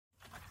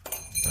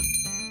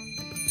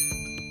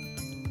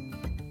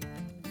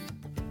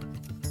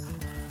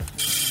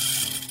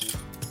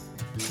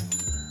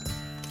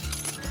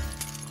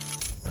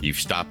You've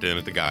stopped in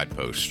at the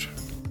Guidepost,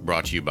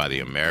 brought to you by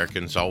the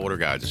American Saltwater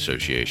Guides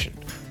Association.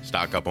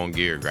 Stock up on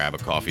gear, grab a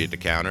coffee at the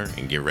counter,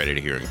 and get ready to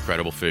hear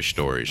incredible fish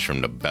stories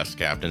from the best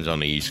captains on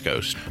the East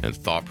Coast and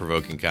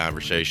thought-provoking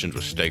conversations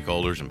with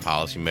stakeholders and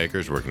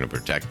policymakers working to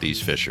protect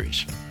these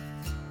fisheries.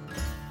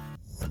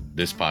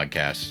 This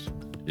podcast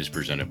is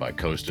presented by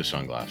Costa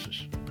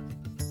Sunglasses.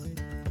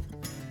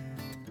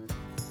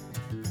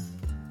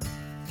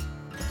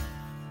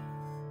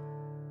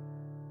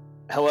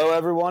 Hello,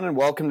 everyone, and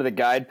welcome to the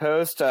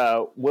Guidepost.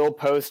 Will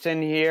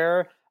Poston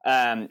here,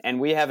 and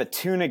we have a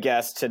tuna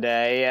guest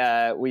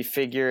today. We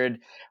figured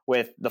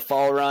with the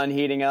fall run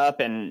heating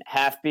up and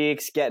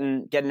half-beaks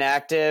getting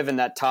active and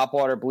that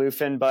topwater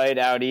bluefin bite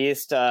out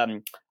east,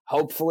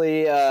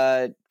 hopefully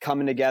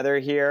coming together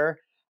here.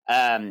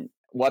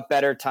 What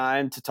better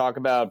time to talk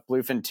about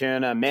bluefin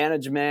tuna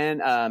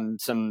management,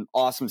 some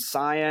awesome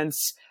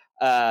science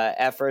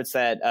efforts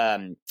that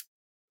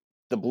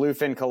the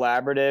Bluefin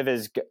Collaborative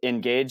is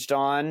engaged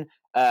on.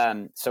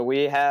 So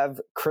we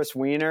have Chris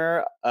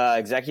Weiner,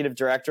 Executive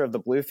Director of the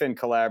Bluefin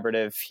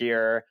Collaborative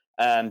here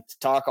to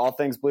talk all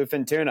things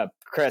bluefin tuna.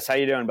 Chris, how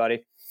you doing,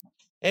 buddy?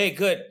 Hey,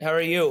 good. How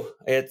are you?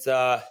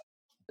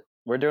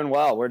 We're doing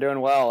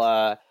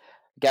well.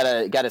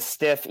 Got a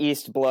stiff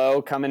east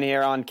blow coming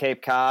here on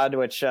Cape Cod,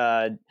 which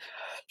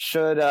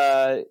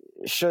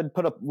should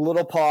put a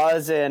little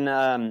pause in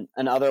an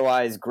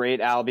otherwise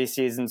great albie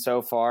season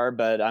so far,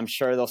 but I'm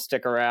sure they'll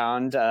stick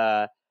around.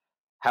 How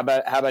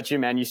about you,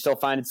 man? You still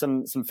finding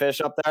some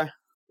fish up there?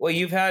 Well,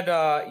 you've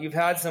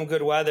had some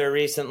good weather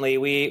recently.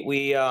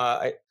 We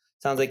it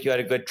sounds like you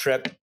had a good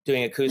trip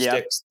doing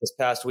acoustics this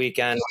past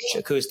weekend, which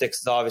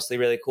acoustics is obviously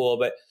really cool.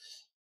 But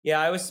yeah,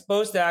 I was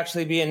supposed to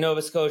actually be in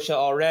Nova Scotia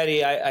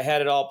already. I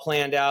had it all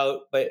planned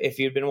out, but if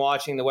you've been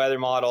watching the weather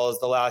models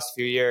the last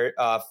few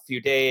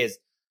days,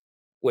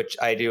 which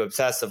I do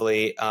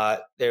obsessively,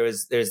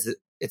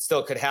 it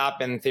still could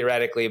happen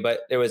theoretically, but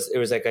it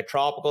was like a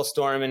tropical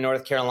storm in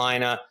North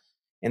Carolina,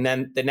 and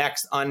then the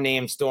next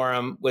unnamed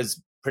storm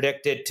was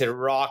predicted to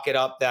rocket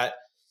up that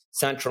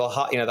central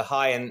high, the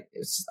high, and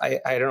I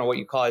don't know what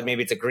you call it,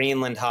 maybe it's a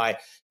Greenland high,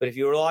 but if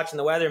you were watching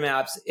the weather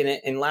maps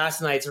in last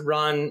night's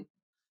run,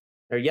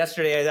 or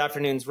yesterday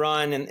afternoon's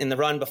run, and in the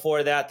run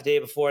before that, the day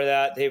before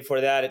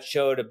that, it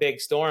showed a big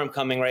storm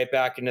coming right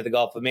back into the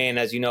Gulf of Maine.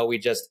 As you know, we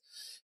just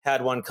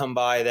had one come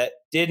by that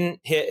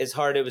didn't hit as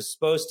hard as it was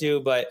supposed to,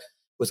 but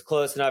was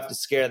close enough to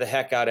scare the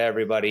heck out of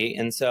everybody.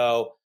 And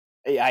so,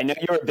 I know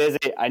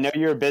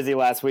you were busy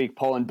last week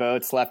pulling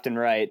boats left and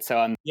right.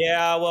 So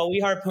we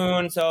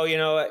harpoon. So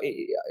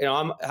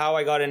I'm how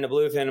I got into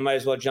bluefin. I might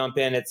as well jump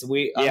in.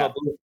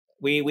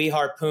 We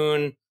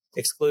harpoon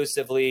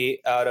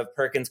exclusively out of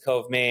Perkins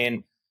Cove,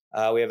 Maine.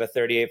 We have a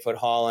 38-foot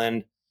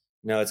Holland.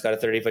 It's got a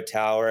 30-foot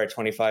tower, a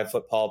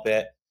 25-foot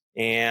pulpit.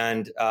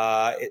 And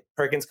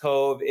Perkins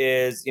Cove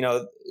is,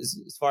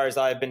 as far as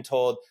I've been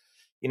told,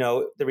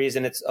 the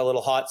reason it's a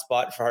little hot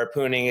spot for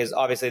harpooning is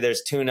obviously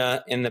there's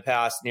tuna in the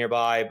past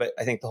nearby, but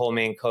I think the whole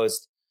Maine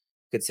coast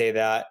could say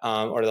that,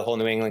 or the whole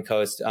New England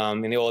coast.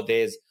 In the old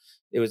days,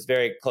 it was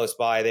very close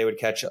by. They would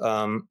catch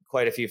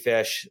quite a few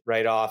fish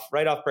right off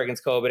Perkins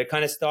Cove. But it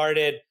kind of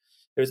started.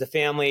 There's a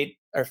family.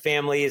 Our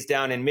family is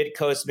down in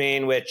mid-coast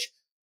Maine, which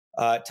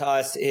to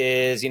us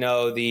is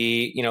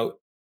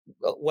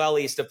well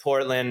east of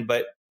Portland,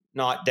 but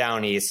not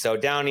down east. So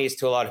down east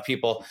to a lot of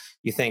people,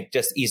 you think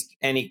just east,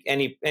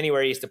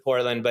 anywhere east of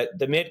Portland, but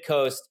the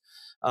mid-coast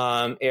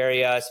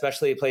area,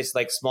 especially places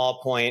like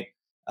Small Point,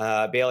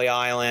 Bailey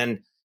Island,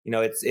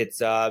 it's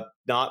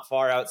not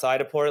far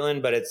outside of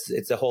Portland, but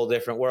it's a whole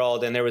different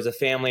world. And there was a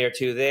family or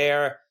two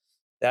there.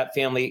 That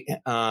family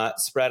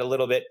spread a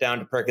little bit down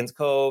to Perkins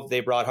Cove. They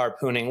brought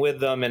harpooning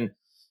with them. And,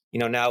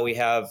 now we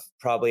have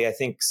probably, I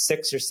think,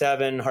 6 or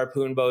 7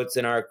 harpoon boats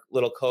in our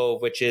little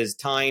cove, which is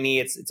tiny.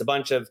 It's a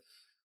bunch of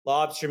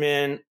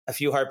lobstermen, a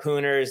few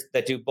harpooners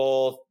that do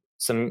both,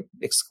 some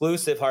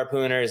exclusive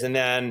harpooners, and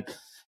then,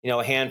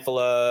 a handful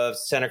of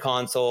center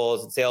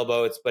consoles and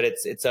sailboats. But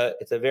it's a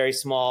very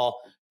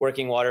small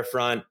working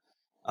waterfront.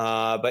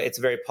 But it's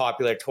a very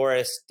popular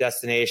tourist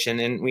destination,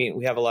 and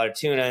we have a lot of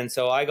tuna. And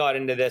so I got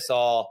into this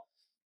all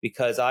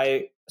because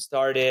I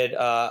started,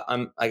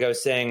 like I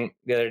was saying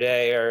the other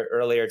day or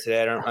earlier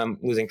today, I'm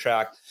losing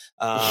track,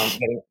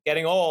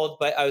 getting old,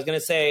 but I was going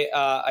to say,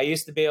 I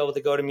used to be able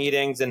to go to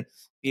meetings and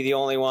be the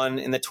only one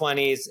in the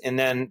 20s and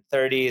then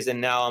 30s.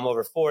 And now I'm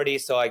over 40.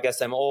 So I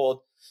guess I'm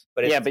old.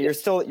 But you're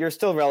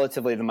still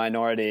relatively the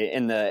minority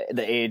in the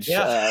age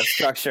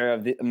structure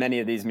of many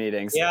of these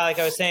meetings. Yeah, like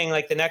I was saying,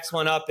 like the next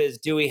one up is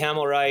Dewey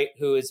Hemmelwright,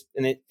 who is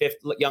in the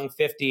young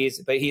 50s,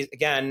 but he's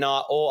again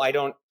not old.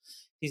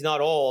 He's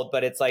not old,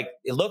 but it's like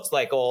it looks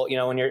like old.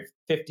 When you're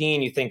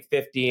 15, you think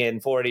 50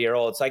 and 40 are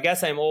old. So I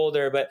guess I'm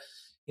older, but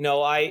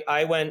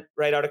I went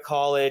right out of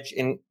college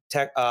and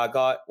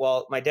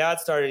my dad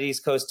started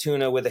East Coast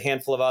Tuna with a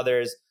handful of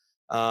others,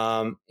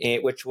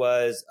 which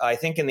was I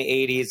think in the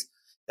 80s.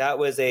 That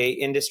was a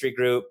industry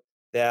group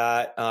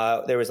that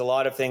there was a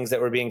lot of things that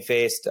were being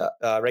faced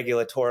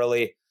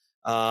regulatorily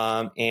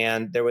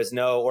And there was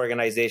no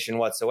organization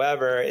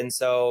whatsoever. And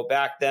so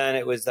back then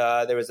it was,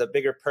 there was a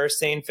bigger purse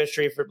seine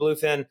fishery for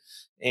bluefin,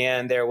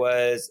 and there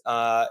was,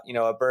 a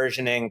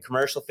burgeoning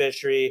commercial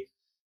fishery.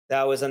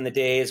 That was in the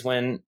days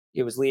when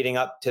it was leading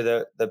up to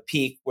the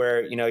peak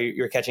where,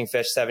 you're catching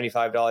fish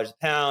 $75 a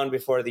pound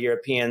before the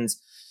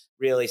Europeans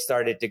really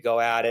started to go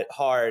at it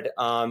hard.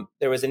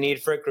 There was a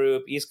need for a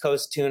group. East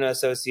Coast Tuna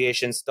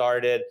Association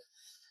started.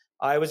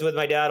 I was with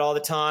my dad all the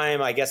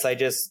time. I guess I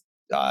just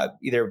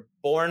either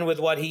born with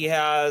what he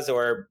has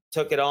or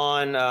took it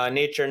on,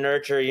 nature,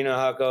 nurture, you know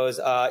how it goes.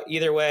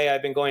 Either way,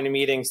 I've been going to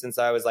meetings since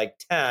I was like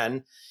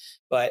 10,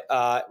 but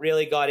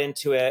really got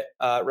into it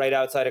right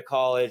outside of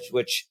college,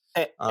 which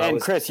and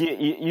Chris,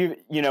 you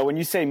when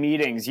you say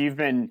meetings, you've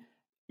been,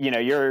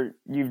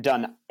 you've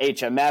done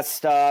HMS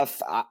stuff,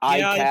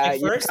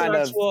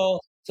 ICAT.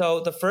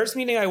 So the first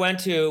meeting I went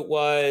to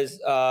was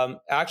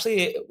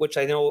actually, which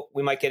I know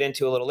we might get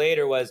into a little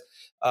later, was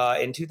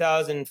in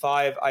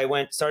 2005.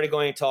 I started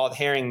going to all the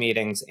herring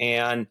meetings,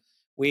 and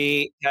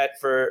we had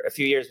for a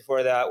few years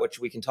before that, which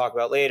we can talk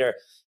about later,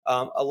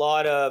 a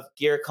lot of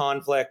gear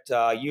conflict,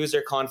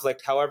 user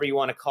conflict, however you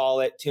want to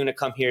call it. Tuna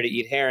come here to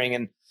eat herring,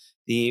 and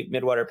the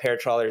midwater pair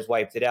trawlers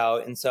wiped it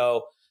out. And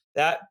so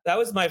that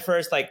was my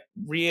first like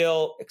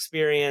real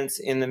experience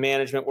in the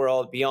management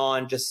world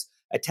beyond just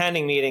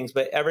attending meetings.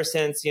 But ever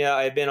since,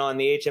 I've been on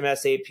the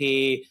HMS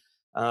AP,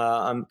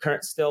 I'm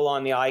still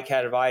on the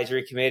ICAT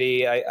advisory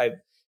committee. I've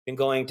been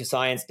going to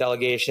science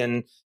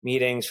delegation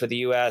meetings for the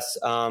US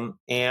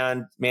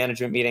and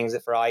management meetings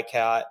for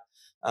ICAT,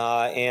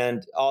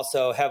 and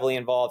also heavily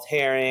involved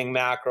herring,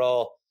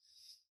 mackerel,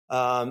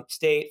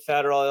 state,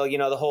 federal,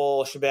 the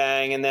whole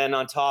shebang. And then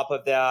on top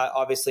of that,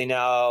 obviously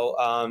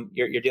now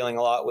you're dealing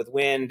a lot with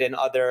wind and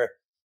other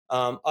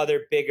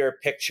bigger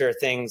picture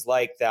things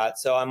like that.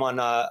 So I'm on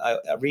a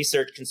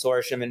research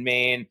consortium in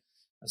Maine.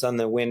 I was on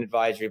the wind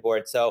advisory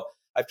board. So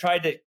I've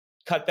tried to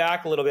cut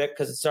back a little bit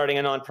because starting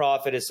a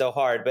nonprofit is so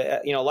hard.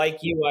 But like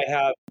you, I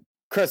have.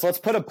 Chris, let's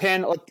put a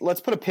pin.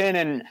 Let's put a pin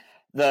in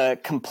the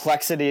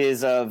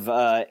complexities of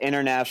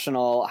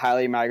international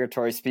highly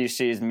migratory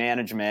species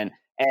management,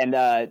 and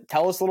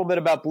tell us a little bit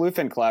about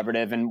Bluefin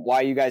Collaborative and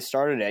why you guys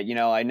started it.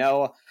 I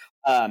know,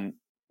 in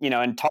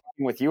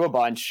talking with you a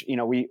bunch,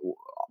 we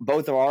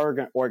both of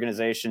our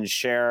organizations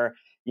share,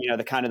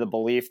 the kind of the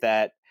belief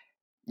that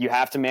you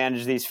have to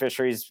manage these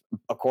fisheries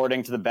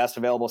according to the best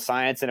available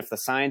science. And if the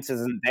science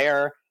isn't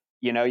there,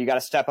 you got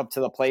to step up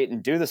to the plate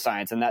and do the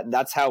science. And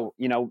that's how,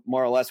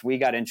 more or less we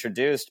got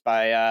introduced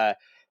by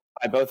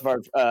both of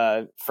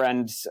our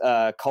friends,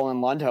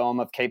 Cullen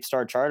Lundholm of Cape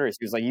Star Charters.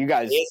 He was like, you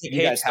guys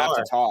have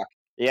to talk.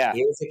 Yeah.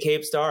 He is a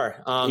Cape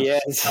Star.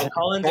 Yes.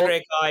 Cullen's a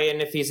great guy.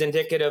 And if he's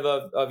indicative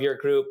of your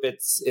group,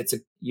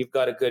 you've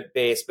got a good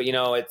base, but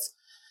it's,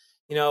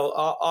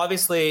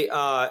 obviously,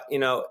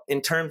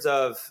 in terms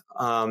of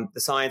the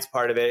science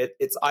part of it,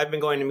 I've been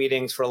going to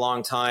meetings for a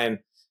long time,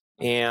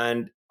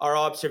 and our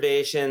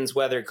observations,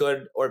 whether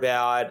good or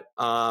bad,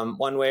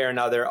 one way or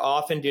another,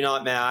 often do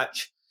not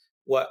match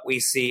what we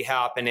see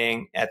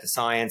happening at the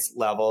science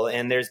level.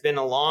 And there's been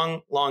a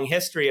long, long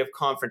history of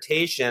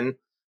confrontation,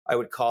 I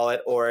would call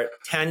it, or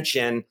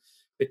tension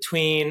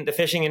between the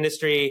fishing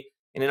industry,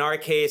 and in our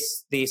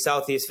case, the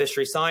Southeast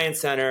Fishery Science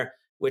Center,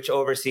 which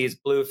oversees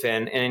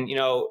bluefin. And,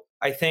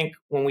 I think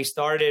when we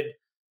started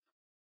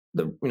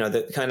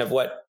the kind of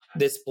what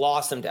this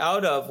blossomed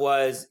out of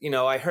was,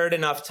 I heard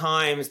enough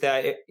times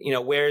that,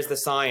 where's the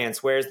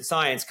science? Where's the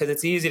science? Because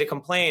it's easy to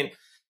complain.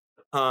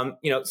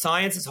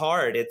 Science is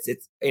hard.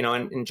 It's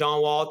and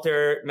John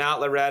Walter,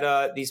 Matt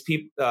Loretta, these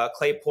people,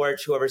 Clay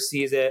Porch, who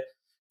oversees it,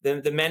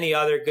 the many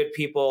other good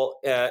people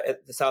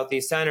at the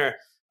Southeast Center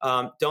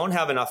don't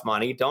have enough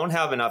money, don't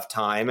have enough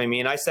time. I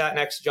mean, I sat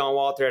next to John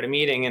Walter at a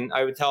meeting, and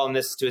I would tell him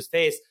this to his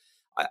face.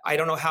 I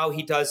don't know how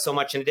he does so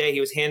much in a day.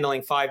 He was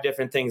handling 5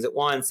 different things at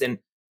once and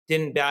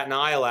didn't bat an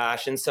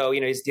eyelash. And so,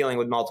 he's dealing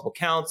with multiple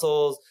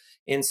councils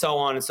and so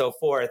on and so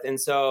forth. And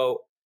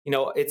so,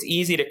 it's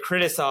easy to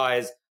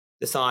criticize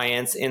the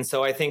science. And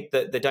so I think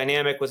that the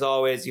dynamic was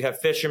always, you have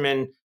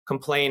fishermen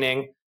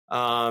complaining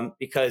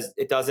because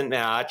it doesn't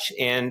match.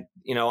 And,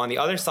 on the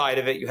other side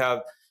of it, you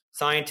have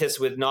scientists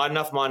with not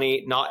enough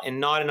money, not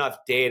enough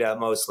data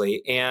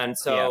mostly. And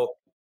so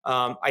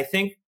I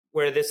think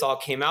where this all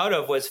came out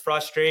of was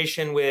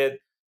frustration with,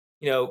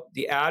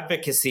 the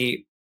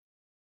advocacy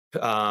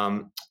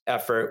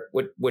effort,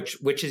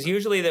 which is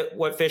usually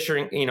what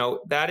fishing,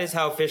 that is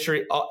how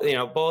fishery,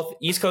 both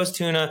East Coast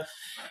Tuna,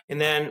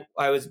 and then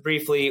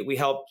we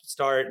helped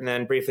start and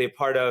then briefly a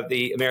part of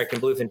the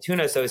American Bluefin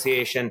Tuna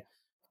Association.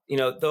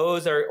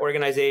 Those are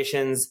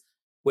organizations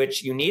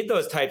which you need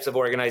those types of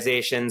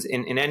organizations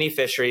in any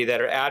fishery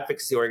that are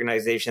advocacy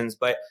organizations,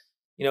 but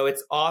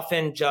it's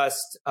often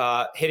just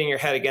hitting your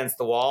head against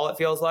the wall, it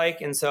feels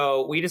like. And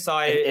so we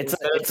decided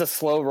it's a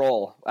slow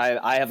roll.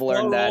 I have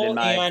learned that in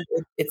my, and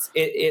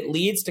it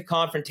leads to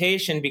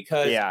confrontation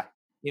because,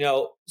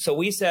 so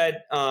we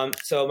said,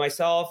 so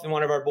myself and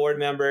one of our board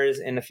members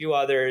and a few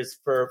others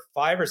for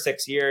 5 or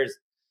 6 years,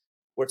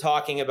 we're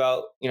talking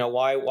about,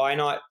 why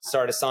not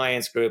start a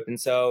science group? And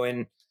so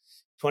in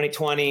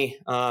 2020,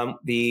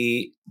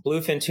 the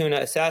Bluefin Tuna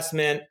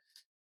assessment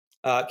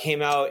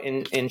came out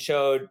and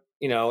showed,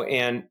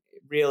 and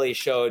really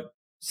showed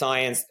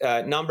science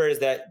numbers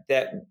that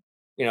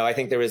I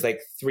think there was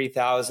like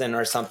 3,000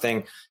 or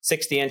something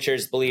 60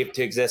 inchers believed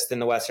to exist in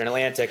the Western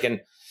Atlantic,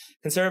 and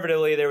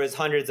conservatively there was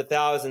hundreds of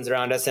thousands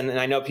around us. And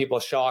I know people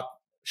shocked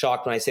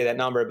when I say that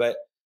number, but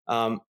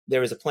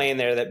there was a plane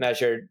there that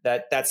measured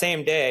that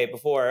same day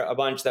before a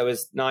bunch that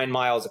was 9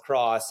 miles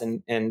across,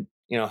 and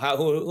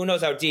who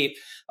knows how deep,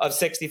 of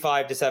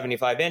 65 to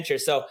 75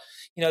 inches. So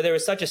there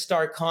was such a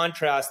stark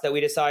contrast that we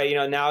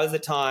decided, now is the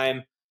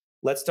time.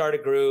 Let's start a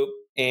group,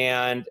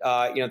 and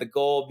the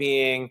goal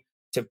being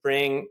to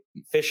bring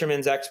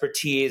fishermen's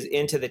expertise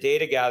into the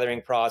data gathering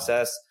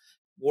process,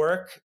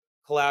 work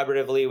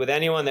collaboratively with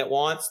anyone that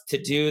wants to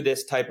do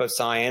this type of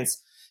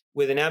science,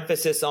 with an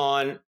emphasis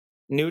on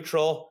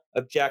neutral,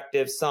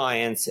 objective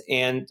science.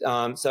 And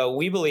so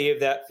we believe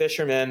that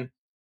fishermen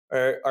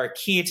are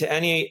key to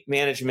any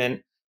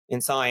management in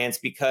science,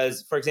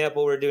 because, for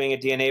example, we're doing a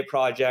DNA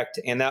project,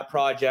 and that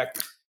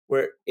project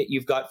where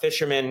you've got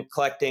fishermen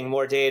collecting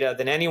more data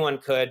than anyone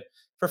could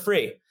for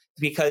free,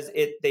 because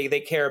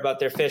they care about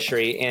their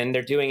fishery and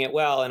they're doing it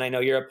well. And I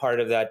know you're a part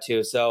of that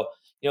too. So,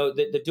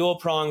 the dual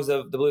prongs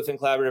of the Bluefin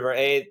Collaborative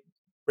are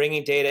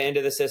bringing data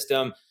into the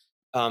system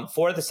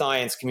for the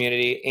science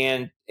community,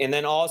 and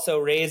then also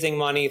raising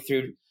money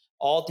through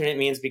alternate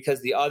means,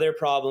 because the other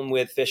problem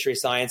with fishery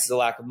science is a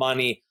lack of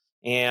money.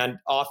 And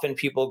often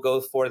people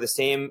go for the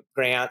same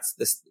grants,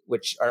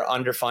 which are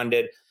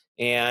underfunded,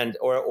 and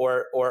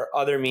or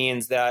other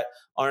means that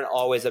aren't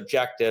always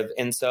objective.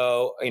 And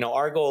so,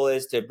 our goal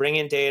is to bring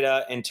in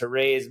data and to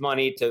raise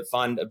money to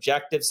fund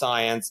objective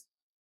science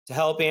to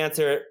help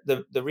answer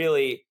the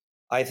really,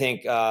 I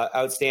think,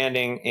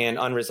 outstanding and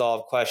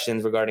unresolved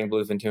questions regarding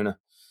bluefin tuna.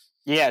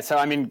 Yeah. So,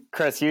 I mean,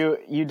 Chris, you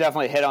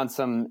definitely hit on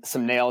some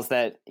nails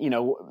that,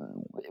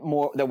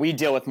 more that we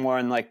deal with more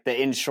in like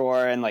the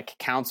inshore and like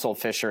council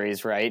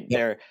fisheries, right?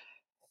 Yep.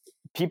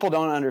 People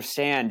don't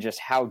understand just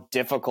how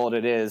difficult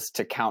it is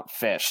to count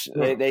fish.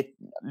 They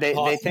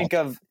think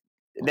of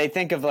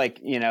like,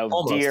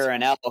 Almost. deer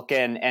and elk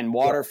and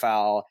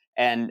waterfowl,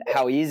 and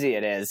how easy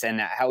it is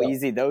and how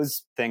easy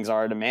those things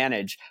are to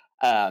manage.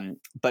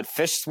 But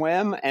fish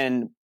swim,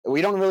 and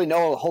we don't really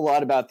know a whole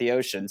lot about the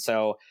ocean.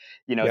 So,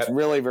 it's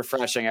really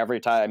refreshing every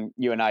time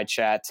you and I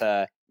chat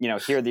to,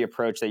 hear the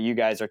approach that you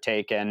guys are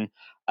taking.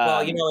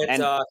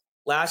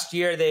 Last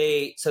year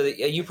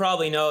you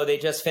probably know, they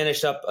just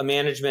finished up a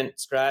management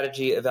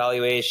strategy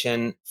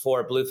evaluation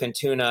for bluefin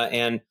tuna,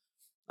 and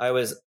I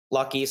was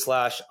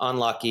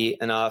lucky/unlucky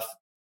enough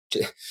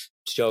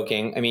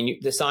joking. I mean,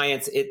 the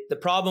science, the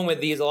problem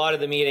with a lot of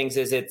the meetings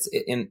is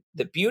in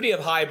the beauty of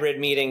hybrid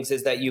meetings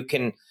is that you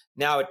can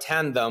now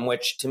attend them,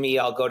 which to me,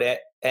 I'll go to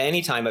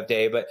any time of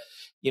day, but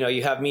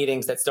you have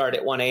meetings that start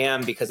at 1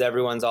 a.m. because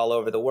everyone's all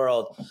over the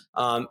world.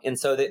 And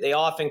so they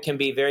often can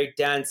be very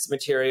dense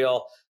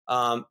material.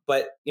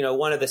 But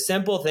one of the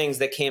simple things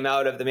that came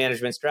out of the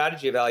management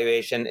strategy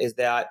evaluation is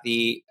that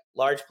the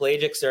large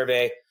pelagic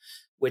survey,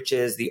 which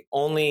is the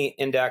only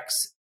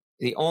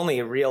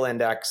real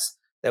index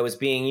that was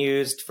being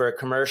used for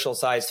commercial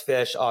sized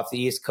fish off the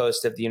East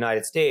Coast of the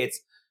United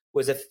States,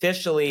 was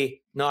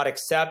officially not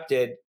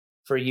accepted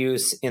for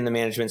use in the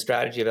management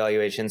strategy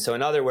evaluation. So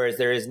in other words,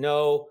 there is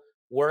no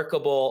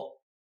workable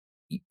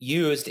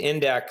used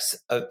index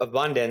of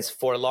abundance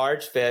for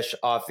large fish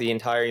off the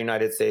entire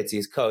United States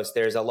East Coast.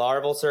 There's a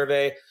larval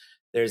survey.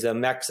 There's a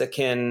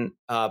Mexican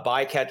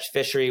bycatch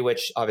fishery,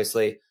 which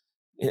obviously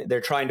they're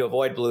trying to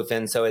avoid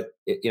bluefin. So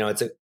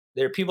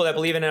there are people that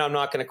believe in it. I'm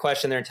not going to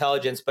question their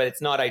intelligence, but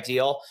it's not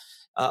ideal.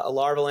 A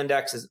larval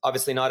index is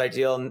obviously not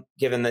ideal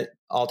given the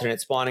alternate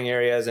spawning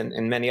areas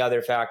and many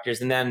other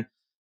factors. And then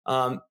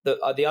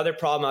the other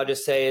problem I'll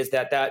just say is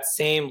that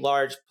same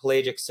large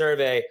pelagic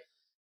survey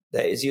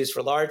that is used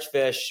for large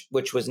fish,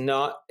 which was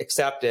not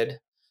accepted,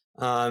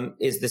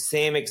 is the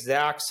same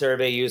exact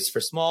survey used for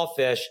small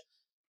fish,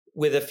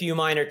 with a few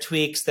minor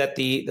tweaks that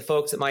the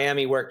folks at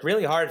Miami worked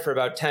really hard for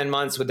about 10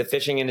 months with the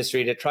fishing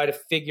industry to try to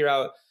figure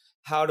out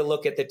how to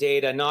look at the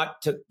data,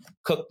 not to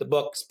cook the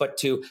books, but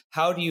to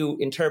how do you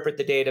interpret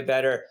the data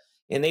better.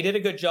 And they did a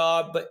good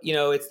job, but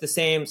it's the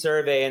same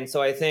survey. And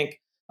so I think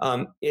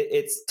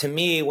it's, to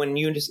me, when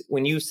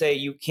you say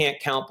you can't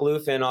count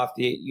bluefin off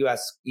the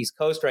U.S. East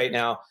Coast right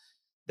now,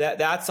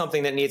 that's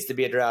something that needs to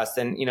be addressed.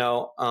 And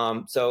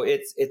so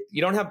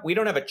we don't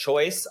have a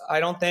choice, I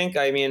don't think.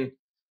 I mean,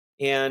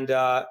 and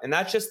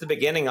that's just the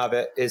beginning of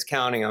it, is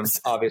counting them,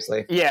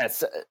 obviously.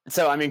 Yes.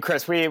 So, I mean,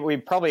 Chris, we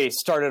probably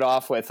started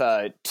off with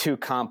too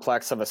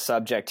complex of a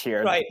subject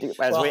here, right?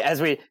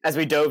 As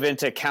we dove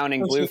into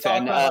counting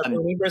bluefin.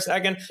 For a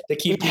second to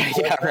keep.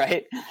 Yeah,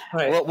 right.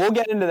 Well, we'll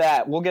get into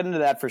that. We'll get into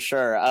that for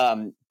sure.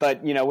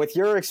 But with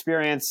your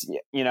experience,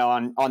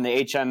 on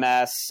the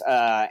HMS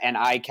and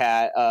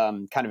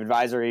ICAT kind of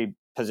advisory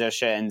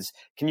positions,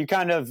 can you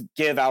kind of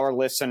give our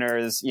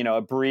listeners,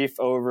 a brief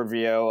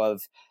overview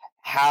of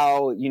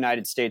how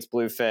United States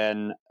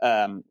bluefin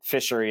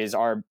fisheries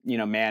are,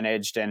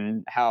 managed,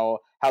 and how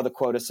the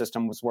quota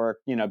system was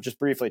worked. Just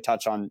briefly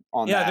touch on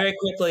that. Very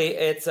quickly.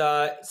 It's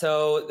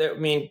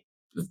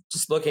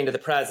just looking to the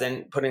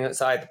present, putting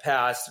aside the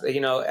past.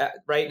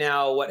 Right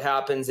now, what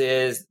happens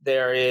is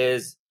there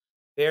is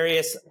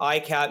various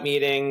ICAT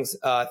meetings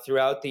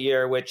throughout the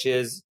year, which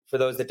is, for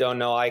those that don't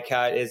know,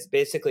 ICAT is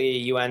basically a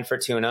UN for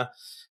tuna,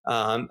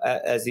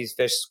 as these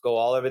fish go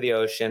all over the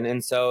ocean.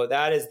 And so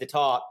that is the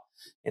top.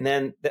 And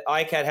then the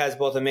ICAT has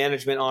both a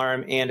management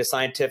arm and a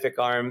scientific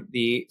arm.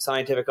 The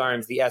scientific arm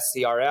is the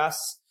SCRS.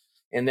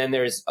 And then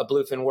there's a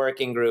bluefin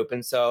working group.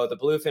 And so the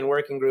bluefin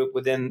working group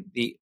within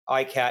the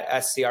ICAT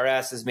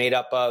SCRS is made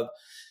up of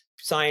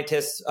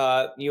scientists,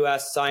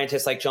 U.S.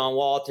 scientists like John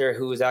Walter,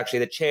 who is actually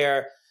the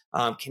chair,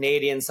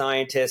 Canadian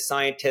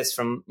scientists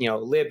from,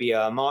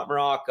 Libya,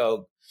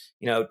 Morocco,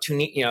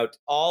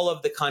 all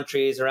of the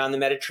countries around the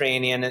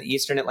Mediterranean and the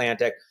Eastern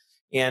Atlantic.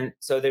 And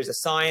so there's a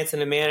science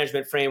and a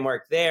management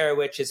framework there,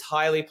 which is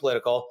highly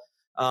political.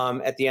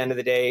 At the end of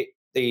the day,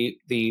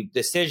 the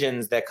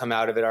decisions that come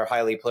out of it are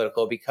highly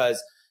political,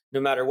 because no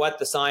matter what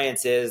the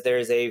science is,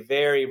 there's a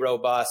very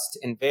robust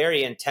and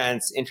very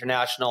intense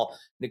international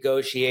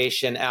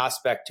negotiation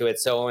aspect to it.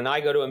 So when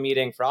I go to a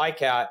meeting for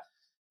ICAT,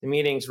 the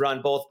meetings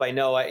run both by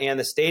NOAA and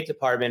the State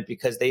Department,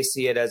 because they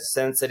see it as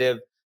sensitive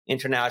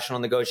international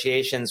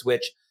negotiations,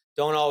 which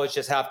don't always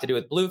just have to do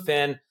with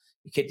bluefin.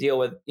 You could deal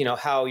with,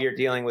 how you're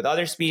dealing with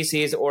other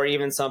species, or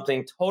even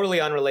something totally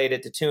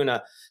unrelated to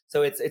tuna.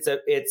 So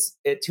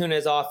tuna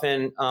is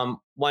often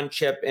one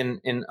chip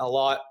in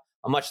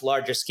a much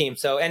larger scheme.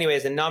 So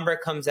anyways, a number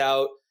comes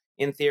out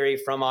in theory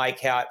from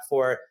ICAT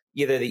for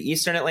either the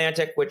Eastern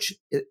Atlantic, which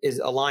is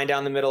a line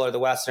down the middle, or the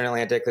Western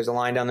Atlantic. There's a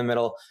line down the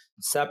middle,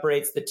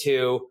 separates the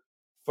two.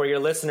 For your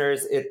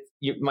listeners,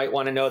 you might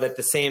want to know that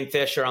the same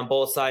fish are on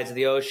both sides of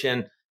the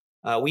ocean.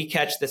 We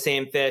catch the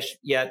same fish,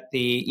 yet the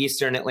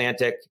Eastern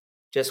Atlantic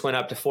just went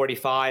up to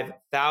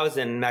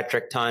 45,000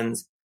 metric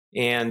tons,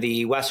 and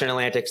the Western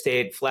Atlantic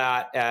stayed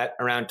flat at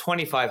around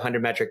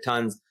 2,500 metric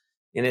tons.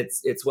 And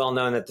it's well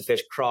known that the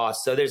fish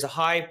cross. So there's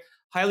a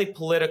highly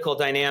political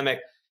dynamic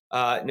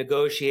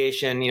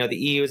negotiation. The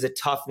EU is a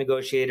tough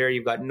negotiator.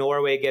 You've got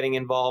Norway getting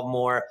involved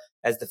more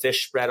as the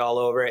fish spread all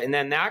over. And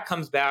then that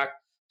comes back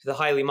to the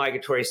highly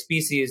migratory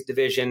species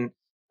division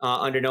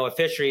under NOAA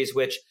Fisheries,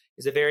 which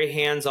is a very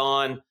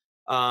hands-on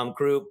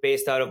group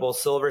based out of both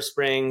Silver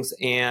Springs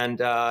and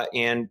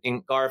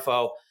in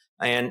Garfo,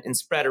 and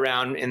spread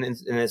around in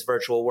this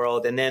virtual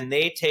world. And then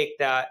they take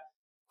that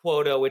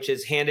quota, which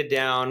is handed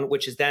down,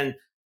 which is then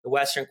the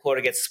Western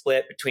quota gets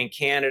split between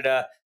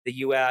Canada, the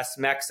US,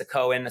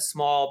 Mexico, and a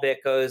small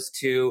bit goes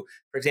to,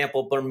 for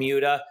example,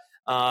 Bermuda.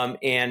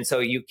 And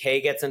so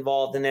UK gets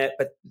involved in it,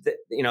 but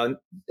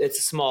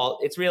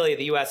it's really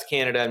the US,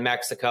 Canada, and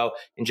Mexico,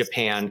 and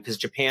Japan, because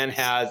Japan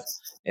has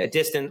a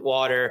distant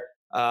water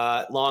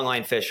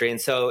longline fishery.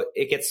 And so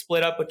it gets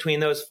split up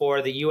between those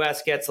four. The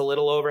US gets a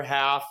little over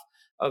half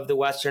of the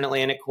Western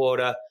Atlantic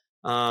quota.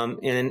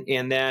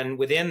 And then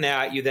within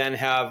that, you then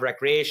have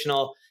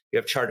recreational, you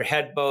have charter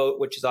head boat,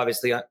 which is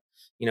obviously a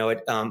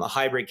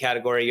hybrid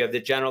category. You have the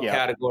general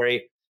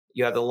category.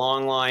 You have the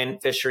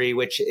longline fishery,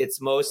 which it's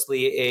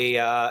mostly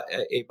a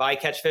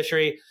bycatch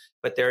fishery,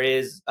 but there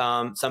is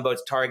some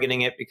boats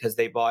targeting it because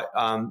they bought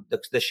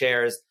the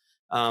shares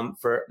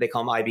they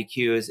call them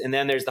IBQs. And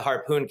then there's the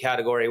harpoon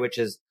category, which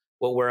is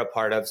what we're a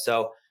part of.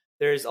 So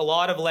there's a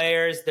lot of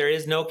layers. There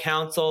is no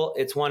council.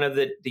 It's one of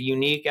the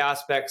unique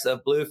aspects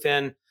of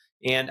bluefin.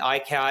 And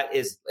ICAT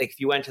is, like, if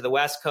you went to the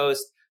West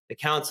Coast, the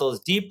council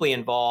is deeply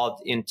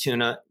involved in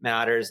tuna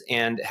matters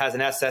and has an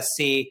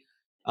SSC,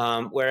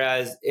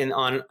 whereas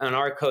on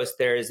our coast,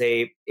 there is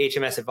a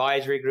HMS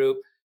advisory group.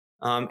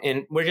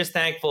 And we're just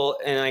thankful,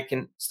 and I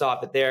can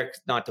stop it there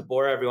not to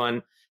bore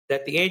everyone,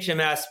 that the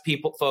HMS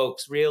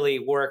folks really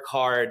work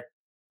hard.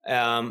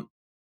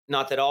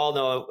 Not that all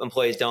NOAA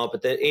employees don't,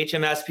 but the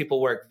HMS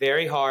people work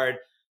very hard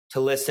to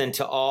listen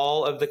to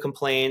all of the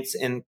complaints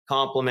and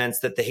compliments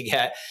that they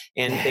get.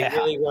 And they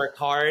really work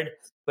hard,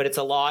 but it's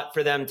a lot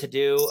for them to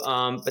do.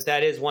 But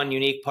that is one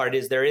unique part,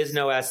 is there is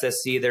no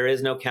SSC, there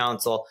is no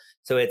council.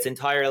 So it's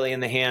entirely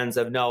in the hands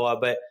of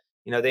NOAA, but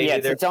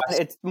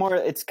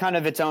it's kind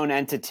of its own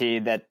entity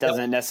that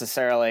doesn't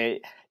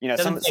necessarily,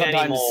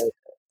 sometimes.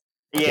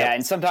 Yeah.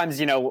 And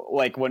sometimes,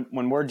 like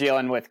when we're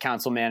dealing with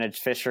council managed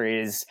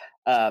fisheries,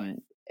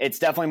 it's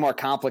definitely more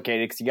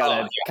complicated, because you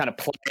got to kind of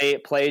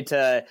play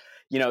to,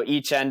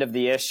 each end of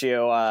the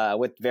issue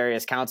with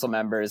various council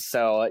members.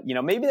 So,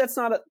 maybe that's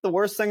not the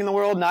worst thing in the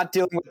world, not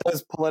dealing with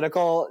those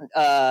political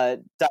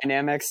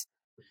dynamics.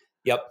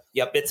 Yep.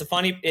 It's a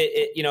funny,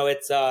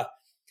 it's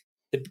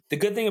the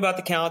good thing about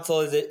the council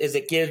is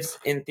it gives,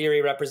 in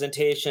theory,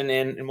 representation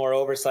and more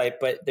oversight,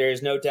 but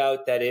there's no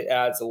doubt that it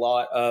adds a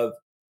lot of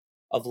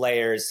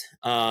layers.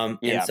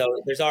 And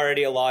so there's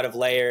already a lot of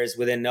layers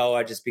within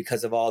NOAA, just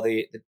because of all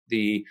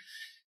the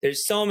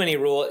there's so many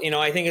rules.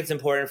 I think it's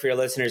important for your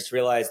listeners to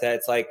realize that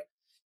it's like,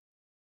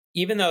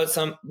 even though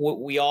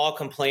we all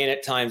complain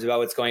at times about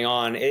what's going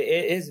on, it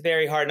is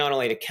very hard not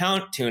only to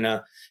count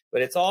tuna,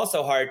 but it's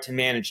also hard to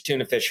manage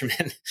tuna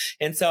fishermen.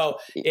 And so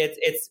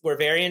we're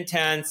very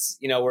intense,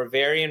 we're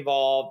very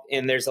involved,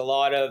 and there's a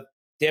lot of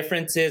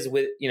differences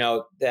with,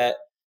 that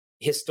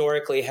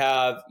historically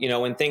have,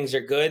 when things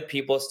are good,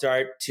 people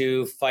start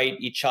to fight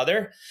each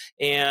other.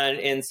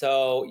 And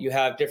so you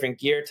have different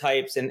gear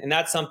types. And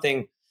that's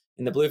something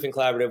in the Bluefin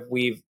Collaborative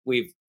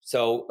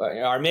so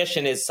our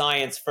mission is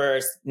science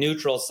first,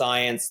 neutral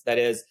science, that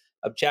is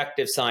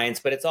objective science,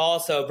 but it's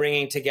also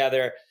bringing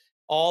together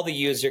all the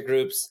user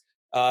groups,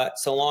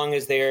 so long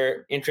as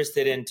they're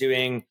interested in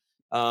doing,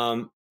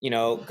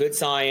 good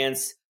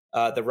science,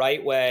 the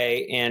right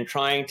way, and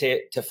trying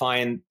to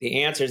find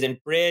the answers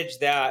and bridge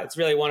that. It's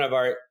really part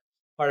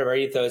of our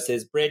ethos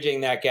is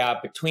bridging that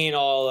gap between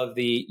all of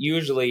the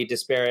usually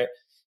disparate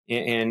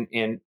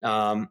and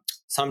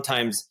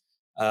sometimes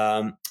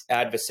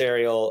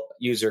adversarial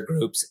user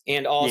groups,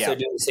 and also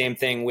do the same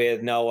thing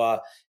with NOAA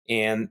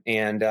and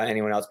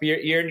anyone else.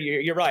 But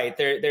you're right.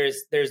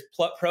 There's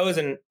pros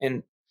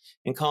and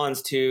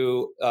cons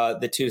to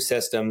the two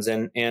systems,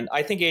 and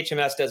I think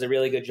HMS does a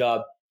really good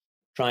job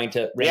trying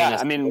to rein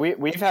this. I mean,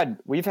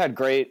 we've had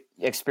great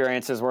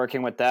experiences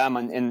working with them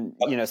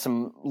in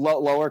some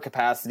lower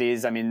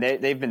capacities. I mean,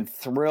 they've been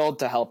thrilled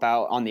to help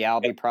out on the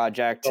Albi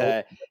project.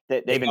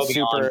 They've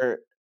been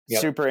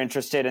super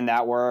interested in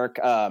that work.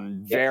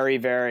 Very,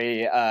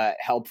 very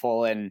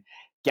helpful in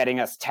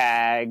getting us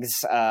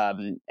tags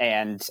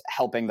and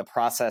helping the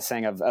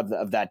processing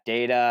of that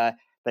data.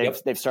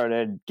 They've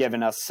started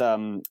giving us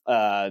some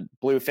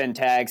bluefin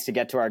tags to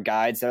get to our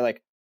guides. They're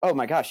like, oh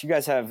my gosh, you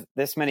guys have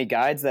this many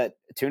guides that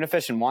tuna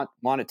fishing want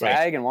to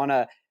tag and want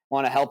to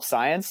help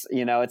science.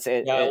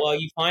 Well,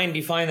 you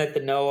find that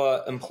the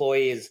NOAA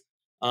employees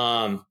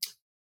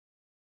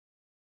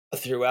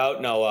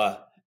throughout NOAA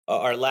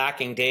are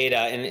lacking data,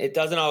 and it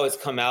doesn't always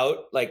come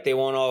out. Like, they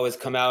won't always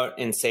come out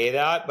and say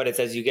that, but it's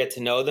as you get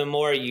to know them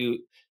more, you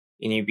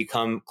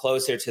become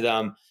closer to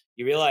them,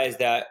 you realize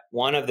that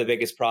one of the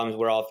biggest problems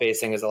we're all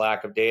facing is a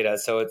lack of data.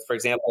 So it's, for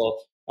example,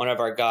 one of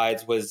our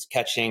guides was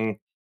catching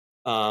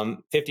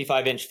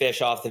 55-inch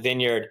fish off the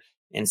vineyard,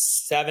 and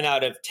 7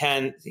 out of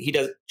 10, he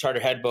does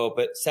charter head boat,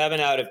 but 7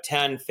 out of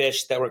 10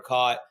 fish that were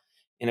caught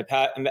in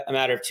a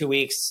matter of 2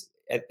 weeks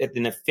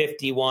in the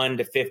 51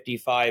 to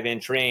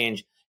 55-inch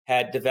range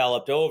had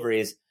developed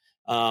ovaries,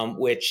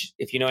 which,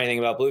 if you know anything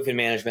about bluefin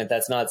management,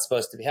 that's not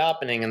supposed to be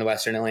happening in the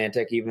Western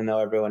Atlantic, even though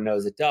everyone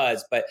knows it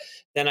does. But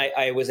then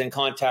I was in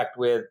contact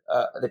with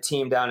the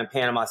team down in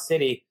Panama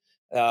City,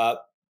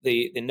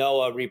 the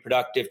NOAA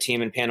reproductive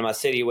team in Panama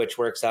City, which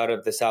works out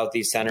of the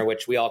Southeast Center,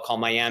 which we all call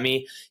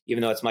Miami,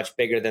 even though it's much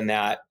bigger than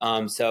that.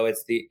 So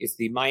it's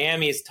the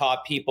Miami's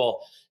top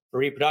people for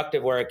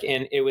reproductive work,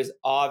 and it was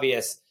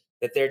obvious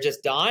that they're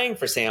just dying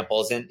for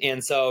samples.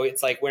 And so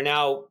it's like we're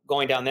now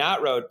going down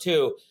that road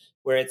too,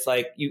 where it's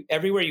like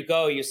everywhere you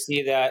go, you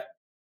see that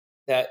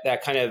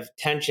kind of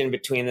tension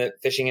between the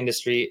fishing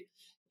industry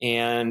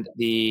and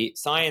the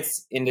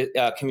science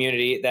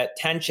community. That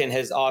tension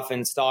has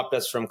often stopped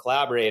us from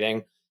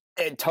collaborating.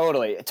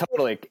 Totally.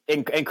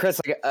 And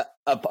Chris, like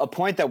a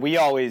point that we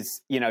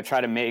always,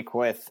 try to make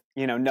with,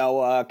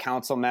 NOAA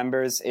council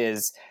members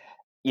is,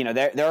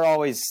 they're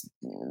always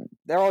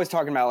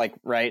talking about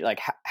like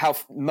how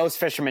most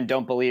fishermen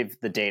don't believe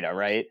the data,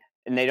 right?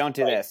 And they don't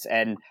do this.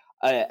 And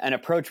an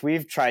approach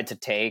we've tried to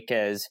take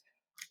is,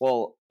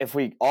 well, if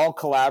we all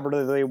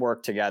collaboratively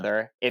work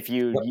together, if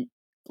you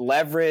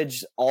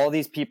leverage all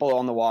these people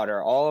on the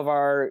water, all of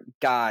our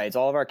guides,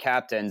 all of our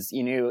captains,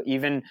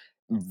 even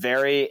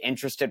very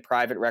interested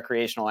private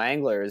recreational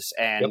anglers,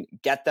 and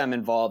get them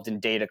involved in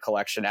data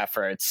collection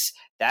efforts.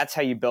 That's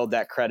how you build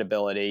that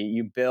credibility.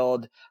 You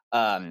build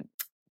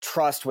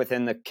trust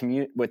within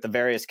the with the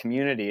various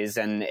communities,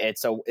 and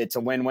it's a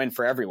win-win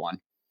for everyone.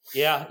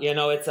 Yeah,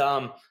 it's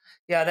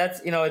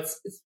that's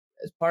it's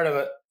part of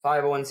a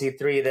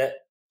 501c3 that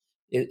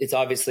it's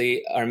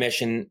obviously our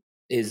mission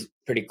is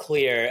pretty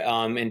clear,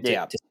 and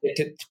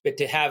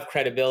to have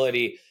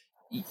credibility,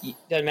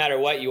 doesn't matter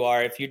what you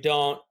are. If you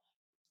don't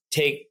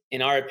take,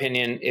 in our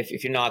opinion,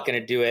 if you're not going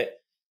to do it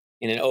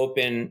in an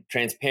open,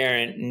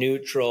 transparent,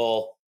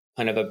 neutral,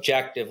 kind of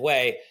objective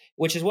way,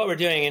 which is what we're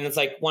doing. And it's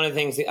like one of the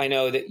things that I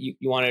know that you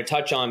wanted to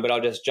touch on, but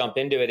I'll just jump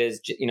into it is,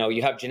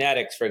 you have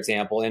genetics, for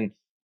example, and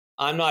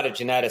I'm not a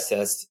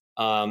geneticist.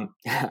 There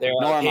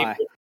are papers,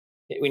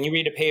 when you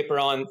read a paper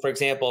on, for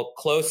example,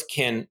 close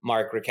kin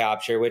mark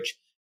recapture, which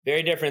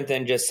very different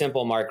than just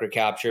simple mark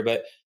recapture.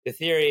 But the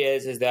theory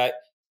is that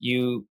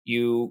you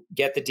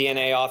get the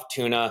DNA off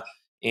tuna,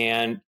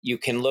 and you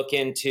can look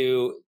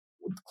into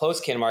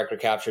close kin mark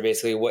recapture.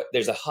 Basically,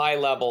 there's a high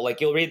level, like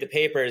you'll read the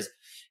papers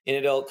and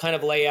it'll kind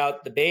of lay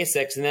out the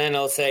basics. And then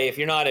it'll say, if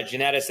you're not a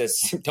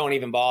geneticist, don't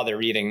even bother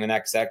reading the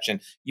next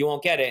section. You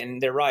won't get it.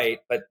 And they're right.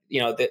 But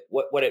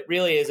what it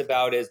really is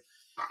about is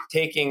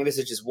this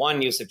is just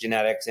one use of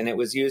genetics. And it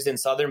was used in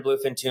southern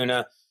bluefin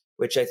tuna,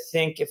 which I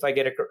think, if I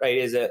get it right,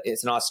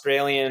 it's an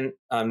Australian,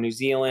 New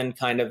Zealand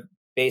kind of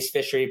base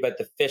fishery, but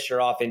the fish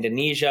are off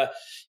Indonesia.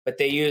 But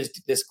they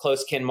used this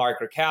close kin mark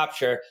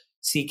recapture,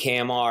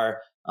 CKMR,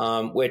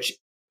 which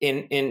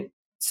in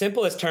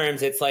simplest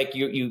terms, it's like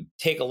you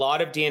take a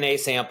lot of DNA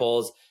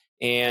samples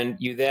and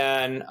you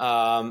then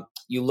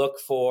you look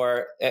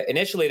for,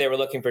 initially they were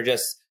looking for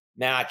just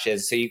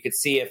matches. So you could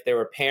see if there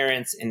were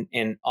parents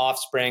and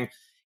offspring.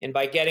 And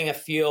by getting a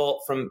feel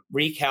from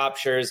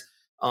recaptures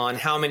on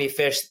how many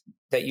fish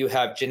that you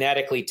have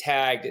genetically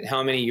tagged and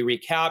how many you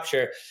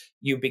recapture,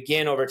 you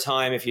begin over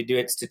time, if you do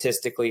it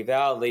statistically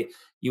validly,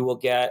 you will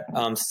get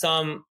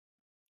some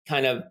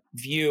kind of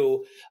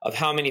view of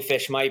how many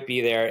fish might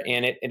be there.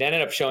 And it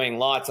ended up showing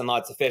lots and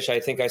lots of fish. I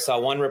think I saw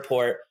one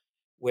report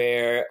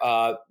where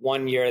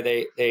 1 year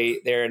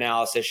their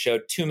analysis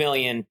showed 2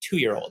 million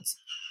 2-year-olds.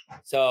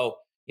 So,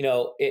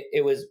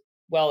 it was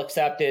well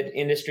accepted,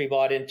 industry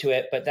bought into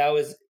it, but that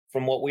was,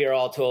 from what we are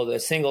all told, a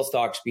single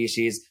stock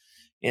species.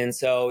 And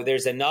so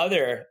there's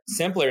another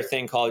simpler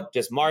thing called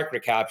just mark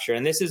recapture.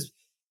 And this is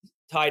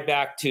tied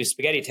back to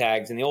spaghetti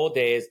tags. In the old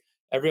days,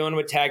 everyone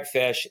would tag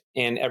fish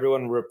and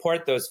everyone would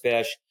report those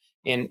fish.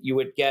 And you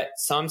would get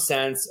some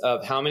sense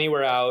of how many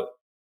were out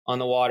on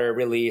the water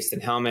released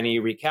and how many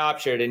you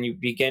recaptured. And you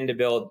begin to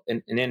build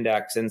an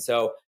index. And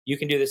so you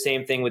can do the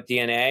same thing with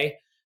DNA.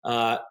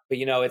 But,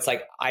 it's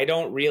like, I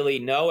don't really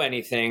know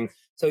anything.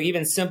 So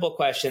even simple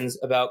questions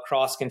about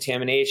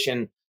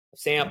cross-contamination of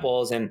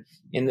samples and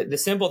the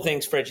simple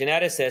things for a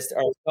geneticist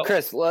are...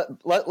 Chris,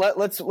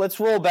 let's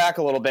roll back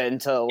a little bit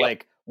into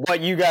like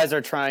what you guys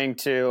are trying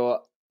to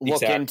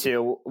look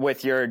into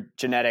with your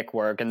genetic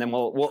work, and then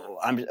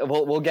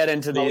we'll get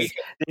into these.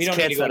 You don't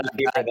need to go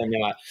deeper than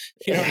that.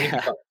 You don't need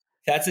to go.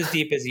 That's as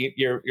deep as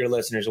your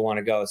listeners want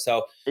to go.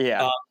 So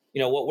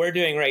what we're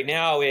doing right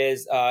now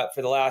is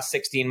for the last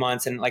 16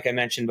 months, and like I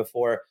mentioned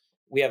before,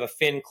 we have a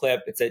fin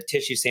clip. It's a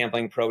tissue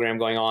sampling program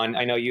going on.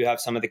 I know you have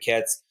some of the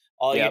kits.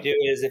 All you do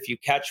is, if you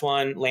catch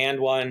one, land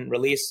one,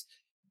 release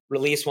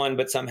one,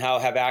 but somehow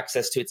have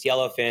access to its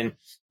yellowfin,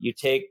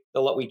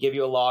 we give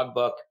you a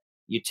logbook.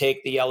 You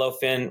take the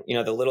yellowfin,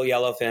 the little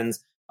yellow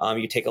fins.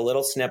 You take a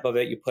little snip of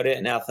it. You put it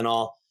in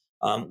ethanol.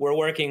 We're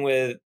working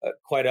with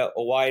quite a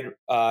wide.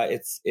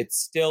 It's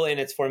still in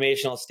its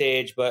formational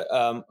stage, but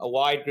a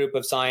wide group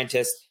of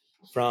scientists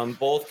from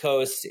both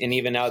coasts and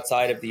even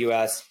outside of the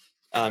U.S.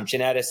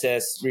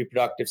 Geneticists,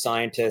 reproductive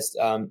scientists.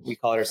 We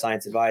call it our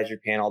science advisory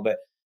panel, but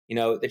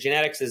the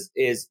genetics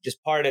is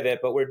just part of it.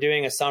 But we're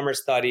doing a summer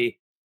study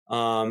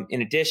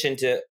in addition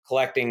to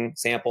collecting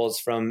samples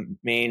from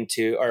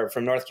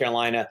from North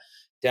Carolina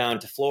down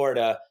to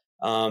Florida,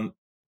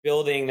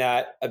 building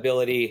that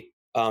ability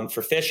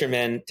for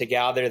fishermen to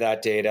gather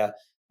that data,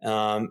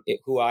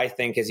 who I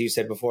think, as you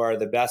said before, are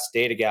the best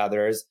data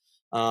gatherers.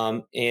 We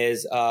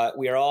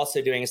are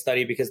also doing a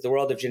study because the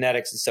world of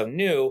genetics is so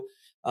new.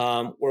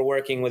 We're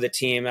working with a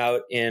team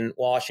out in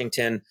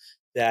Washington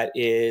that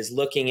is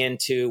looking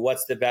into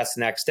what's the best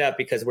next step,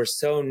 because we're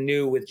so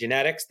new with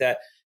genetics that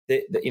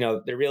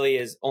there really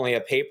is only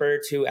a paper or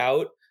two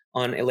out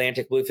on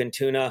Atlantic bluefin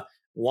tuna.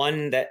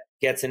 One that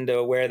gets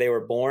into where they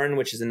were born,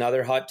 which is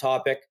another hot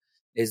topic.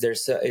 Is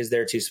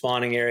there two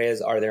spawning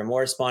areas? Are there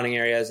more spawning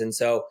areas? And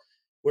so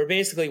we're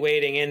basically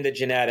wading into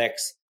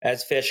genetics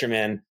as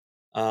fishermen.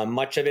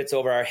 Much of it's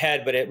over our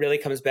head, but it really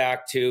comes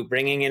back to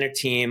bringing in a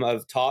team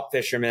of top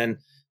fishermen,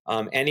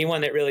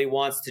 anyone that really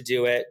wants to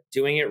do it,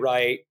 doing it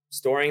right,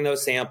 storing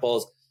those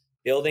samples,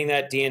 building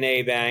that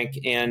DNA bank,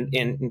 and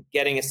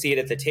getting a seat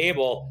at the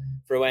table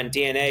for when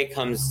DNA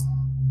comes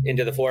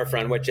into the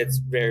forefront, which it's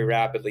very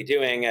rapidly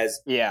doing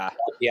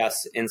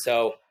yes. And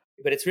so,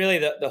 but it's really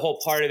the whole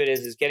part of it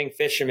is getting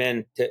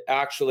fishermen to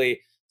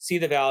actually see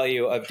the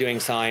value of doing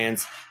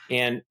science.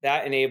 And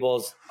that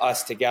enables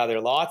us to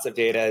gather lots of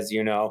data, as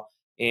you know,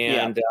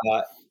 and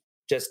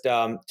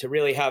to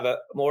really have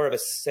more of a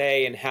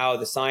say in how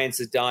the science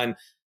is done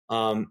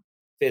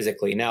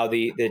physically. Now,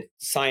 the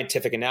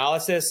scientific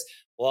analysis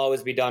will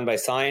always be done by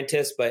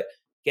scientists, but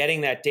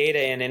getting that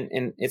data in,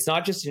 and it's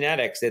not just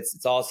genetics,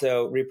 it's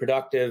also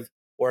reproductive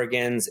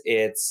organs.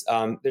 It's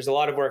there's a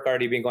lot of work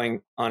already been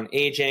going on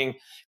aging,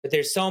 but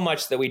there's so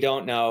much that we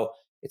don't know.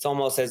 It's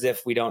almost as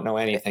if we don't know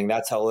anything.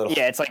 That's how little.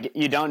 Yeah, it's like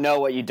you don't know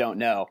what you don't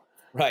know.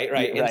 Right.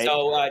 And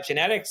so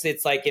genetics,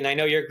 it's like, and I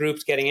know your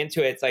group's getting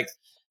into it. It's like,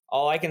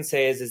 all I can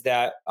say is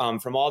that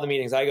from all the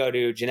meetings I go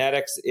to,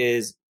 genetics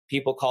is,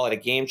 people call it a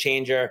game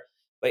changer,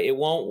 but it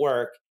won't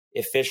work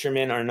if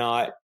fishermen are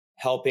not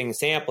helping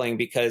sampling,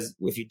 because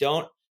if you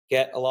don't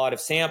get a lot of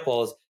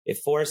samples, it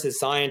forces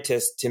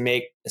scientists to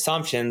make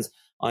assumptions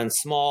on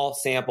small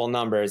sample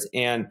numbers.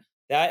 And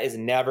that is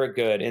never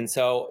good. And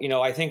so,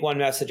 I think one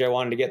message I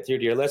wanted to get through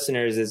to your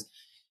listeners is,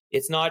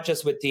 it's not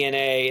just with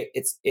DNA,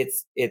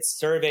 it's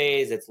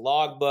surveys, it's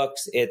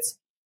logbooks, it's,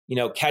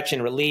 catch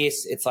and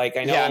release. It's like,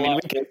 I know. Yeah, I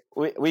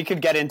mean, we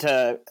could get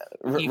into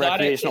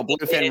recreational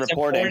bluefin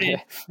reporting.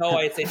 No,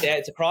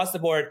 it's across the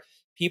board.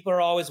 People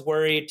are always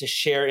worried to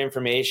share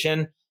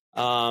information.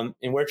 And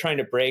we're trying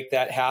to break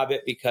that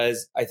habit,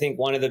 because I think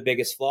one of the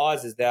biggest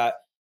flaws is that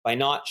by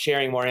not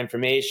sharing more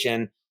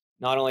information,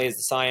 not only is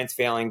the science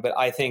failing, but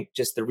I think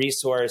just the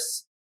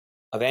resource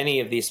of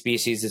any of these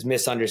species is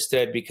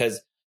misunderstood,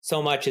 because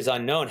so much is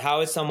unknown.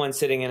 How is someone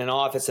sitting in an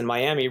office in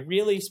Miami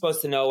really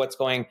supposed to know what's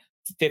going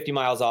 50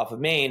 miles off of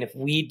Maine if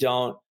we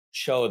don't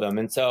show them.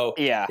 And so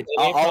yeah,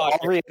 I'll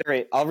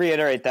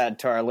reiterate that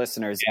to our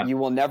listeners. Yeah. You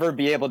will never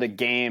be able to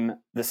game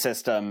the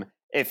system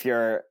if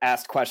you're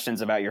asked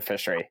questions about your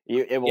fishery.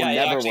 It will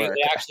never work.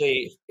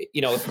 Actually,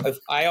 if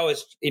I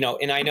always,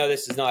 and I know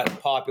this is not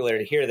popular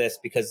to hear this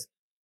because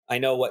I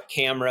know what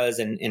cameras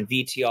and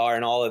VTR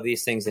and all of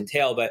these things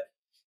entail, but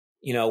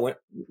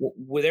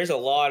when there's a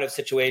lot of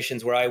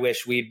situations where I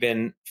wish we'd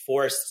been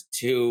forced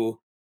to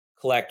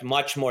collect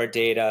much more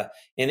data.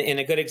 And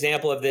a good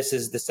example of this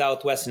is the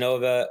Southwest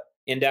Nova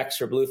Index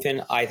for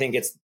bluefin. I think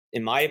it's,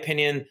 in my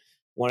opinion,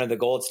 one of the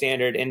gold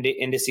standard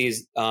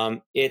indices.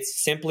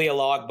 It's simply a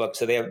logbook.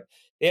 So they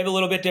have a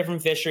little bit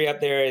different fishery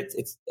up there.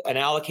 It's an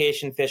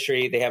allocation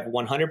fishery. They have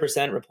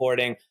 100%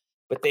 reporting,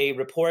 but they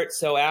report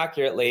so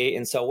accurately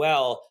and so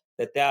well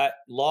that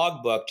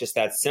logbook, just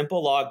that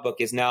simple logbook,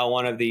 is now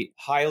one of the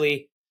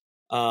highly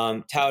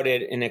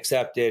touted and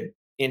accepted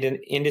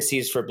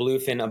indices for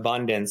bluefin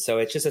abundance. So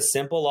it's just a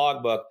simple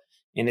logbook,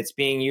 and it's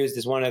being used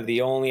as one of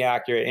the only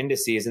accurate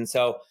indices. And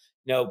so,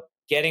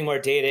 getting more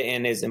data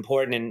in is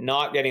important, and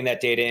not getting that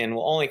data in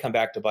will only come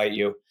back to bite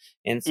you.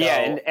 And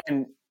so,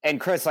 and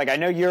Chris, like, I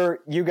know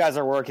you guys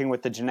are working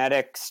with the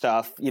genetic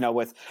stuff,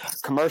 with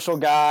commercial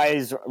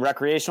guys,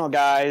 recreational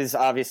guys,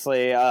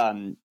 obviously,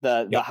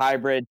 the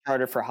hybrid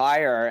charter for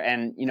hire.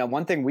 And,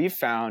 one thing we've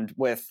found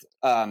with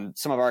some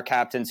of our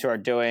captains who are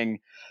doing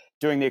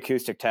the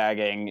acoustic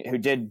tagging, who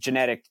did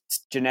genetic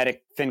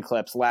fin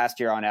clips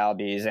last year on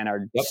albies and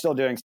are still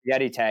doing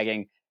spaghetti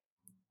tagging,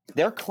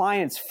 their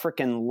clients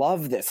freaking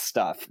love this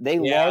stuff. They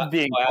love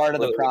being part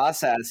of the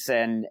process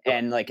and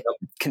like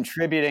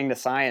contributing to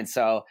science.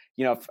 So,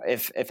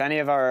 if any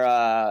of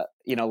our,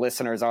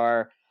 listeners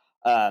are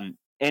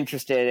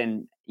interested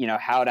in,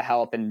 how to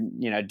help and,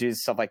 do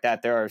stuff like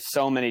that, there are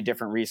so many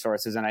different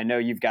resources. And I know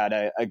you've got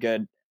a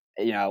good,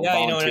 and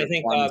I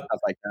think stuff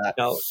like that.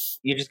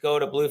 You just go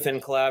to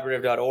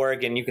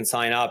bluefincollaborative.org and you can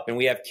sign up, and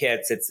we have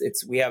kits.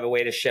 We have a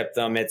way to ship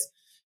them. It's,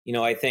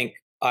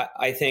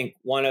 I think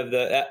one of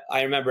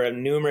I remember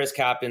numerous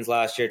captains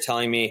last year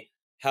telling me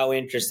how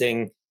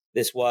interesting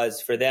this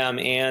was for them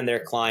and their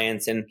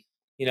clients. And,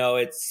 you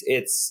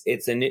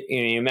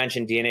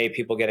mentioned DNA,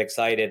 people get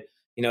excited,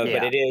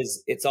 but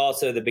it's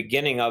also the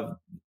beginning of,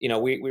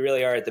 we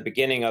really are at the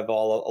beginning of a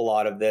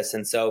lot of this.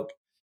 And so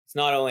it's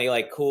not only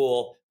like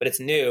cool, but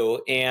it's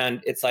new.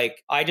 And it's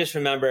like, I just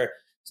remember,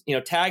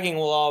 tagging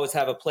will always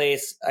have a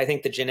place. I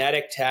think the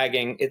genetic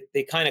tagging,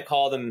 they kind of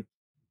call them,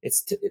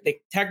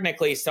 they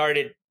technically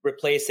started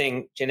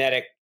replacing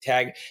genetic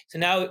tag. So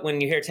now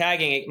when you hear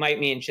tagging, it might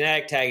mean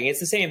genetic tagging.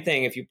 It's the same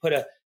thing. If you put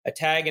a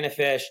tag in a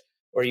fish,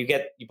 or you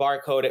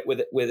barcode it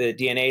with a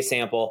DNA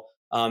sample,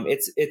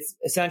 it's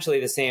essentially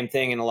the same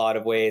thing in a lot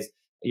of ways.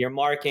 You're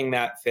marking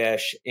that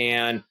fish.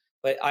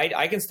 But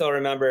I can still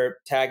remember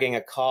tagging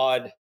a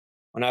cod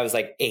when I was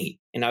like 8,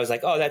 and I was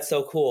like, oh, that's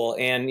so cool.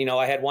 And,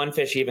 I had one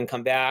fish even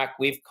come back.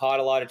 We've caught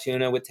a lot of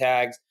tuna with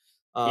tags.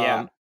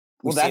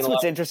 Well, that's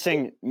what's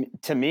interesting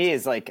to me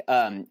is like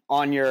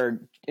in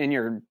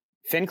your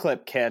fin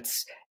clip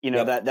kits,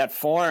 that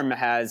form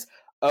has,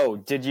 oh,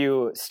 did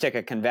you stick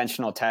a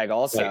conventional tag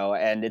also?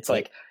 Right. And it's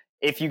like,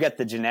 if you get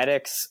the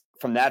genetics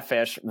from that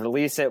fish,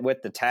 release it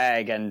with the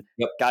tag, and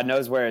God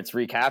knows where it's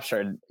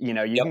recaptured, you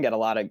can get a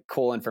lot of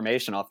cool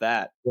information off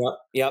that.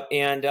 Yep.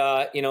 And,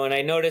 and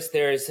I noticed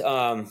there's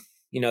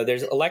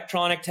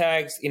electronic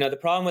tags. The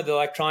problem with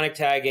electronic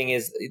tagging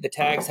is the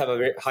tags have a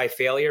very high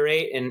failure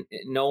rate, and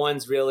no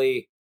one's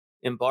really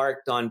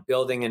embarked on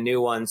building a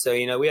new one. So,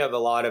 we have a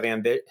lot of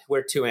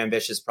we're too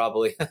ambitious,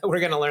 probably. We're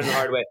going to learn the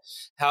hard way.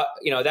 How,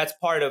 that's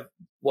part of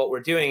what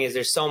we're doing, is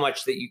there's so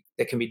much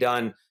that can be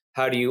done.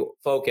 How do you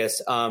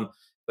focus?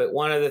 But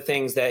one of the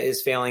things that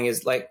is failing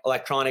is like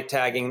electronic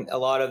tagging. A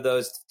lot of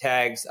those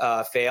tags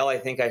fail. I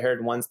think I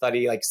heard one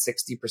study like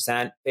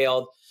 60%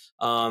 failed.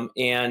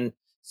 And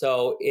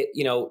so,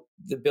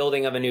 the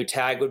building of a new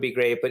tag would be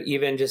great, but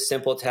even just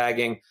simple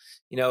tagging,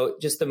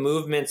 just the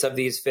movements of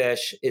these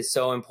fish is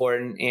so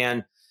important.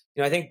 And,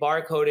 I think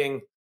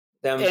barcoding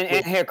them.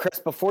 And here, Chris,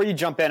 before you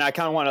jump in, I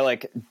kind of want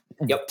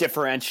to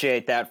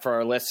differentiate that for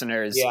our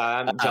listeners. Yeah,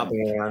 I'm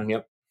jumping around.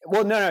 Yep.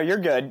 Well, no, you're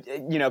good.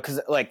 Because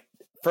like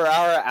for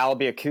our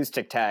Albie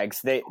acoustic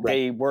tags,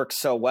 they work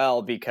so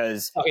well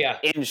because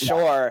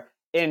inshore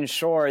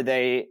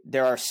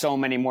there are so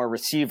many more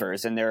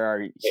receivers, and there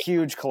are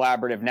huge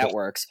collaborative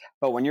networks.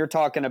 But when you're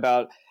talking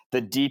about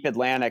the deep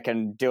Atlantic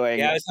and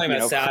doing, I was talking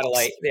about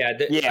satellite.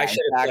 I should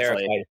have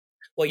clarified.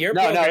 Well, your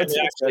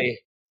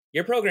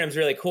program's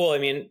really cool. I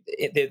mean,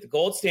 the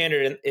gold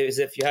standard is,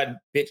 if you had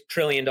 $1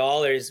 trillion,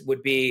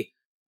 would be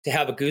to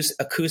have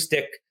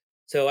acoustic.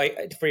 So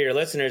for your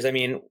listeners, I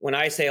mean, when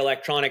I say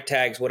electronic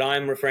tags, what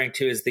I'm referring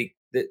to is the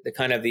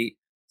kind of the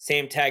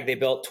same tag they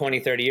built 20,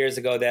 30 years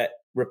ago that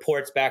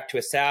reports back to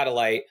a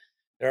satellite.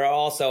 There are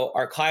also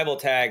archival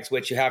tags,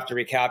 which you have to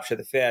recapture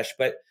the fish.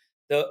 But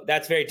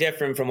that's very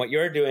different from what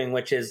you're doing,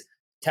 which is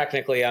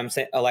technically, I'm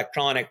saying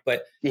electronic,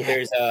 but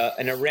there's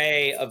an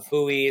array of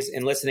buoys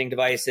and listening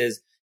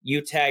devices.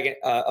 You tag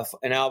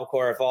an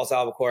albacore, a false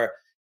albacore.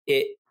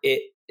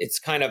 It's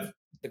kind of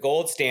the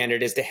gold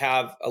standard is to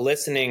have a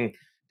listening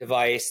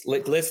devices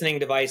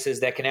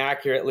that can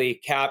accurately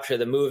capture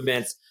the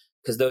movements,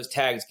 because those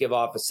tags give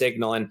off a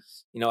signal. And,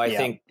 I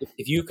think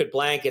if you could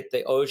blanket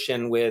the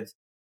ocean with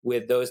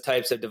those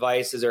types of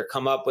devices, or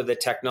come up with a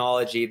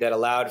technology that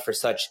allowed for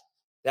such,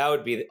 that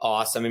would be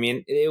awesome. I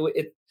mean,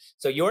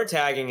 so your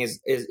tagging is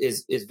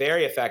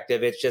very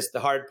effective. It's just the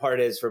hard part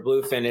is for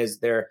bluefin is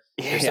they're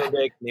so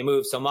big, they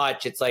move so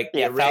much. It's like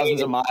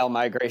thousands of mile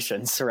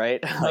migrations,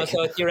 right?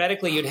 So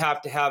theoretically, you'd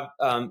have to have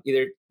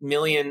either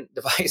million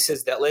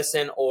devices that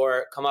listen,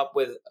 or come up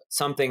with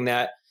something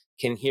that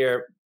can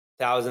hear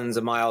thousands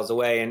of miles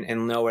away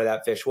and know where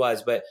that fish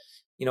was. But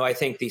I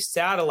think these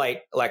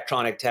satellite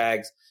electronic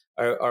tags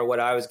are what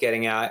I was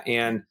getting at,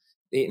 and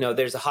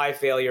there's a high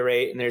failure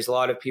rate, and there's a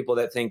lot of people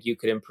that think you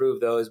could improve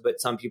those,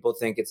 but some people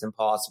think it's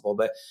impossible.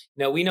 But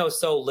we know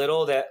so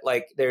little that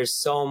there's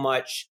so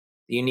much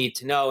that you need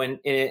to know, and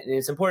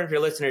it's important for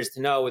your listeners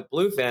to know with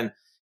bluefin,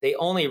 they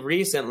only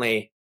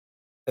recently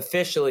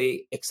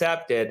officially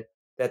accepted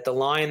that the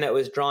line that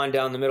was drawn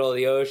down the middle of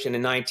the ocean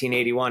in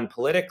 1981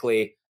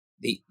 politically,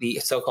 the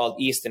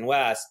so-called East and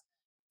West,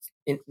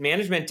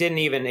 management didn't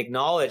even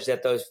acknowledge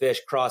that those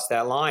fish crossed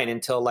that line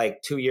until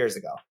 2 years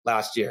ago,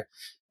 last year.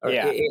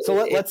 So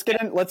let's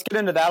get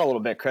into that a little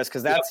bit, Chris,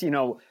 because that's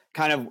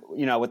kind of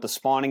with the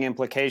spawning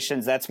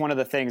implications. That's one of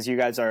the things you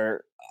guys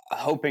are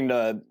hoping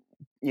to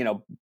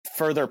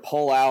further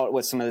pull out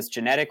with some of this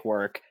genetic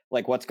work,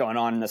 like what's going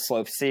on in the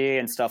Slope Sea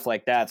and stuff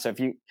like that. So if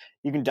you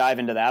can dive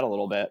into that a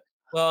little bit.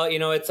 Well,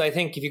 I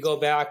think if you go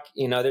back,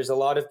 there's a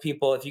lot of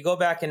people, if you go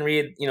back and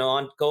read,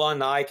 go on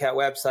the ICAT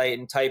website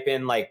and type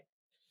in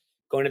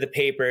go into the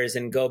papers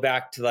and go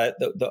back to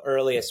the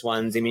earliest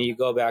ones. I mean, you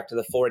go back to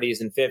the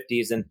 40s and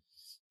 50s, and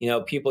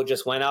people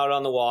just went out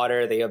on the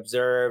water, they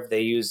observed,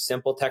 they used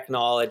simple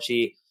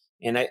technology,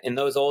 and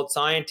those old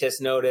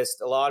scientists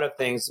noticed a lot of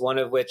things. One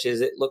of which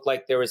is it looked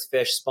like there was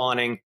fish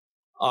spawning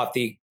off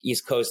the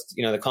East Coast,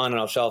 the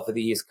continental shelf of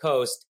the East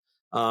Coast,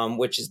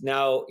 which is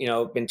now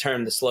been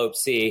termed the Slope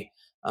Sea,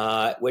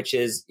 which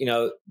is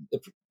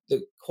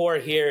the core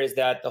here is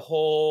that the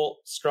whole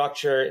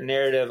structure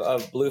narrative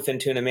of bluefin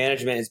tuna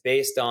management is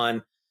based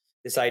on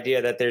this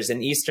idea that there's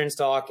an eastern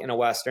stock and a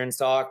western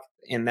stock,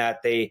 and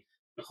that they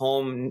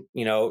home,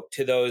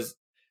 to those.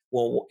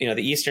 Well,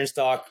 the eastern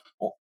stock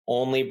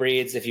only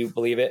breeds, if you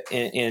believe it,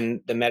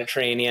 in the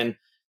Mediterranean,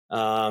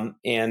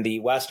 and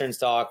the western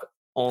stock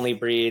only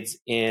breeds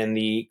in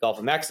the Gulf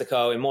of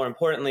Mexico. And more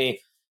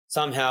importantly,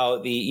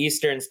 somehow the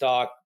eastern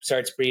stock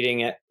starts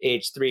breeding at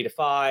age 3 to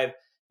 5.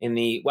 And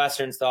the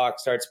western stock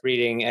starts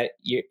breeding at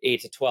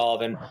 8 to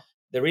 12. And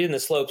the reason the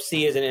Slope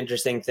Sea is an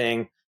interesting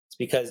thing is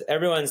because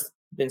everyone's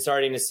been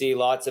starting to see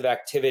lots of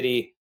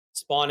activity,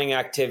 spawning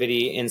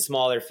activity in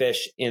smaller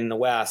fish in the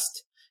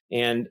West.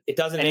 And it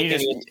doesn't make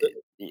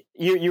any...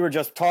 You were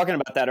just talking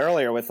about that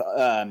earlier with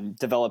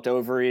developed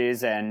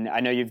ovaries, and I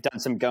know you've done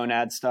some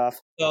gonad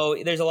stuff. So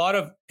there's a lot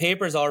of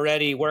papers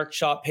already,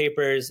 workshop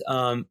papers,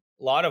 a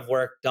lot of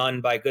work done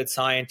by good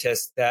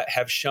scientists that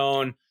have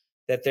shown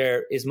that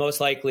there is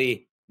most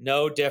likely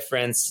no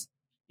difference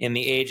in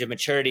the age of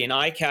maturity. And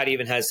ICAT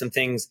even has some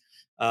things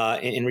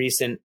in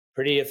recent,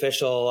 pretty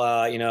official,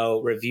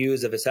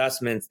 reviews of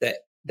assessments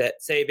that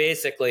say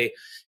basically,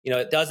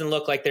 it doesn't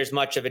look like there's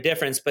much of a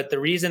difference. But the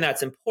reason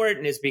that's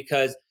important is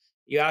because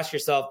you ask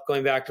yourself,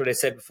 going back to what I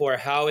said before,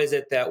 how is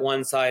it that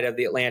one side of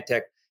the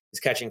Atlantic is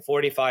catching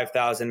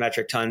 45,000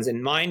 metric tons?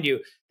 And mind you,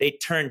 they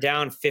turned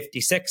down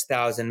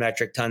 56,000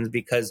 metric tons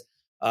because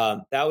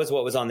that was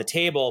what was on the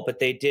table, but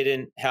they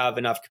didn't have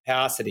enough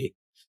capacity.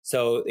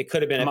 So it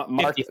could have been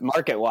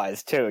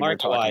market-wise too.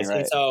 Market-wise, right?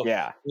 And so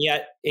yeah,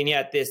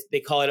 yet this, they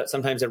call it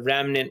sometimes a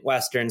remnant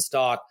Western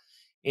stock,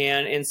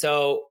 and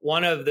so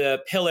one of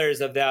the pillars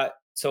of that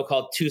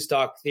so-called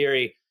two-stock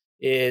theory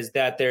is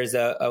that there's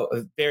a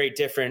very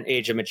different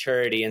age of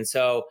maturity. And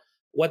so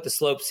what the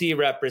Slope Sea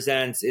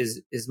represents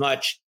is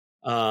much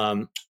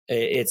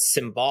it's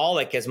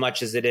symbolic as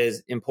much as it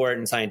is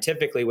important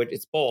scientifically, which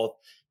it's both.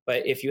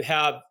 But if you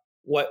have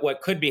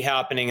what could be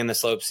happening in the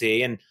Slope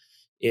Sea, and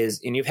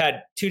you've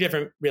had two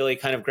different really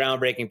kind of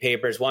groundbreaking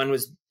papers. One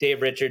was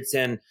Dave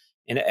Richardson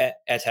and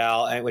et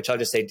al., which I'll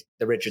just say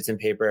the Richardson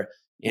paper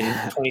in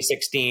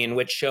 2016,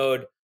 which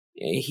showed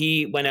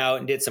he went out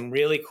and did some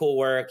really cool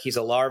work. He's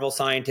a larval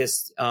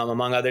scientist,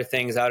 among other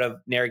things, out of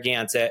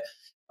Narragansett,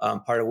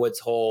 part of Woods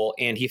Hole.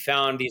 And he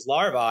found these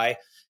larvae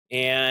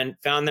and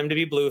found them to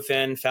be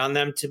bluefin, found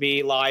them to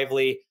be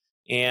lively.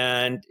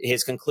 And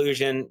his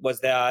conclusion was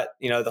that,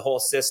 the whole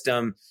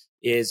system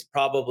is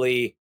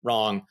probably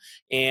wrong.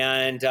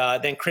 And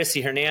then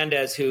Chrissy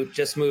Hernandez, who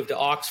just moved to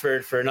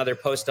Oxford for another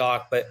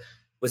postdoc, but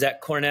was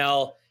at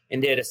Cornell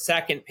and did a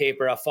second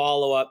paper, a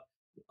follow-up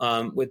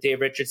with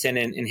Dave Richardson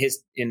and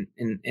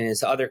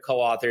his other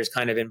co-authors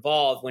kind of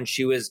involved when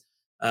she was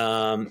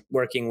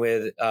working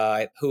with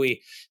Hui.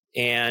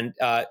 And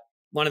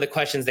one of the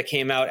questions that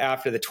came out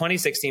after the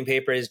 2016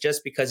 paper is,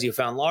 just because you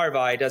found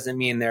larvae doesn't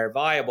mean they're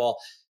viable.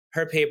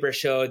 Her paper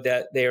showed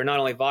that they are not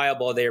only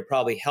viable, they are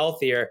probably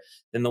healthier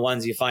than the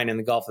ones you find in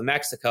the Gulf of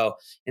Mexico.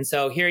 And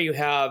so here you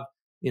have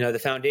the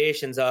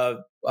foundations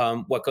of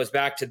what goes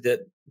back to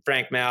the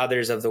Frank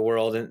Mathers of the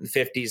world in the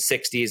 50s,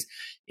 60s,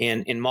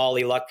 and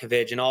Molly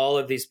Lutkovich, and all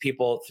of these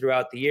people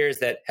throughout the years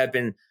that have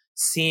been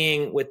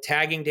seeing with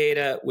tagging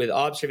data, with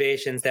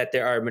observations, that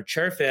there are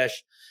mature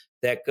fish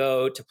that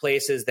go to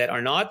places that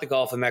are not the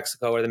Gulf of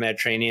Mexico or the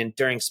Mediterranean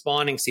during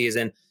spawning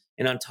season.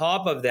 And on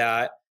top of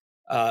that,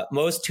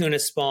 most tuna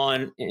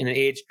spawn in an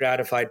age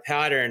stratified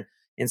pattern.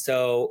 And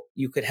so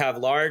you could have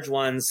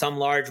some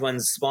large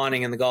ones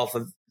spawning in the Gulf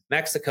of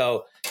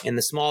Mexico and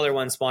the smaller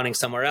ones spawning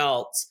somewhere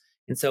else.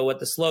 And so what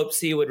the Slope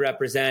C would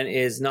represent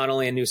is not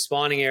only a new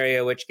spawning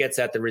area, which gets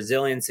at the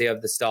resiliency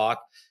of the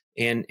stock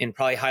and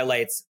probably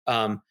highlights,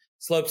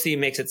 Slope C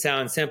makes it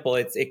sound simple.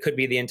 It could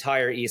be the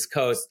entire East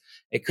Coast.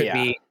 It could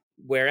be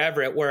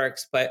wherever it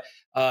works, but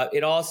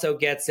it also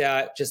gets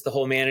at just the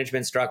whole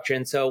management structure.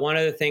 And so one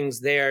of the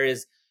things there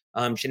is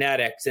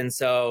genetics. And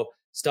so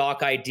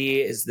stock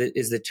ID is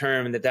the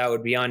term that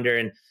would be under.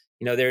 And,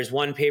 there's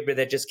one paper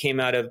that just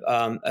came out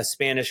of a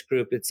Spanish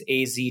group. It's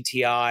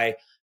AZTI,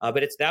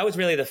 but that was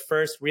really the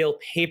first real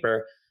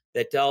paper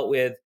that dealt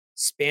with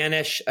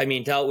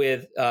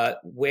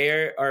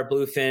where are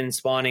bluefin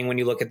spawning when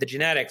you look at the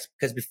genetics,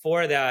 because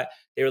before that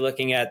they were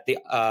looking at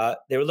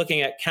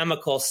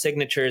chemical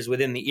signatures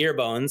within the ear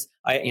bones,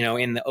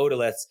 in the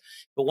otoliths.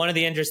 But one of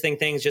the interesting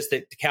things, just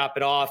to cap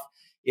it off,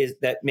 is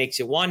that makes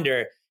you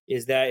wonder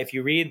is that if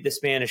you read the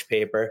Spanish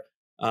paper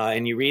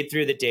and you read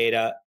through the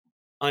data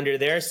under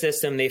their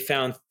system, they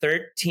found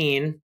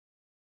 13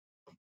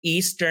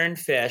 Eastern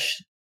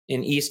fish,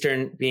 in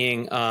Eastern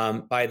being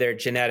by their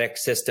genetic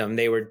system,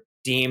 they were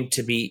deemed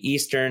to be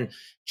Eastern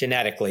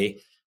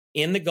genetically,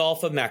 in the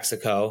Gulf of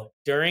Mexico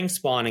during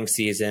spawning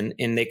season.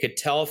 And they could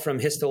tell from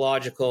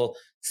histological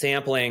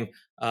sampling,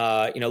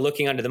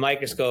 looking under the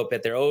microscope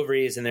at their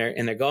ovaries and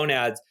their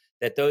gonads,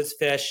 that those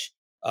fish,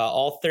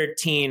 all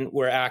 13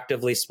 were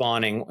actively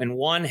spawning, and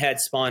one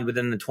had spawned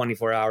within the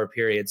 24-hour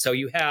period. So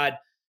you had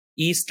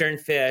Eastern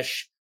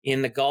fish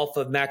in the Gulf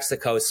of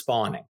Mexico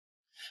spawning.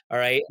 All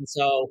right. And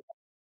so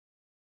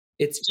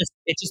it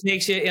just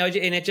makes you, and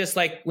it just,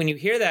 like, when you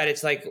hear that,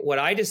 it's like, what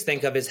I just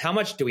think of is, how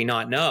much do we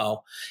not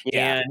know?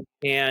 Yeah.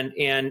 And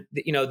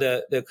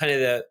the kind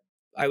of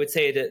I would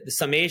say the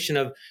summation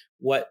of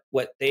what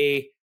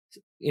they,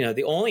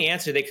 the only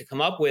answer they could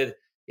come up with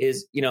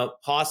is,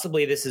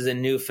 possibly this is a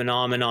new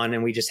phenomenon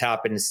and we just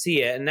happen to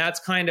see it. And that's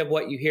kind of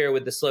what you hear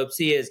with the Slope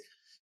C, is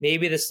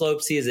maybe the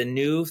Slope C is a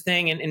new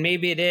thing, and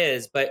maybe it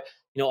is, but,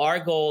 our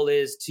goal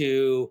is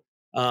to,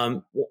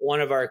 one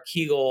of our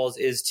key goals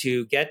is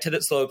to get to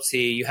the Slope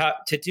C. You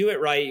have to do it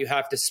right. You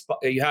have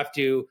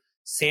to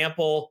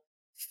sample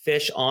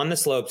fish on the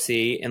Slope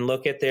C and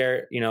look at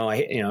their,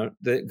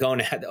 the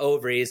gonad, the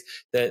ovaries,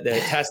 the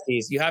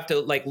testes. You have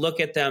to look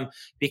at them,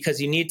 because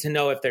you need to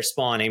know if they're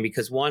spawning,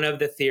 because one of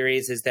the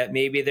theories is that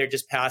maybe they're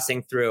just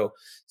passing through.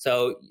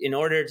 So in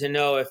order to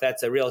know if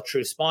that's a real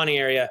true spawning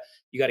area,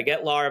 you got to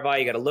get larvae,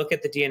 you got to look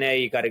at the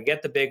DNA, you got to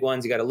get the big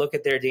ones, you got to look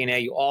at their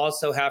DNA. You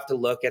also have to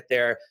look at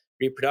their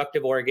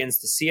reproductive organs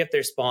to see if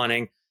they're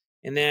spawning.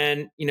 And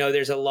then,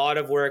 there's a lot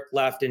of work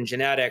left in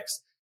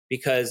genetics,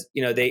 because,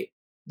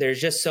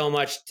 there's just so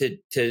much to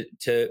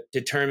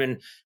determine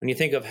when you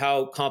think of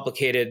how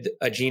complicated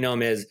a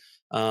genome is.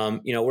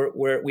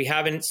 We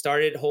haven't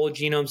started whole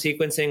genome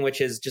sequencing,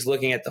 which is just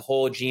looking at the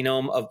whole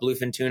genome of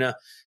bluefin tuna.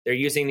 They're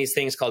using these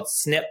things called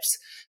SNPs,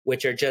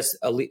 which are just,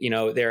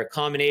 they're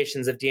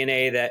combinations of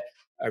DNA that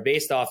are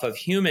based off of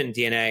human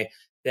DNA,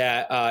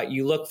 that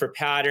you look for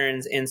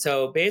patterns. And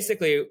so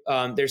basically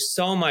there's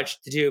so much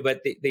to do,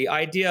 but the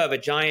idea of a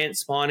giant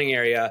spawning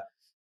area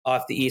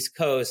off the East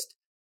Coast,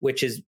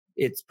 which is,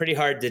 it's pretty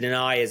hard to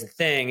deny is a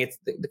thing. It's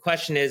the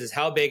question is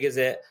how big is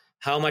it?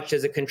 How much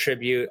does it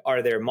contribute?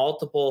 Are there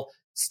multiple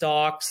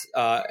stocks?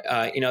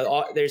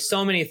 There's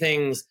so many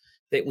things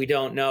that we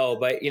don't know,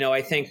 but,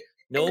 I think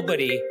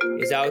nobody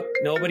is out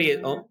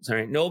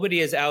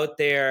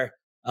there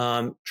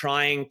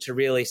trying to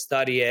really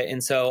study it.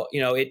 And so,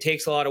 it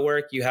takes a lot of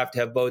work. You have to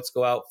have boats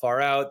go out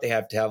far out. They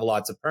have to have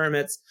lots of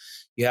permits.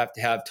 You have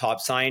to have top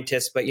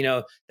scientists, but,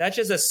 that's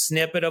just a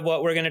snippet of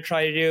what we're going to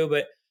try to do.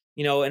 But,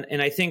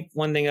 and I think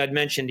one thing I'd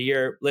mention to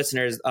your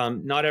listeners,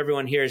 not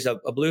everyone here is a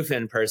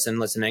bluefin person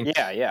listening.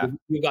 Yeah.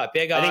 You got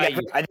big eye.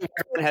 I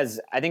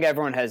think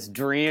everyone has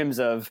dreams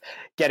of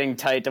getting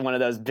tight to one of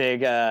those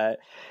big,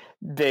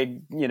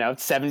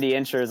 70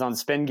 inches on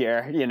spin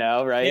gear, right?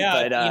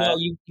 Yeah. But,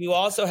 you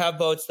also have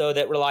boats though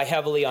that rely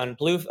heavily on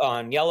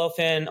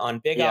yellowfin, on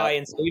big eye.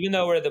 And so even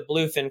though we're the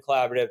Bluefin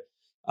Collaborative,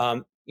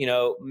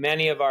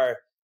 many of our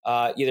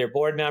either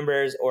board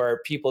members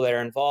or people that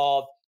are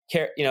involved,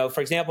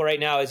 for example,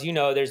 right now, as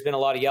there's been a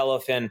lot of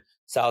yellowfin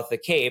south of the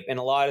Cape, and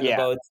a lot of the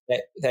boats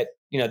that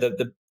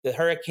the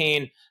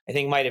hurricane, I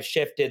think, might have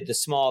shifted the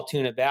small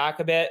tuna back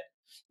a bit.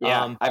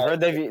 Yeah, I've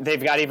heard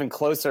they've got even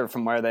closer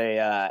from where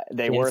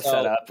they were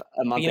set up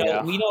a month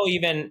ago. We know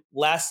even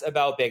less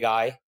about big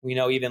eye. We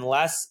know even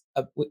less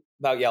about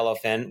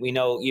yellowfin. We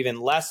know even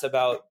less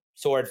about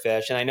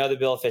swordfish. And I know the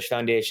Billfish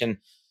Foundation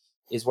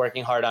is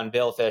working hard on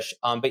billfish.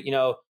 But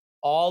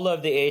all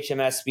of the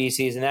HMS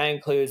species, and that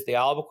includes the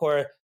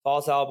albacore,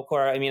 false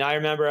albacore. I mean, I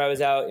remember I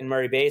was out in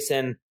Murray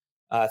Basin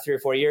 3 or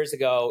 4 years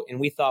ago, and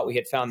we thought we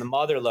had found the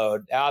mother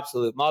lode,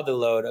 absolute mother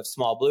lode of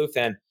small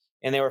bluefin,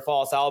 and they were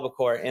false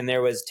albacore, and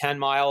there was 10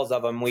 miles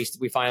of them. We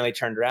finally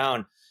turned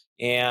around,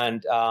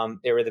 and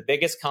they were the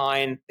biggest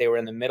kind. They were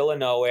in the middle of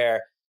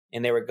nowhere,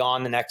 and they were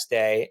gone the next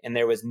day, and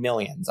there was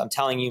millions. I'm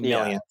telling you,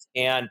 millions.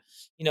 And,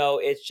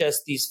 it's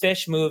just these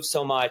fish move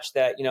so much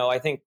that, I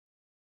think,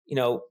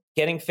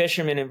 getting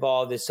fishermen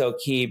involved is so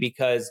key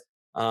because,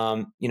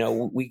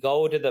 we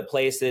go to the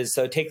places.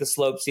 So take the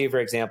slope sea, for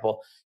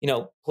example,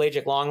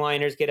 pelagic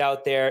longliners get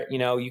out there.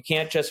 You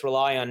can't just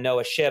rely on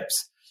NOAA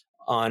ships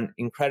on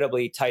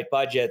incredibly tight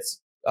budgets,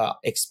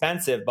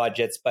 expensive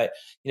budgets. But,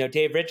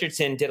 Dave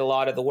Richardson did a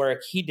lot of the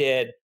work he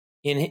did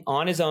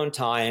on his own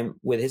time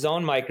with his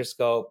own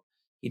microscope.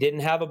 He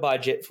didn't have a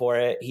budget for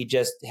it. He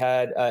just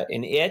had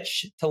an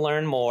itch to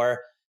learn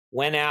more,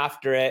 went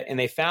after it, and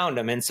they found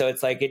him. And so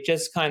it's like, it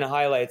just kind of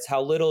highlights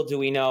how little do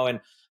we know. And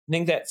I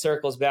think that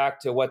circles back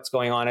to what's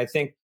going on. I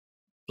think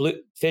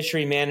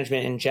fishery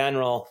management in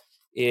general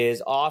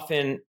is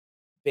often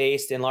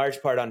based in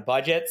large part on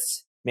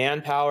budgets,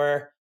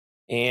 manpower,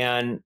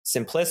 and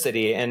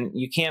simplicity. And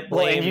you can't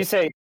blame... Well, and you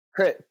say,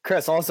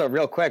 Chris, also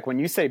real quick, when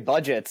you say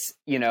budgets,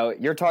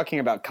 you're talking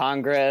about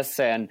Congress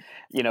and,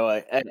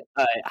 a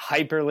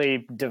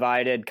hyperly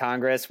divided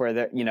Congress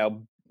where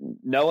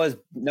NOAA's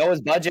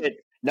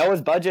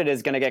budget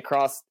is going to get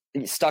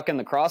stuck in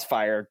the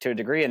crossfire to a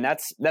degree. And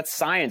that's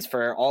science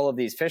for all of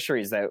these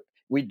fisheries that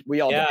we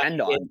all depend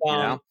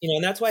on,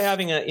 and that's why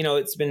having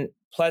it's been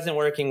pleasant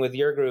working with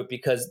your group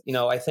because,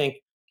 I think,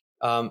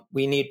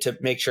 we need to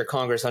make sure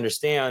Congress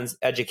understands,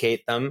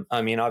 educate them.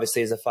 I mean,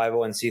 obviously as a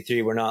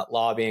 501c3, we're not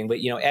lobbying, but,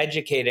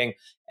 educating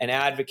and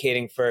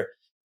advocating for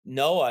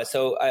NOAA.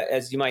 So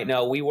as you might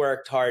know, we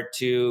worked hard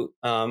to,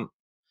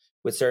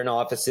 with certain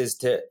offices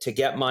to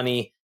get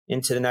money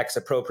into the next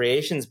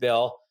appropriations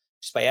bill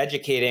just by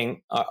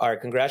educating our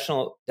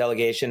congressional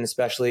delegation,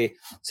 especially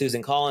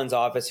Susan Collins'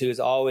 office, who is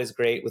always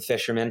great with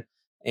fishermen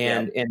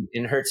and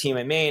her team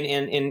in Maine.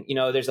 And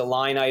there's a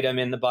line item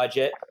in the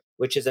budget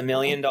which is $1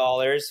 million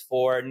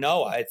for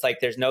NOAA. It's like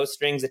there's no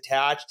strings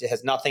attached. It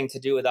has nothing to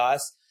do with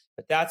us.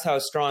 But that's how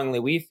strongly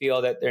we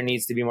feel that there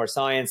needs to be more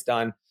science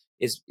done,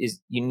 is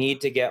you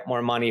need to get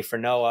more money for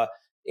NOAA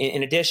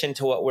in addition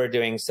to what we're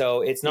doing.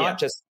 So it's not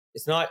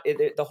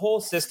the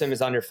whole system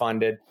is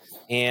underfunded.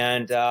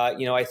 And,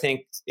 I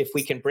think if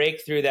we can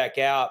break through that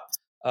gap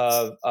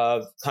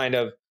of kind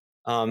of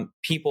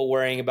people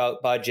worrying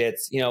about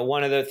budgets,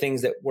 one of the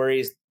things that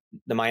worries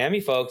the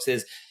Miami folks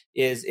is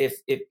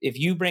if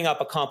you bring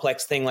up a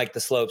complex thing like the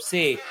slope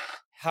sea,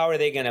 how are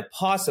they going to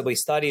possibly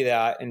study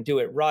that and do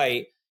it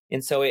right?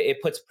 And so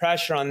it puts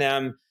pressure on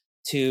them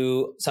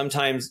to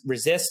sometimes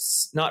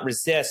not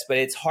resist, but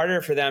it's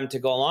harder for them to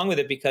go along with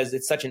it because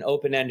it's such an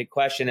open-ended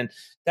question. And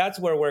that's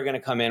where we're going to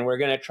come in. We're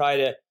going to try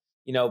to,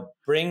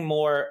 bring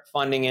more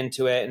funding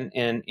into it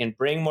and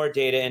bring more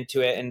data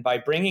into it. And by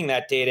bringing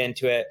that data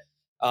into it,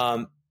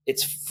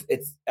 it's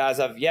as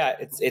of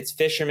yet, it's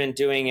fishermen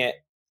doing it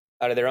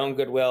out of their own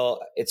goodwill.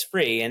 It's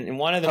free. And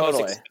one of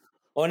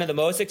the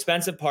most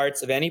expensive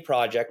parts of any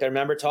project, I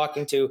remember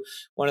talking to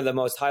one of the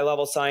most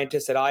high-level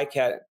scientists at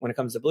ICAT when it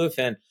comes to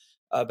bluefin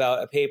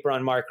about a paper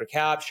on mark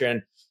recapture.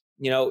 And,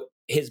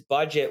 his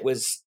budget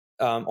was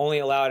only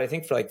allowed, I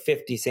think, for like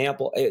 50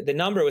 sample. The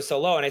number was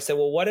so low. And I said,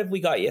 well, what if we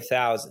got you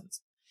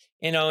thousands?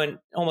 And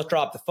almost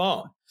dropped the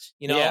phone,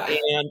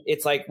 and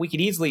it's like, we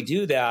could easily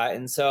do that.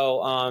 And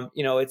so,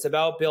 it's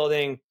about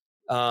building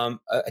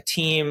a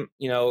team,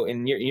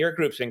 and your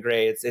group's been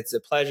great. It's a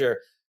pleasure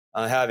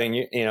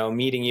having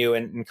meeting you,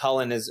 and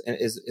Cullen is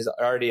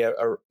already a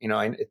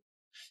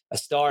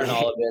star in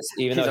all of this.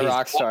 Even he's though a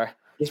rock star,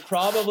 he's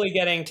probably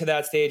getting to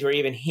that stage where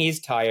even he's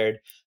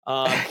tired.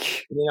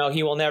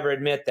 He will never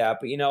admit that.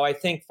 But I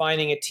think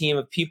finding a team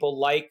of people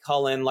like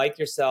Cullen, like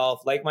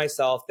yourself, like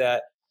myself,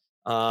 that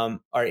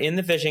are in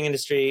the fishing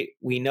industry.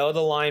 We know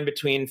the line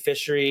between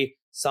fishery.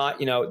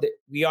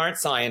 We aren't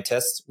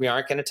scientists. We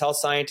aren't going to tell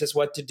scientists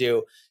what to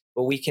do,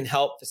 but we can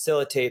help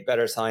facilitate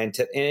better science.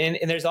 And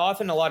there's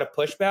often a lot of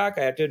pushback.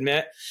 I have to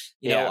admit,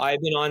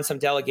 I've been on some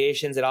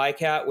delegations at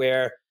ICAT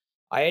where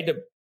I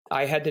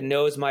had to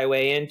nose my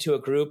way into a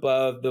group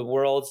of the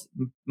world's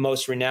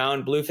most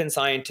renowned bluefin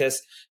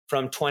scientists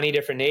from 20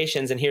 different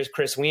nations. And here's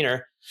Chris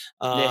Weiner,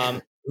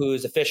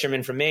 who's a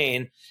fisherman from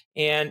Maine.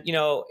 And,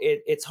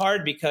 it's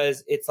hard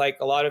because it's like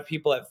a lot of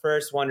people at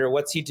first wonder,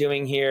 what's he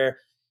doing here?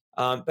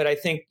 But I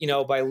think,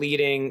 by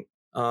leading,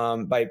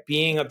 by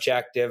being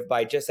objective,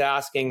 by just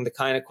asking the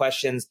kind of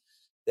questions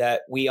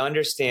that we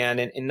understand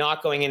and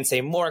not going in and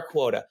say more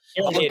quota.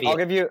 I'll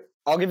give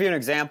you an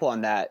example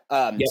on that.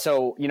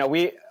 So,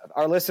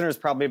 our listeners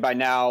probably by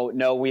now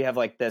know we have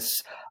like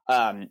this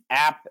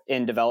app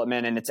in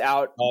development and it's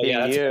out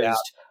being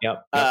used.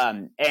 Yep.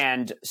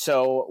 And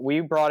so we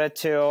brought it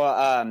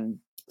to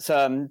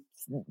some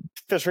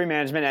fishery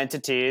management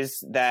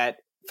entities that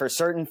for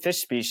certain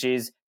fish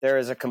species, there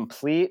is a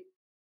complete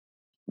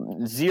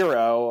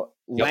zero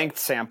length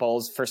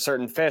samples for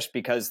certain fish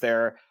because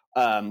they're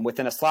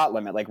within a slot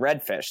limit, like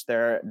redfish.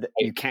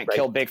 You can't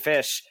kill big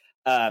fish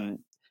in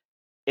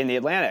the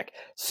Atlantic.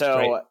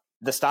 So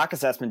the stock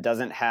assessment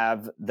doesn't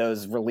have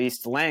those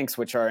released lengths,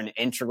 which are an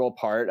integral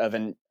part of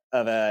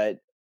a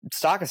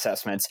stock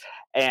assessments.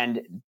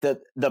 And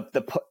the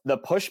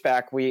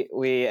pushback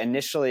we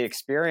initially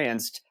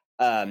experienced,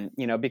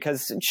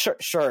 because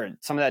sure,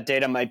 some of that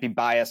data might be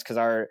biased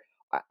because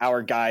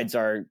our guides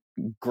are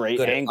great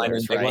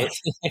anglers, right?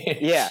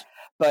 Yeah.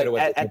 But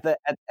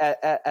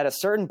at a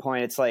certain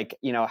point, it's like,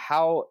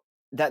 how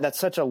that's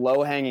such a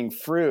low hanging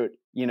fruit.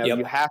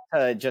 You have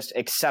to just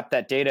accept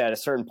that data at a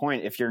certain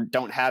point if you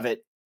don't have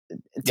it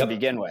to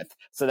begin with.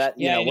 So that,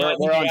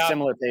 we're on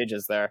similar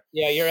pages there.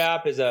 Yeah. Your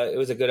app it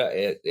was a good,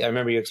 I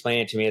remember you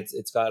explaining it to me.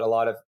 It's got a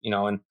lot of,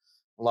 and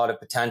a lot of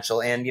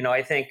potential. And,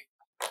 I think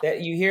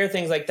that you hear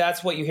things like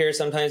that's what you hear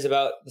sometimes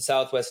about the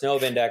Southwest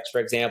Nova Index,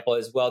 for example,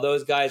 is, well,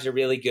 those guys are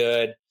really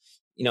good.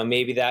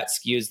 Maybe that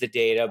skews the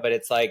data, but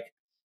it's like,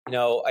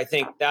 I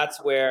think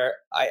that's where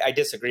I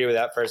disagree with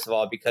that, first of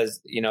all,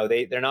 because,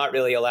 they're not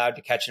really allowed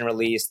to catch and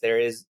release. There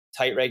is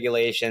tight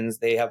regulations.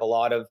 They have a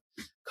lot of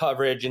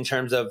coverage in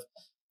terms of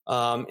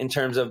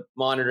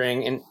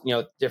monitoring in,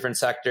 different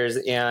sectors.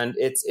 And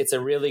it's a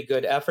really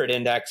good effort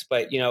index,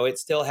 but, it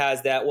still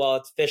has that, well,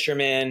 it's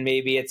fishermen,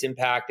 maybe it's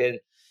impacted.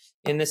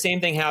 And the same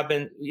thing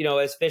happened,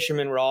 as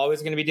fishermen, we're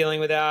always going to be dealing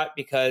with that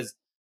because,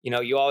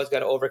 you always got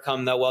to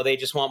overcome they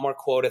just want more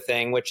quota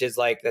thing, which is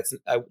like, this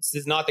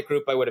is not the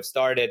group I would have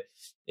started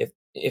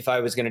if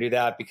I was going to do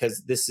that,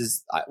 because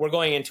we're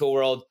going into a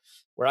world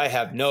where I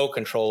have no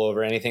control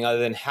over anything other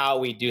than how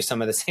we do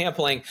some of the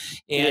sampling.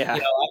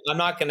 And, I'm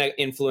not going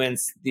to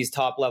influence these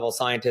top level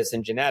scientists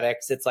in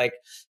genetics. It's like,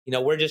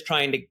 we're just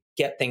trying to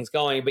get things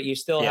going, but you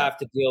still have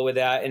to deal with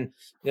that. And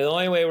the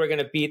only way we're going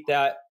to beat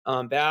that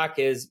back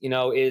is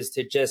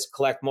to just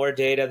collect more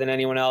data than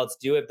anyone else,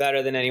 do it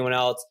better than anyone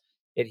else,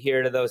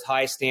 adhere to those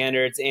high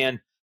standards,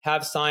 and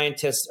have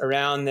scientists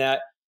around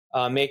that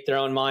make their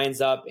own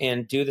minds up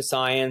and do the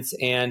science.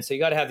 And so you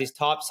got to have these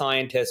top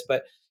scientists.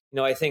 But,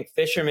 I think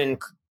fishermen,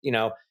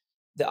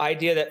 the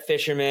idea that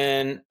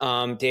fishermen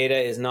data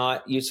is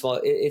not useful,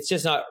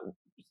 it's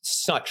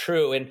not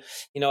true. And,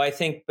 I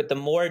think, but the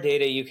more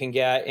data you can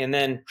get, and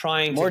then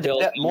trying to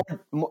build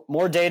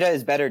more data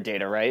is better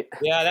data, right?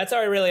 Yeah. That's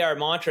our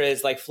mantra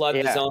is like flood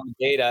the zone with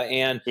data.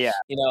 And,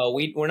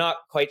 we're not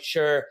quite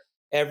sure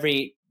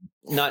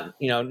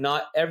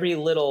not every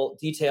little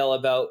detail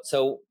about.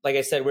 So like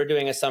I said, we're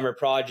doing a summer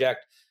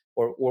project,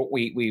 or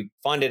we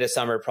funded a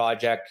summer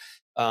project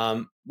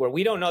where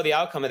we don't know the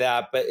outcome of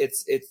that, but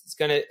it's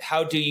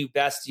how do you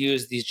best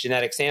use these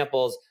genetic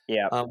samples?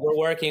 Yeah. We're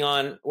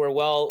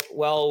well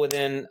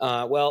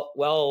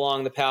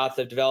along the path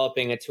of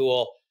developing a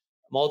tool,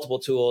 multiple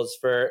tools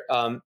for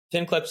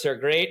pin clips are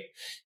great,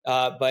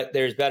 but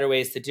there's better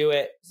ways to do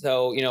it.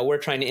 So, we're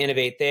trying to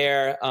innovate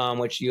there,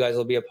 which you guys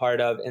will be a part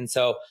of. And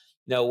so,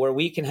 where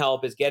we can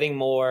help is getting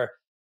more,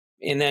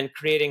 and then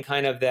creating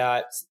kind of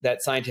that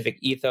scientific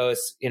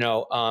ethos,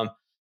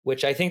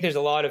 which I think there's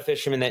a lot of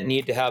fishermen that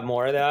need to have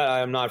more of that.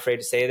 I'm not afraid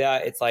to say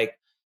that. It's like,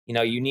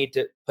 you need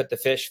to put the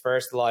fish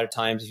first a lot of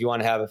times if you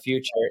want to have a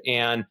future.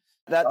 And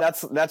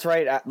that's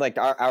right. Like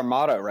our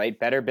motto, right?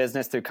 Better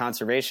business through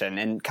conservation.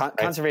 And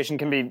conservation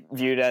can be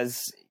viewed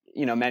as,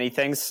 many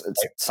things,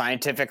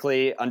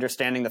 scientifically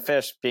understanding the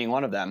fish being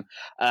one of them.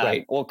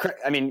 Well,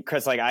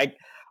 Chris, like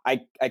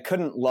I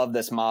couldn't love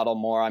this model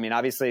more. I mean,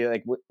 obviously,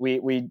 like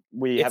we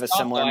have a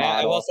similar model.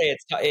 I will say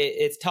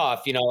it's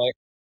tough.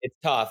 It's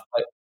tough,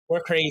 but we're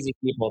crazy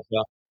people.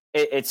 So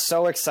it's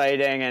so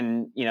exciting,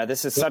 and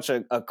this is such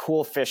a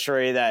cool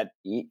fishery that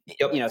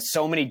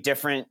so many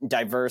different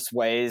diverse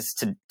ways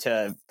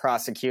to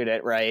prosecute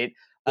it, right?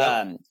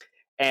 Yep.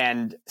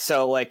 And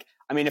so, like,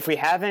 I mean, if we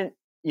haven't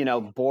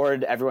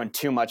bored everyone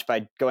too much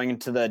by going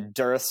into the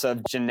dearths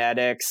of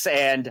genetics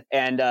and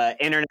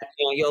internet,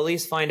 you'll at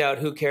least find out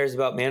who cares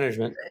about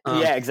management.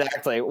 Yeah,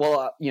 exactly.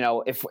 Well,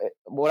 if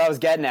what I was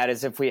getting at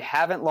is, if we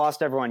haven't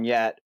lost everyone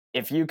yet,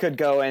 if you could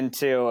go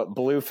into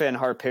bluefin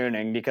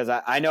harpooning, because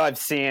I know I've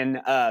seen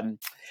one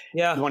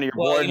of your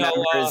board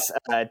members,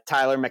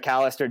 Tyler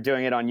McAllister,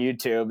 doing it on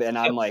YouTube, and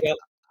I'm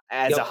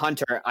as a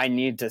hunter, I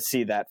need to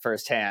see that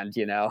firsthand,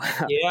 Yeah,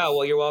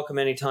 well, you're welcome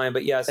anytime.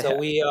 But yeah, so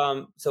we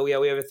have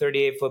a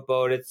 38-foot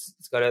boat. It's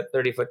got a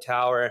 30-foot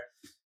tower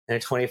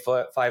and a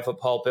 5-foot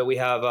pulpit. We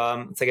have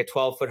it's like a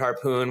 12-foot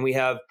harpoon. We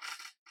have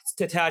it's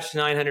attached to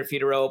 900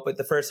 feet of rope, but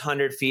the first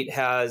 100 feet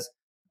has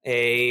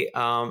a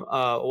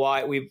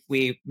wire.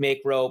 We make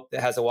rope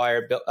that has a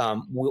wire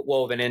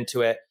woven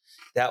into it.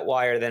 That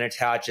wire then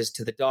attaches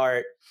to the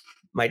dart.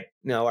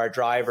 Our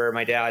driver,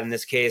 my dad in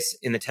this case,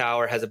 in the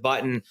tower has a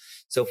button.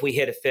 So if we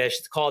hit a fish,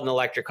 it's called an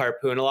electric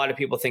harpoon. A lot of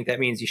people think that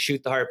means you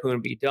shoot the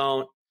harpoon, but you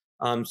don't.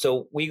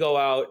 So we go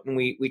out and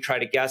we try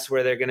to guess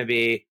where they're going to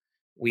be.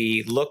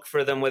 We look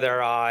for them with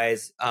our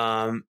eyes.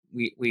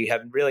 We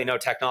have really no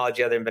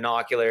technology other than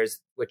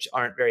binoculars, which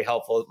aren't very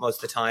helpful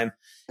most of the time.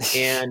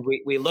 And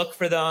we look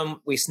for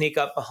them. We sneak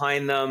up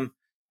behind them,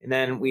 and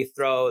then we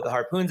throw the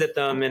harpoons at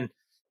them. And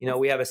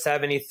we have a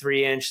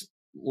 73-inch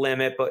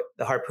limit, but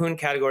the harpoon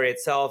category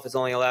itself is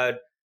only allowed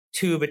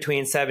 2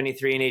 between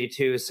 73 and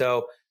 82.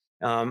 So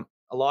a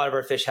lot of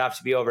our fish have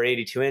to be over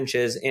 82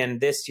 inches. And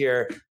this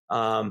year,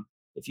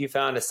 if you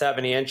found a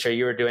 70-incher,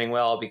 you were doing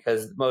well,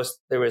 because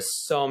there was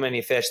so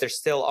many fish. There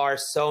still are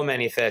so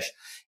many fish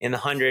in the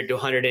 100 to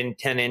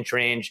 110 inch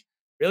range,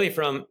 really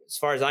from, as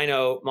far as I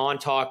know,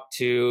 Montauk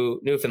to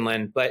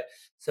Newfoundland. But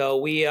so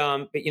we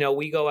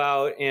go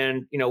out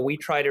and, we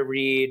try to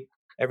read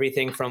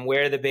everything from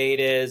where the bait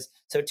is.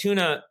 So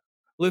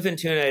bluefin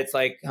tuna, it's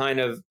like kind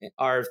of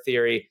our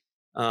theory,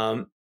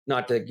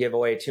 not to give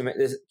away too much,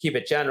 keep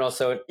it general.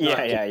 So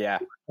yeah.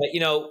 But,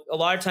 a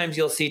lot of times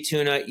you'll see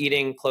tuna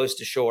eating close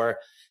to shore.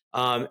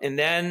 And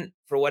then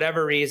for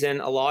whatever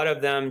reason, a lot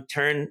of them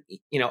turn,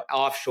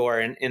 offshore.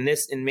 And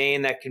in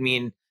Maine, that can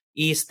mean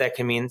east, that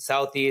can mean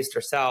southeast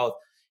or south.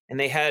 And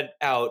they head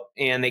out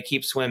and they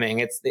keep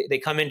swimming. They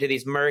come into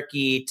these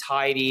murky,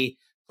 tidy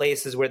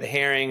places where the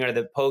herring or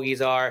the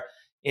pogies are,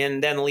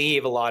 and then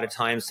leave a lot of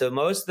times. So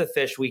most of the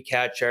fish we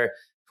catch are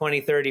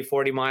 20, 30,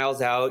 40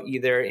 miles out,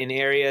 either in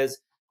areas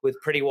with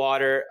pretty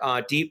water,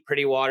 deep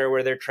pretty water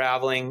where they're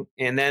traveling.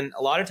 And then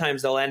a lot of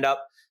times they'll end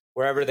up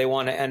wherever they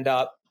want to end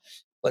up.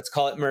 Let's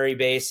call it Murray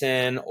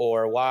Basin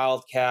or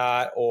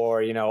Wildcat,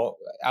 or,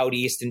 out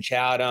east in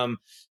Chatham,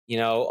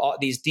 all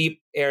these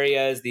deep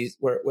areas,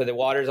 where the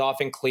water's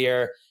often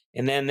clear.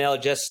 And then they'll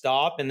just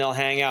stop and they'll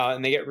hang out,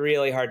 and they get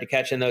really hard to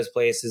catch in those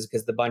places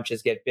because the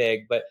bunches get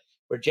big. But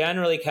we're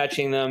generally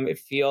catching them, it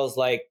feels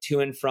like, to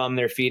and from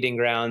their feeding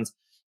grounds.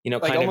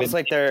 Almost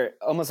like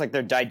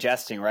they're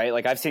digesting, right?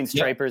 Like I've seen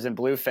stripers and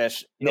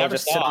bluefish, they'll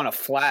just sit on a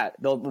flat.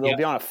 They'll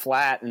be on a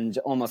flat and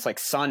almost like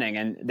sunning,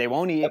 and they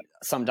won't eat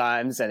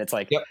sometimes. And it's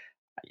like,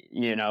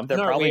 they're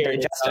probably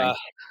digesting.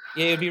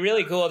 It'd be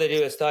really cool to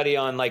do a study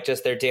on like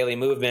just their daily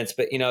movements,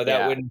 but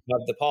that wouldn't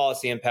have the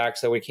policy impact,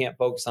 so we can't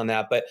focus on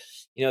that. But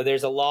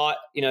there's a lot.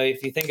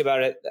 If you think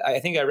about it, I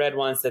think I read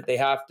once that they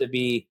have to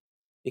be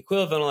the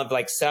equivalent of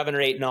like 7 or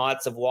 8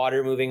 knots of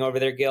water moving over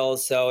their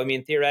gills. So, I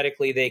mean,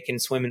 theoretically, they can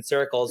swim in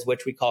circles,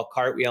 which we call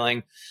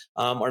cartwheeling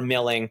or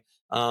milling.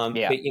 But,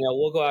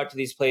 we'll go out to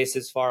these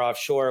places far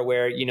offshore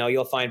where,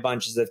 you'll find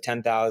bunches of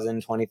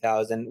 10,000,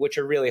 20,000, which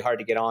are really hard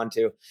to get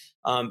onto.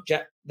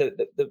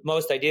 The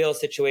most ideal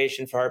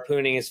situation for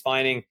harpooning is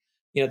finding,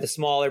 the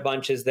smaller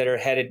bunches that are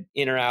headed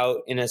in or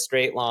out in a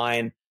straight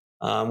line.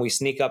 We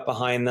sneak up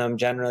behind them,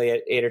 generally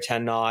at 8 or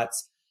 10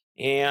 knots.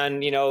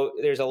 And,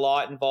 there's a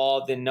lot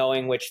involved in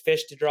knowing which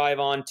fish to drive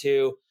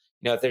onto.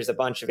 If there's a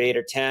bunch of 8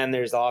 or 10,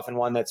 there's often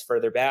one that's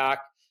further back.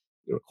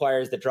 It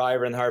requires the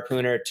driver and the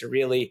harpooner to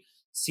really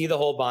see the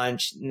whole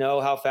bunch,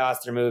 know how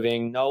fast they're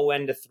moving, know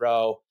when to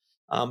throw.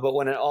 But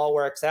when it all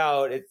works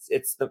out,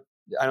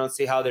 I don't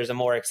see how there's a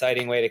more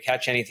exciting way to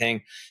catch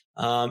anything.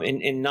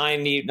 In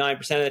 99%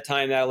 of the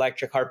time, that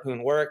electric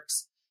harpoon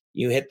works.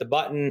 You hit the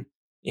button,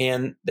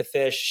 and the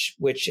fish,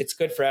 which it's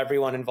good for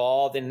everyone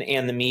involved and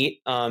the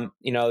meat,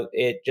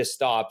 it just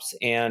stops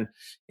and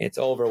it's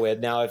over with.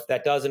 Now, if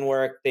that doesn't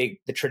work, the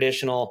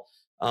traditional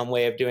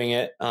way of doing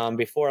it,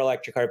 before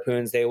electric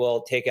harpoons, they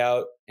will take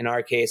out, in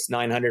our case,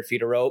 900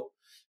 feet of rope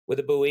with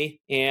a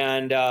buoy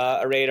and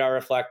a radar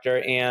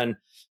reflector. And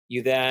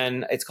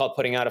it's called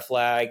putting out a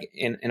flag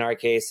in our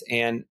case.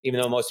 And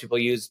even though most people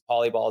use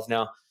polyballs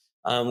now,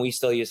 we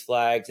still use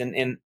flags.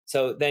 And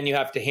so then you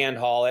have to hand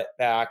haul it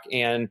back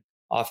and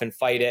often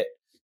fight it,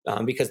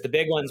 because the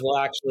big ones will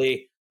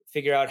actually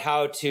figure out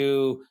how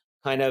to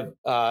kind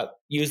of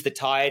use the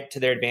tide to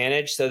their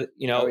advantage. So,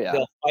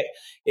 they'll fight.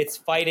 It's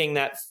fighting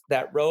that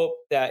rope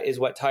that is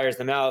what tires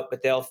them out,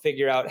 but they'll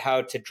figure out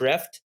how to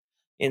drift.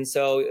 And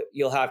so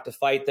you'll have to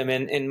fight them.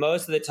 And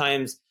most of the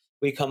times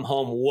we come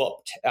home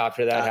whooped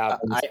after that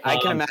happens. I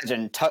can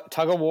imagine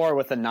tug of war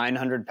with a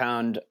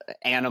 900-pound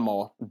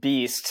animal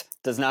beast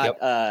does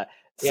not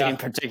seem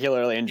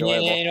particularly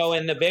enjoyable.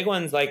 And the big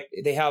ones, like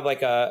they have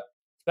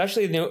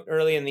especially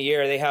early in the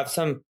year, they have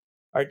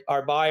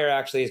our buyer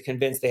actually is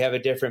convinced they have a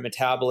different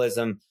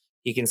metabolism.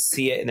 You can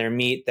see it in their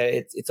meat, that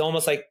it's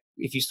almost like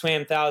if you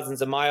swam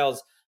thousands of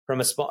miles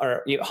from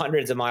or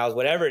hundreds of miles,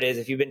 whatever it is,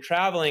 if you've been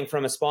traveling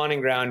from a spawning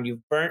ground,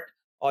 you've burnt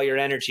all your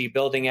energy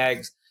building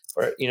eggs,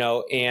 or,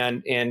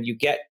 and you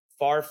get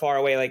far, far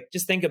away. Like,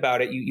 just think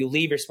about it. You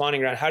leave your spawning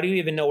ground. How do you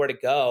even know where to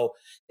go?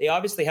 They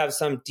obviously have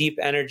some deep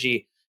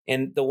energy,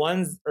 and the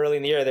ones early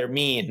in the year, they're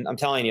mean. I'm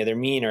telling you, they're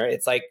meaner.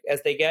 It's like,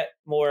 as they get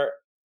more,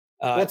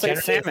 it's like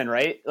salmon,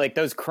 right? Like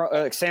those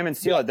salmon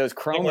steelhead, those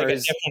chromers. Like a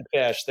different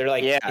fish. They're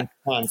like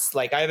intense.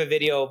 Like, I have a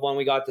video of one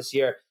we got this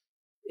year.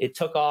 It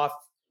took off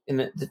in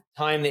the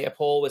time the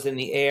pole was in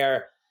the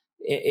air.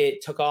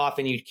 It took off,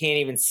 and you can't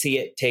even see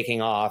it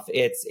taking off.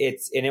 And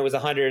it was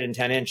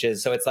 110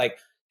 inches. So it's like,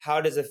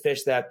 how does a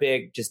fish that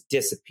big just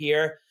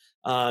disappear?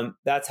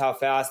 That's how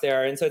fast they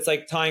are. And so it's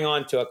like tying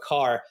on to a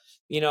car.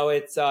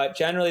 It's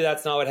generally,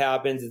 that's not what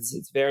happens.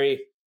 It's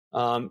very.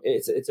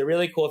 It's a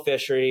really cool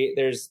fishery.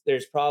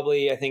 There's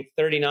probably, I think,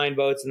 39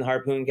 boats in the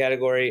harpoon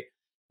category.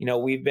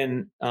 We've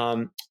been,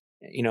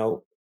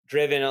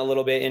 driven a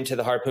little bit into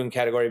the harpoon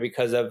category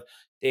because of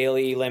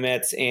daily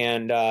limits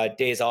and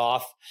days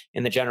off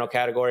in the general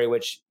category,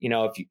 which,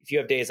 if you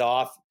have days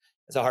off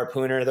as a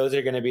harpooner, those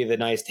are going to be the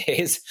nice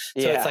days.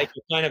 So it's like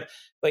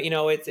but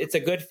it's a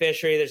good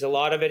fishery. There's a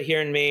lot of it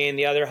here in Maine.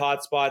 The other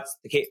hot spots,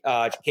 the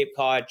Cape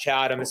Cod,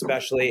 Chatham,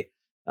 especially.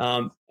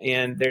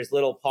 And there's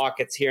little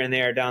pockets here and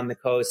there down the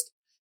coast.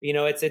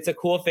 It's a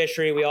cool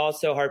fishery. We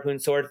also harpoon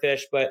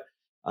swordfish, but,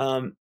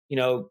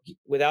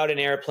 without an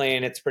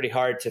airplane, it's pretty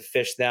hard to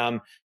fish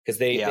them because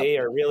they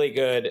are really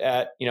good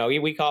at,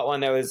 we caught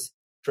one that was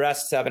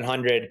dressed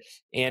 700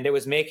 and it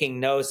was making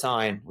no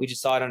sign. We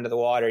just saw it under the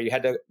water. You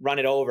had to run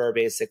it over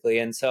basically.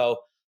 And so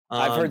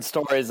I've heard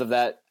stories of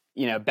that,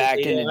 back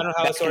in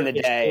the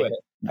day.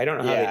 I don't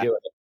know how they do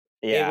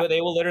it. Yeah.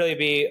 They will literally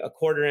be a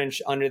quarter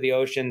inch under the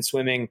ocean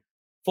swimming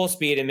full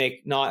speed and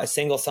make not a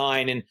single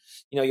sign. And,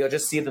 you'll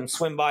just see them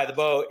swim by the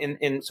boat,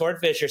 and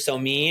swordfish are so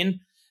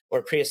mean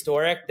or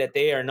prehistoric that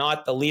they are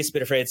not the least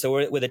bit afraid.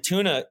 So with a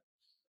tuna,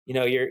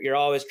 you're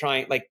always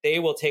trying, like, they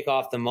will take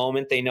off the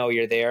moment they know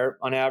you're there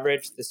on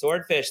average. The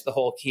swordfish, the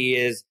whole key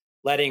is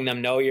letting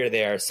them know you're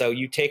there. So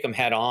you take them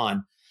head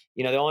on.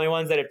 The only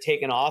ones that have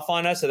taken off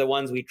on us are the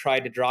ones we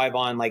tried to drive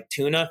on, like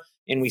tuna,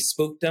 and we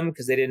spooked them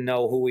because they didn't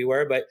know who we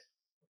were. But,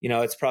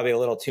 it's probably a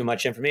little too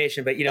much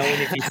information, but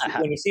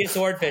when you see a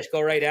swordfish,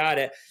 go right at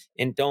it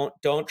and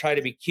don't try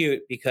to be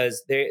cute,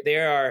 because they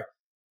are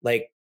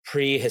like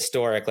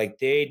prehistoric. Like,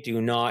 they do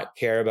not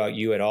care about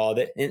you at all.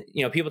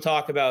 People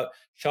talk about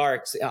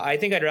sharks. I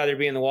think I'd rather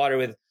be in the water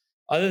with,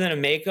 other than a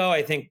mako,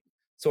 I think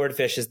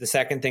swordfish is the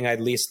second thing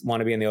I'd least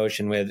want to be in the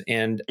ocean with.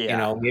 And,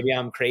 maybe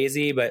I'm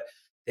crazy, but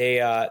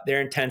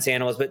they're intense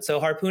animals. But so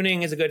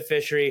harpooning is a good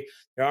fishery.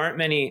 There aren't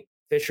many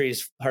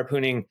fisheries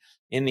harpooning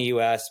in the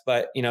US,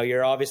 but,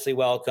 you're obviously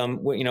welcome.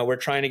 We're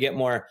trying to get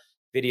more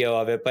video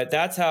of it, but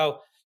that's how,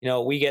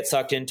 we get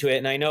sucked into it.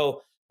 And I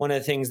know one of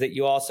the things that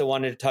you also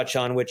wanted to touch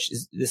on, which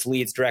is, this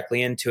leads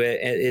directly into it,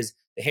 is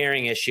the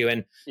herring issue.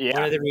 And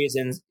one of the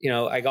reasons,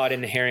 I got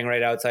into herring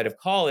right outside of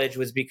college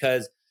was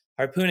because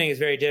harpooning is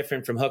very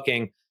different from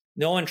hooking.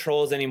 No one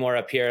trolls anymore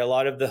up here. A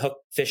lot of the hook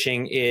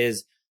fishing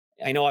is,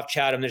 I know off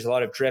Chatham, there's a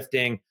lot of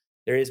drifting.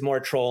 There is more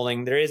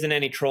trolling. There isn't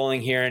any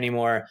trolling here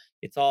anymore.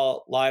 It's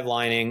all live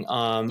lining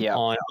on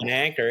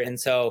anchor. And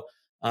so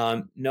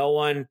no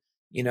one,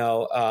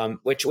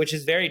 which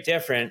is very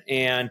different.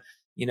 And,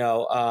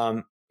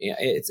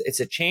 it's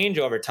a change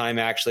over time,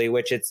 actually,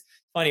 which it's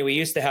funny. We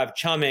used to have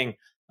chumming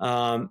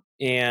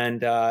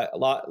and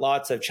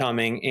lots of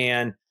chumming.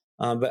 And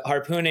but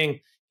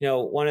harpooning,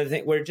 one of the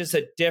things, we're just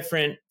a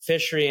different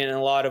fishery in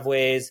a lot of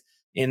ways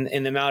in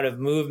the amount of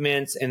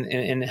movements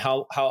and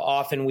how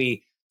often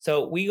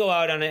so we go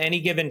out on any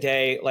given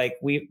day, like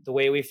the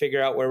way we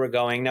figure out where we're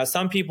going. Now,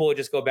 some people will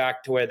just go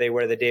back to where they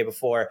were the day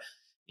before.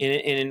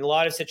 In a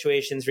lot of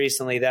situations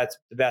recently, that's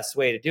the best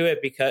way to do it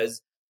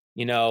because,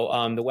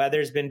 the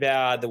weather's been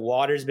bad, the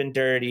water's been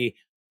dirty.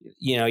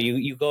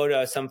 You go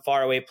to some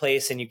faraway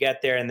place and you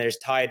get there and there's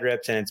tide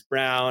rips and it's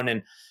brown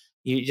and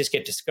you just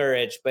get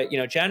discouraged. But,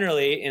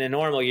 generally in a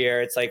normal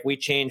year, it's like we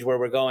change where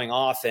we're going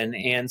often.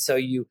 And so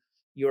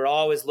you're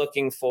always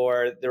looking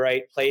for the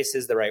right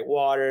places, the right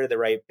water, the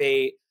right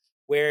bait.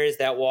 Where is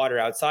that water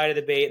outside of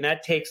the bait? And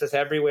that takes us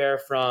everywhere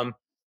from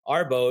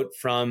our boat,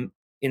 from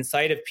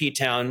inside of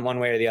P-Town, one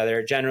way or the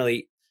other,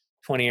 generally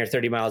 20 or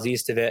 30 miles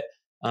east of it,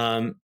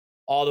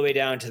 all the way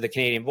down to the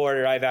Canadian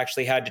border. I've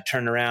actually had to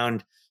turn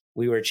around.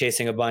 We were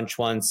chasing a bunch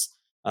once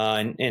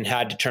and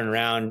had to turn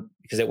around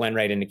because it went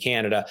right into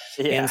Canada.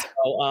 Yeah. And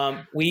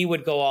so we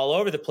would go all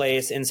over the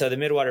place. And so the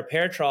midwater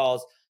pear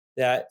trawls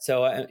I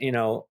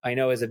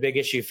know is a big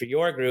issue for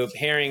your group.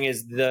 Herring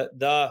is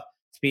the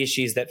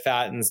species that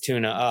fattens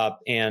tuna up,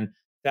 and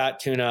fat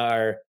tuna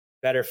are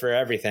better for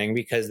everything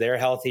because they're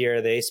healthier,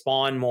 they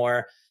spawn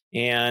more,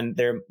 and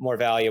they're more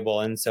valuable.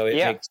 And so it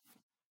makes.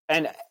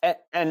 And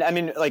I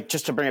mean, like,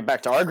 just to bring it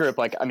back to our group,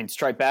 like, I mean,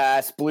 striped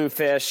bass,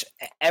 bluefish,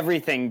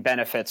 everything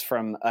benefits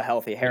from a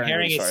healthy herring.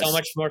 Herring is so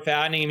much more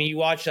fattening. I mean, you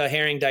watch a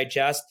herring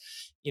digest,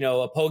 a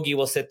pogie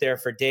will sit there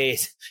for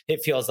days,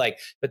 it feels like,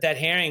 but that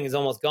herring is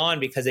almost gone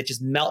because it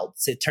just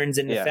melts. It turns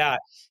into fat,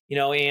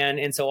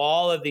 and so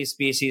all of these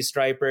species,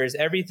 stripers,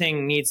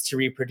 everything needs to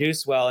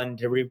reproduce well, and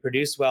to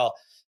reproduce well,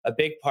 a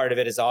big part of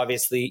it is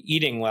obviously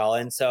eating well.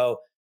 And so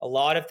a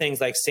lot of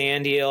things like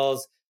sand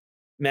eels,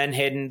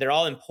 menhaden, they're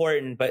all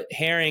important, but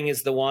herring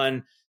is the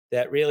one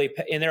that really,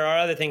 and there are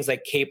other things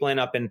like capelin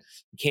up in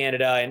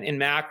Canada and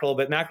mackerel,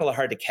 but mackerel are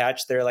hard to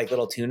catch. They're like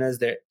little tunas.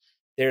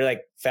 They're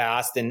like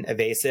fast and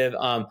evasive.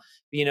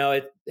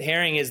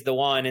 Herring is the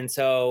one. And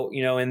so,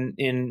 in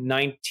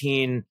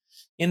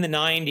the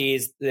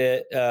 90s,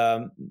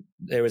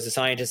 there was a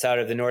scientist out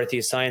of the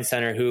Northeast Science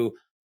Center who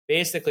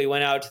basically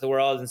went out to the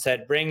world and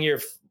said, bring your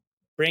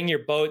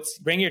boats,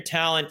 bring your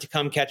talent to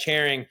come catch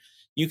herring.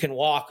 You can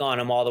walk on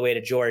them all the way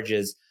to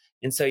George's.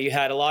 And so you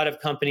had a lot of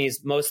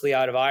companies, mostly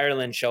out of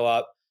Ireland, show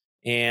up,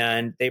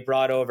 and they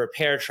brought over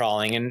pear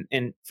trawling.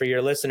 And for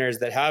your listeners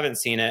that haven't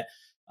seen it,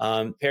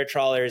 pear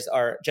trawlers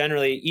are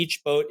generally,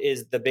 each boat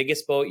is the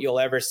biggest boat you'll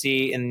ever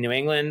see in New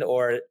England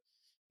or,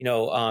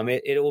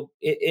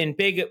 in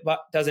big, it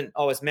doesn't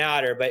always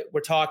matter, but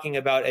we're talking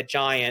about a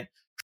giant.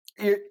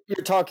 You're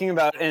talking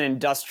about an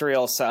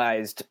industrial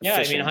sized. Yeah,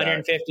 I mean,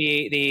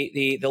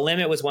 150. The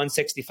limit was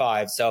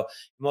 165. So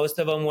most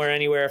of them were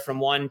anywhere from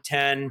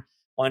 110,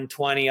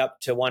 120 up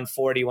to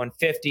 140,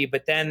 150.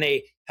 But then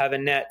they have a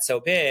net so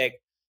big,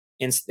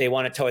 and they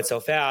want to tow it so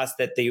fast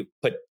that they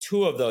put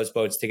two of those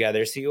boats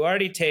together. So you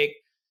already take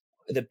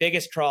the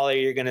biggest trawler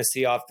you're going to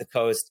see off the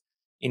coast,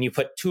 and you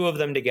put two of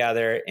them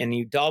together, and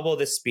you double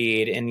the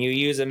speed, and you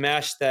use a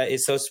mesh that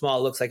is so small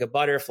it looks like a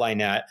butterfly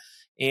net.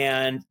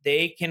 And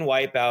they can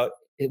wipe out,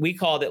 we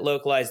called it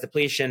localized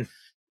depletion.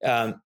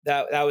 That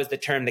was the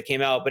term that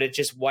came out, but it's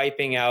just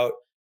wiping out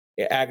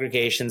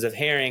aggregations of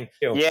herring.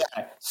 Yeah.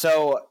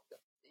 So,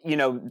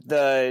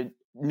 the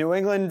New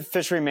England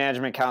Fishery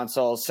Management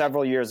Council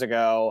several years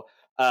ago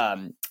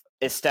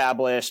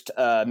established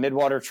a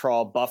midwater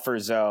trawl buffer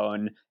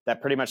zone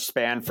that pretty much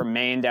spanned from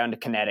Maine down to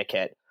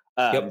Connecticut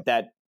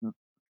that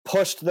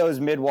pushed those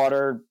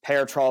midwater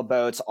pair trawl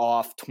boats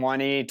off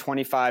 20,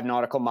 25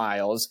 nautical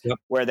miles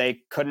where they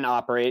couldn't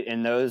operate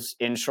in those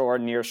inshore,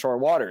 nearshore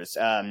waters.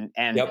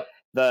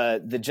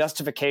 The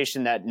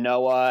justification that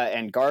NOAA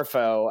and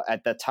Garfo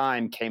at the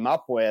time came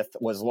up with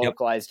was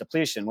localized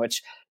depletion,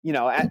 which,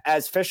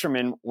 as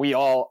fishermen, we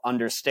all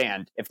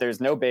understand. If there's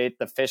no bait,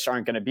 the fish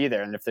aren't going to be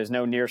there. And if there's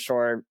no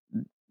nearshore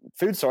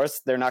food source,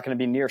 they're not going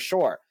to be near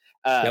shore.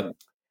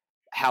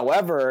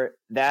 However,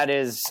 that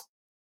is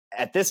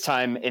at this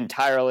time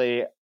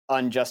entirely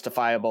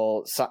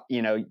unjustifiable.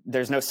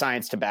 There's no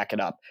science to back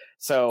it up.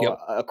 So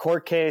a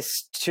court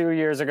case 2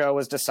 years ago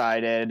was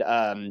decided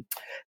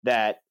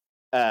that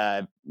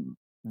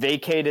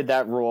vacated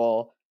that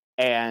rule,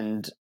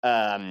 and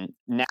now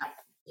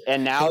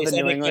the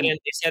New England,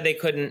 they said they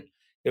couldn't.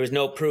 There was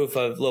no proof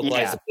of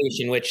localized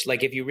depletion. Which,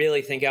 like, if you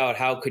really think out,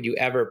 how could you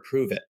ever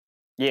prove it?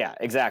 Yeah,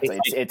 exactly.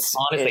 It's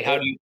honestly, how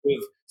do you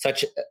prove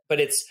such?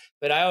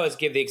 But I always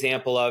give the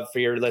example of, for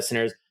your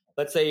listeners,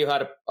 let's say you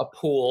had a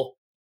pool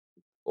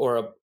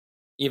or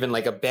even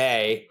like a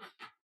bay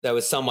that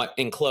was somewhat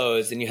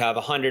enclosed, and you have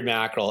 100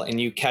 mackerel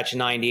and you catch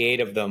 98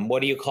 of them.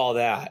 What do you call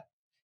that?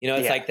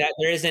 It's like that.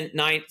 There isn't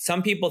nine.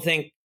 Some people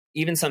think,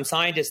 even some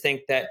scientists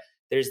think, that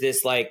there's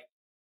this like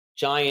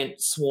giant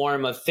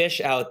swarm of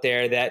fish out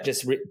there that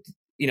just,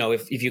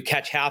 if you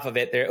catch half of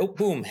it,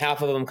 boom,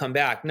 half of them come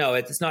back. No,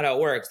 it's not how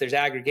it works. There's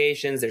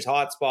aggregations, there's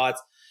hot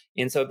spots.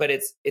 And so, but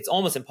it's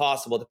almost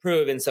impossible to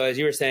prove. And so, as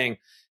you were saying,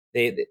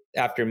 they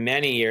after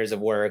many years of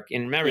work,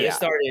 and remember, this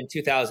started in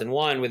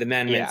 2001 with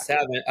Amendment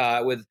 7,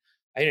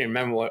 I don't even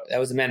remember what that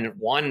was. Amendment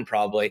 1,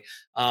 probably.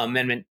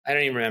 Amendment, I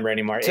don't even remember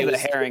anymore. To the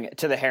herring FMP.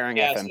 The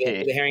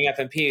herring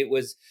FMP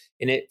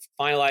it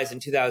finalized in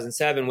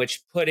 2007,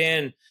 which put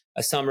in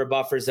a summer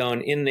buffer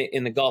zone in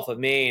the Gulf of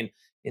Maine.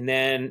 And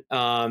then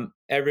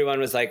everyone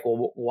was like,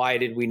 well, why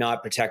did we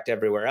not protect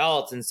everywhere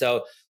else? And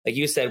so, like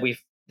you said,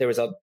 there was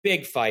a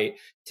big fight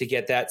to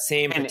get that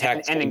same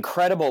protection. And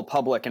incredible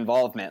public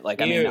involvement.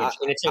 Like, huge.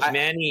 And it took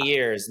many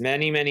years.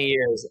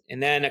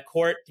 And then a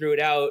court threw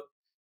it out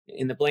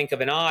in the blink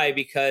of an eye,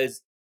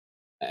 because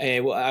I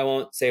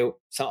won't say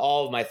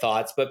all of my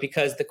thoughts, but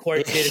because the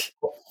court didn't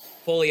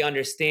fully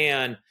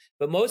understand.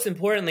 But most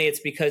importantly,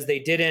 it's because they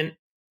didn't,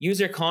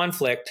 user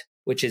conflict,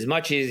 which is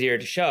much easier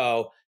to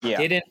show,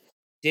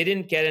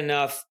 didn't get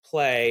enough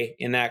play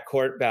in that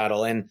court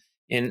battle. And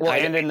in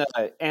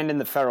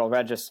the Federal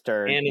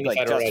Register, and in the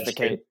Federal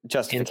Register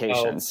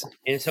justifications.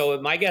 And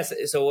so my guess,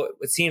 it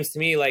seems to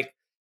me like,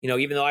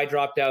 even though I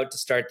dropped out to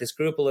start this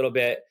group a little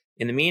bit,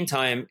 in the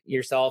meantime,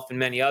 yourself and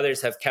many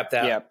others have kept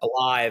that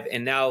alive.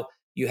 And now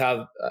you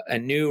have a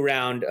new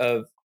round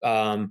of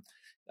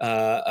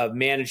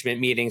management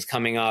meetings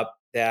coming up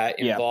that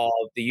involve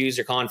the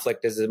user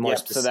conflict as a more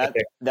specific.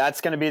 So that's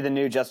going to be the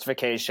new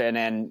justification.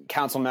 And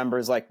council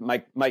members like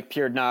Mike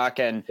Peardnock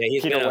and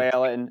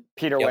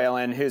Peter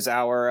Whalen, who's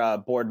our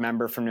board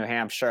member from New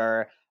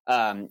Hampshire,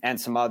 and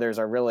some others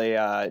are really,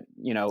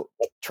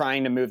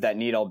 trying to move that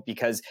needle,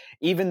 because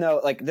even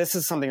though, like, this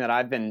is something that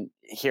I've been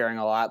hearing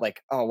a lot,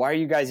 like, oh, why are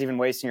you guys even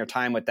wasting your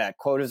time with that?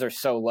 Quotas are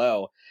so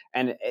low.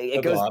 And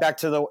it goes back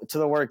to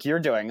the work you're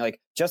doing.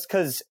 Like, just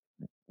because,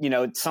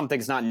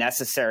 something's not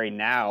necessary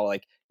now,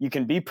 like, you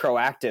can be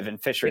proactive in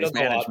fisheries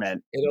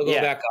management. It'll go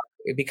back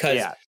up,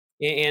 because,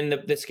 and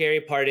the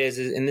scary part is,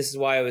 and this is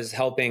why I was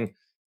helping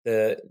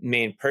the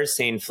Maine purse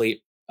seine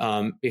fleet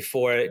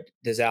before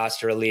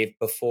disaster relief,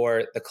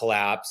 before the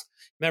collapse.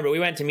 Remember, we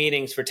went to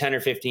meetings for 10 or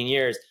 15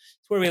 years.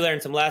 It's where we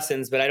learned some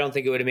lessons, but I don't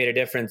think it would have made a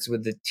difference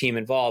with the team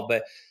involved.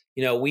 But,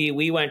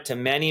 we went to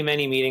many,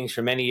 many meetings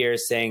for many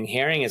years saying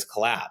herring has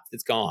collapsed.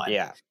 It's gone.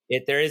 Yeah.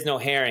 There is no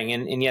herring.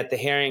 And yet the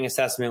herring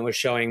assessment was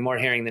showing more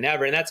herring than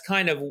ever. And that's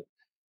kind of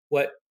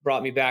what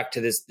brought me back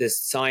to this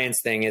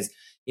science thing is,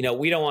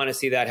 we don't want to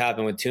see that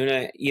happen with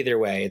tuna either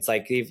way. It's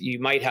like, if you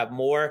might have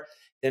more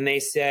than they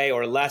say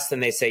or less than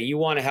they say, you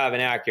want to have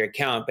an accurate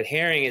count, but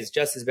herring is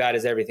just as bad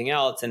as everything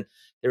else. And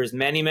there was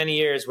many, many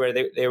years where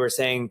they were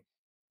saying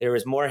there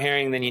was more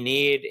herring than you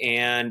need,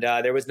 and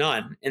there was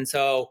none. And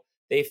so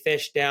they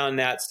fished down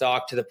that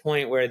stock to the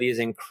point where these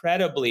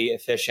incredibly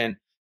efficient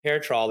pair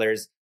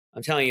trawlers,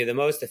 I'm telling you, the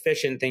most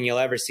efficient thing you'll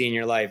ever see in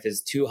your life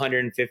is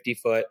 250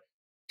 foot,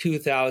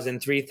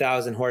 2,000,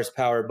 3,000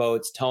 horsepower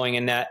boats towing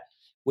a net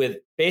with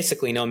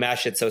basically no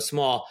mesh. It's so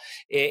small,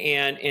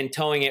 and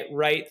towing it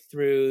right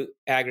through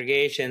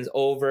aggregations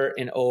over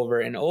and over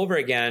and over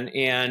again.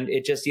 And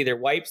it just either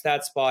wipes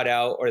that spot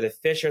out or the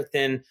fish are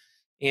thin.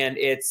 And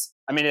it's,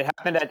 I mean, it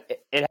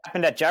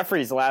happened at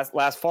Jeffrey's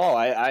last fall.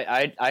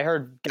 I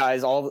heard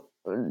guys all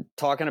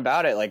talking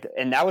about it, like,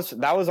 and that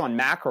was on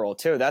mackerel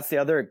too. That's the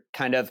other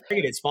kind of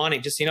targeted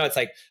spawning. Just, it's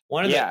like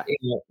one of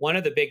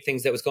the big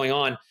things that was going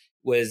on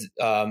was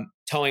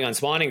towing on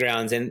spawning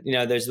grounds. And,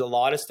 there's a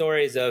lot of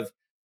stories of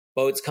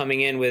boats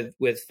coming in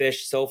with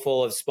fish so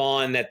full of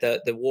spawn that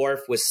the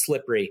wharf was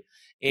slippery.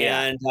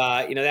 And,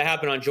 that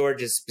happened on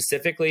George's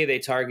specifically.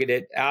 They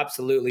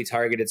absolutely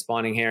targeted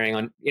spawning herring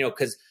on,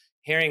 because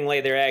herring lay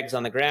their eggs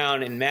on the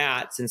ground in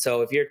mats. And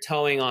so if you're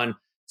towing on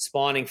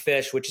spawning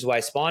fish, which is why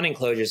spawning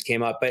closures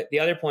came up. But the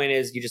other point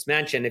is, you just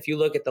mentioned, if you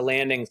look at the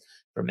landings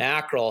for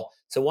mackerel,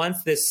 so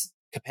once this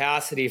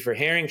capacity for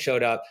herring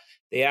showed up,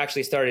 they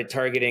actually started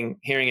targeting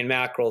herring and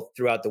mackerel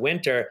throughout the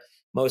winter,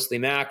 mostly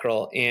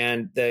mackerel.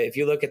 And if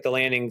you look at the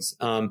landings,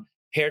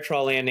 pair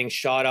trawl landings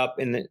shot up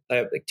in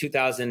the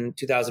 2000,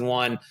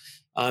 2001.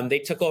 They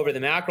took over the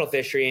mackerel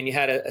fishery, and you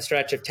had a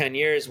stretch of 10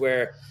 years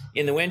where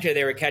in the winter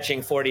they were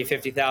catching 40,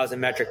 50,000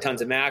 metric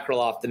tons of mackerel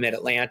off the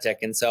mid-Atlantic.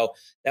 And so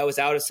that was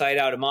out of sight,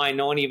 out of mind.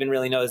 No one even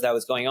really knows that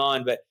was going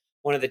on. But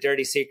one of the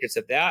dirty secrets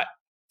of that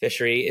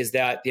fishery is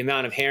that the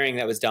amount of herring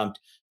that was dumped,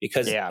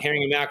 because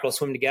herring and mackerel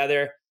swim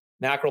together.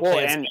 Mackerel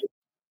plants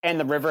and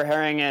the river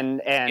herring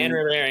and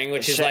river herring,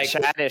 which is like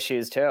shad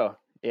issues too.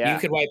 Yeah, you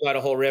could wipe out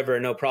a whole river,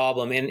 no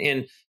problem.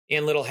 And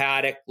little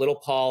haddock, little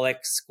pollock,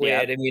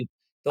 squid. Yeah.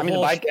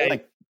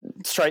 The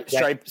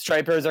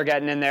stripers are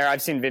getting in there.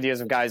 I've seen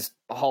videos of guys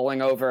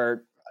hauling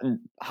over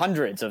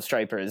hundreds of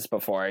stripers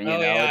before.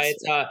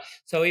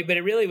 But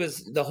it really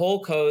was the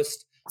whole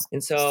coast.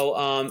 And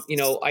so,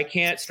 I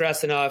can't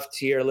stress enough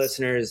to your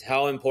listeners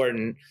how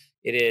important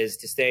it is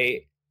to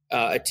stay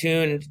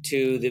attuned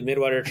to the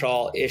midwater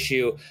trawl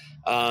issue.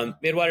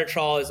 Midwater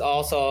trawl is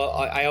also,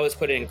 I always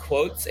put it in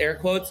quotes, air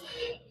quotes.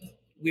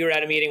 We were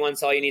at a meeting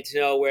once, All You Need to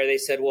Know, where they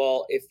said,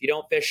 well, if you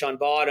don't fish on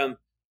bottom,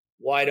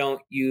 why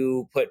don't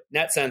you put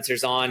net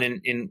sensors on and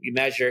you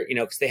measure,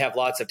 because they have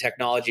lots of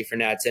technology for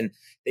nets. And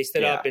they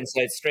stood up and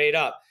said straight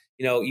up,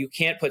 you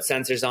can't put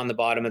sensors on the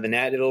bottom of the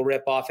net. It'll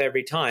rip off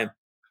every time.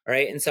 All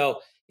right. And so,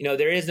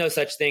 there is no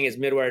such thing as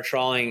midwater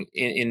trawling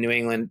in New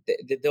England.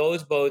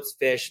 Those boats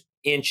fish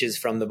inches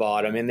from the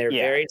bottom, and they're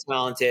very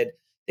talented.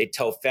 They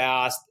tow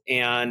fast,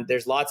 and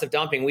there's lots of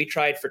dumping. We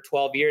tried for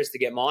 12 years to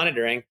get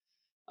monitoring.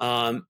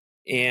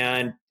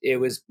 And it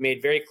was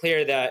made very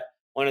clear that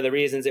one of the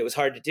reasons it was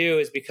hard to do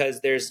is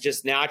because there's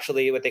just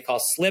naturally what they call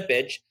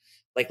slippage.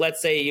 Like,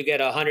 let's say you get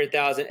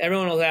 100,000.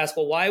 Everyone will ask,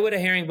 well, why would a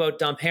herring boat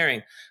dump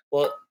herring?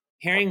 Well,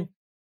 herring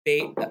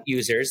bait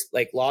users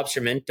like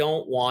lobstermen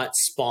don't want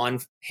spawn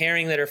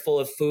herring that are full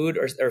of food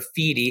or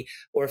feedy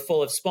or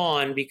full of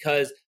spawn,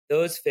 because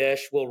those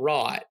fish will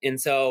rot. And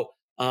so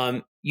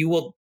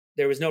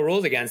there was no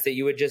rules against it.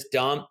 You would just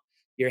dump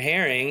your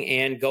herring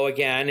and go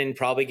again and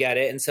probably get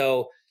it. And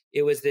so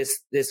it was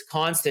this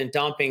constant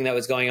dumping that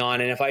was going on.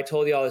 And if I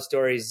told you all the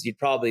stories, you'd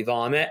probably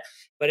vomit,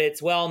 but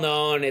it's well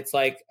known. It's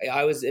like,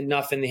 I was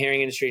enough in the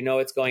herring industry to know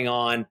what's going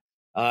on.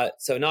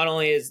 So not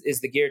only is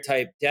the gear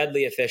type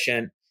deadly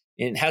efficient,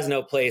 it has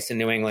no place in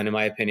New England, in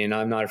my opinion.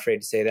 I'm not afraid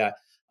to say that.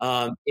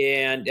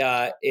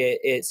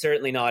 It's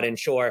certainly not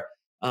inshore,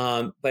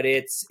 but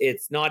it's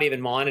not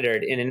even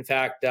monitored. And in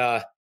fact,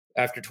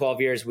 after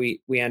 12 years,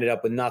 we ended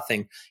up with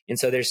nothing. And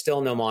so there's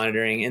still no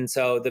monitoring. And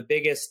so the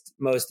biggest,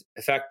 most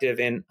effective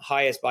and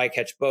highest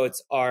bycatch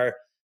boats are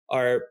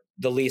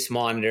the least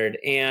monitored.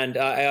 And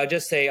I'll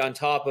just say on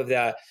top of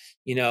that,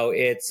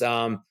 it's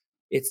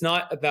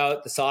not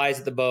about the size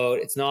of the boat.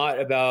 It's not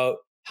about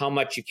how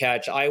much you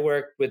catch. I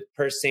worked with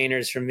purse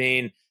seiners from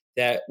Maine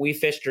that we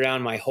fished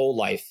around my whole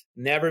life,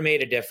 never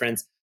made a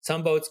difference.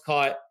 Some boats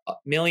caught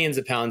millions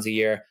of pounds a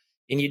year,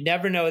 and you'd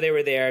never know they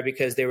were there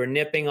because they were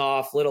nipping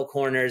off little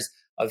corners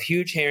of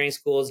huge herring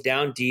schools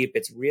down deep.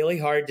 It's really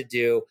hard to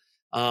do.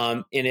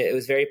 And it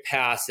was very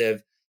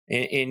passive.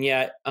 And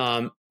yet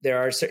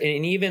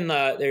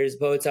there's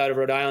boats out of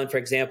Rhode Island, for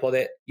example,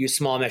 that use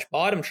small mesh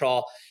bottom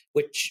trawl,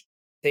 which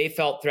they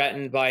felt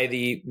threatened by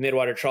the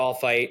midwater trawl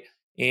fight,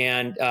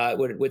 and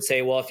would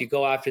say, well, if you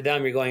go after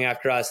them, you're going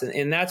after us.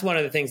 And that's one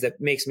of the things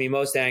that makes me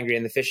most angry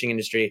in the fishing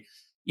industry.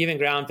 Even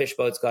groundfish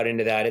boats got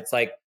into that. It's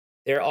like,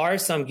 there are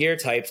some gear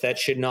types that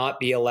should not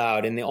be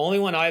allowed. And the only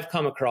one I've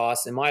come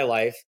across in my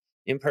life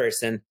in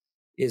person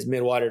is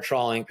midwater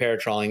trawling,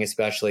 paratrawling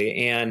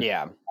especially. And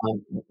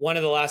one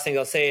of the last things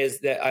I'll say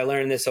is that I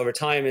learned this over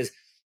time is,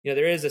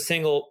 there is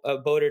a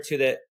boat or two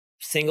that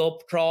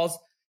single trawls,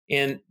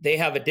 and they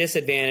have a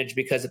disadvantage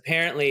because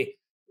apparently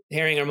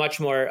herring are much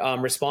more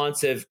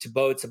responsive to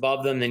boats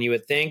above them than you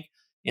would think.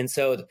 And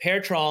so the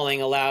pair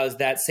trawling allows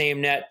that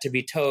same net to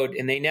be towed,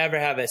 and they never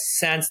have a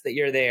sense that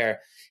you're there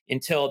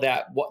until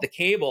the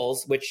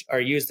cables, which are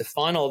used to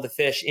funnel the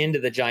fish into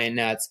the giant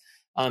nets,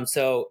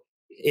 So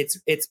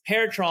it's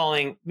pair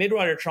trawling.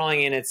 Midwater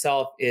trawling in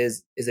itself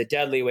is a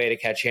deadly way to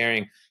catch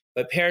herring.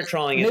 But pair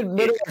trawling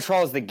midwater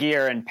trawl is the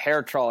gear, and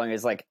pair trawling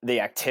is like the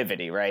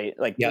activity, right?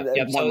 Like Yep.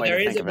 one So way there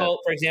to is think a of boat, it.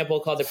 for example,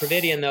 called the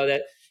Providian, though,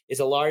 that is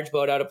a large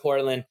boat out of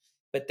Portland,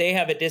 but they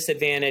have a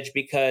disadvantage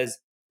because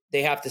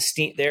they have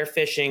to they're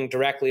fishing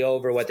directly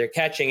over what they're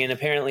catching, and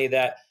apparently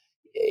that,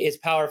 as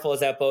powerful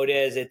as that boat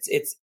is,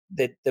 it's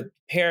the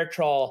pair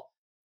trawl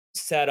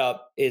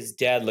setup is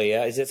deadly.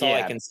 Is that's all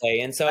I can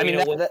say. And so I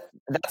mean,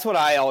 that's what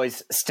I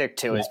always stick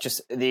to, is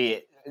just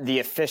the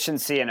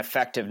efficiency and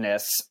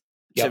effectiveness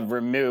to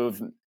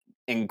remove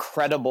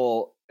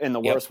incredible, in the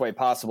worst way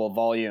possible,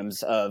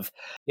 volumes of.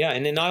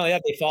 And then not only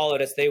that, they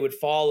followed us. They would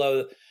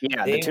follow.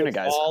 The tuna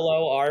guys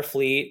follow our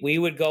fleet. We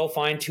would go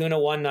find tuna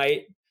one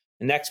night.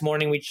 The next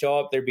morning we'd show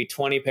up. There'd be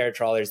 20 pair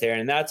trawlers there,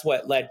 and that's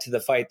what led to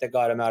the fight that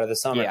got them out of the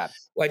summer.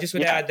 Well, I just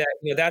would add that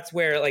that's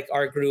where, like,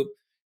 our group,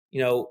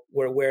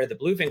 where the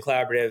Bluefin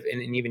Collaborative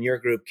and even your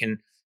group can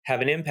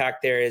have an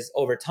impact there, is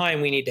over time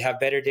we need to have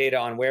better data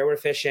on where we're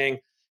fishing,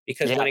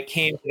 because when it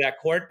came to that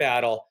court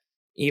battle,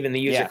 even the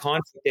user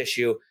conflict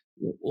issue,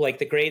 like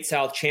the Great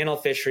South Channel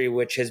fishery,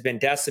 which has been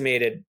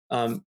decimated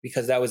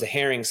because that was a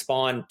herring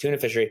spawn tuna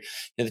fishery,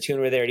 the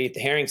tuna were there to eat the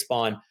herring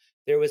spawn.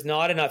 There was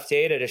not enough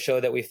data to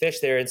show that we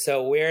fished there. And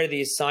so where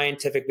these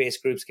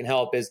scientific-based groups can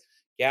help is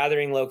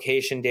gathering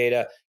location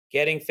data,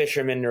 getting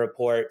fishermen to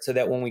report, so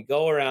that when we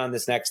go around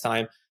this next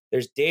time,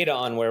 there's data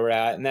on where we're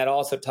at. And that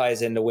also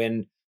ties into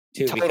wind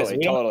too.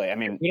 Totally. I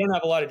mean, we don't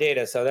have a lot of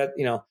data, so that,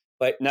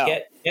 but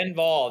get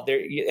involved.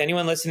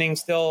 Anyone listening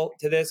still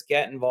to this,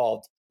 get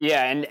involved.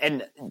 Yeah,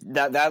 and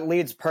that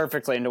leads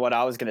perfectly into what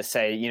I was going to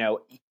say.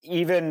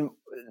 Even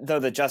though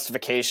the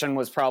justification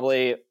was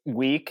probably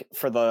weak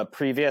for the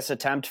previous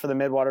attempt for the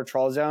midwater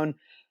trawl zone,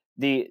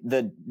 the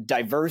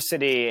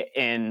diversity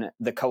in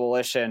the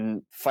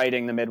coalition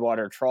fighting the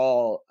midwater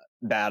trawl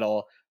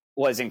battle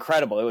was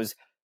incredible. It was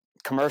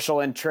commercial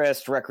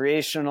interest,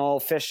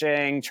 recreational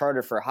fishing,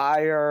 charter for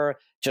hire,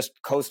 just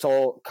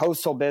coastal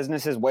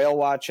businesses, whale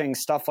watching,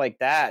 stuff like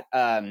that.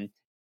 Well,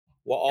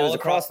 all it was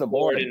across the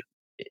board.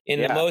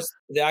 The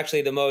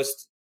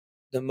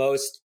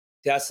most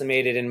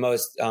decimated and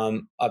most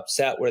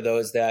upset were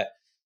those that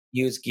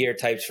use gear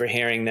types for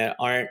herring that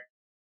aren't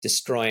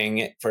destroying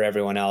it for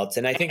everyone else.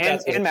 And I think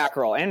and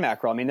mackerel.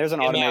 I mean, there's an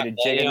automated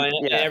jig,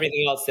 and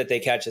everything else that they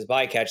catch is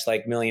bycatch,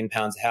 like 1,000,000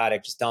 pounds of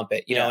haddock, just dump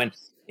it,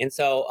 and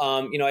so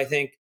I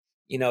think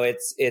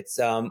it's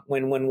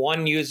when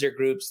one user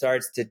group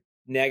starts to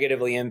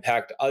negatively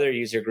impact other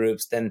user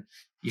groups, then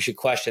you should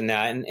question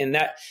that. And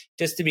that,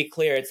 just to be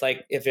clear, it's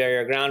like, if you're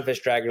a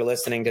groundfish dragger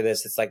listening to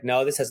this, it's like,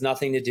 no, this has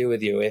nothing to do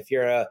with you. If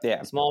you're a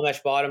small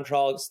mesh bottom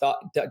trawl,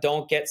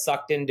 don't get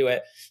sucked into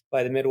it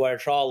by the midwater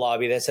trawl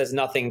lobby. This has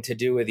nothing to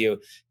do with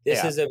you.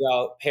 This is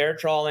about pair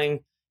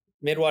trawling,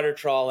 midwater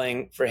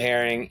trawling for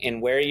herring,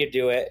 and where you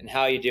do it and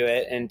how you do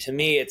it. And to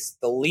me, it's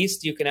the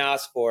least you can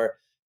ask for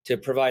to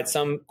provide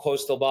some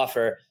coastal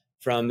buffer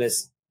from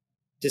this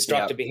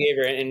destructive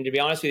behavior. And to be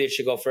honest with you, it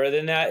should go further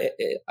than that.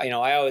 I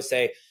always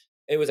say,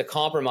 it was a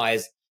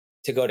compromise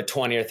to go to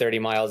 20 or 30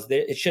 miles.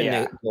 It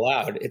shouldn't be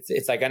allowed.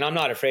 It's like, and I'm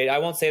not afraid. I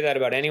won't say that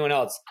about anyone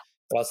else,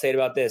 but I'll say it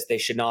about this. They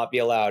should not be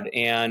allowed.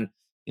 And,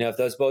 if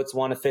those boats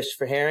want to fish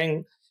for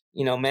herring,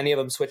 many of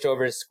them switch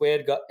over to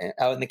squid, go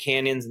out in the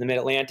canyons in the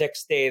mid-Atlantic,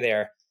 stay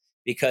there,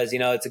 because,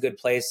 it's a good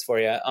place for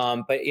you.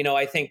 But,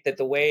 I think that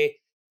the way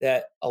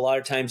that a lot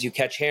of times you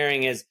catch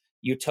herring is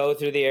you tow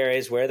through the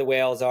areas where the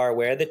whales are,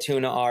 where the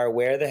tuna are,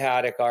 where the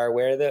haddock are,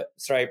 where the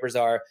stripers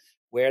are,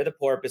 where the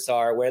porpoise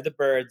are, where the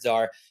birds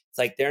are. It's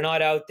like, they're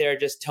not out there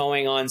just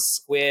towing on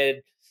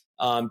squid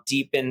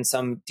deep in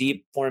some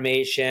deep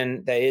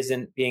formation that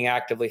isn't being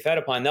actively fed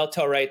upon. They'll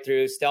tow right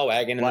through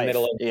Stellwagen in the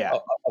middle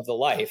of the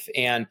life.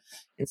 And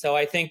so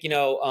I think,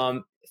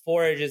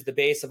 forage is the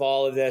base of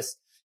all of this,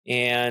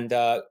 and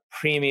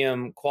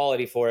premium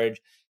quality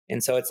forage.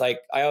 And so it's like,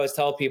 I always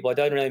tell people, it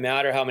doesn't really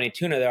matter how many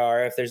tuna there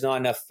are if there's not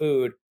enough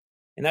food.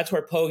 And that's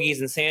where pogies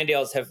and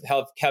sandales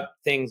have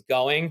kept things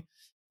going.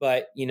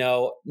 But,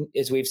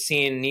 as we've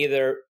seen,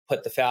 neither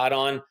put the fat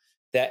on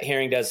that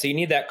herring does. So you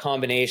need that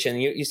combination.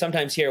 You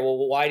sometimes hear,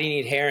 well, why do you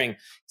need herring?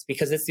 It's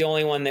because it's the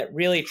only one that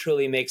really,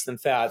 truly makes them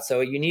fat.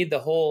 So you need the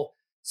whole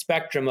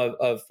spectrum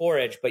of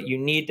forage, but you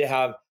need to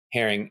have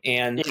herring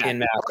and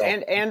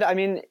mackerel. And I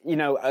mean,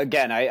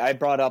 again, I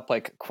brought up,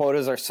 like,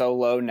 quotas are so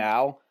low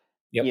now.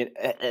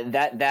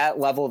 That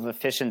level of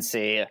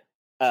efficiency,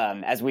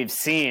 as we've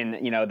seen,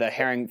 the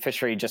herring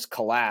fishery just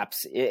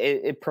collapse.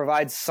 It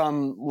provides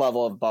some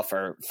level of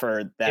buffer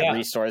for that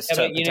resource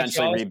to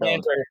potentially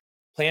rebuild.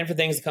 Plan for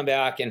things to come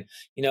back, and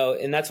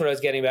and that's what I was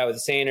getting about with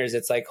the seiners.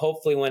 It's like,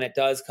 hopefully, when it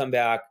does come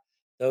back,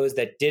 those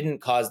that didn't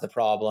cause the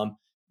problem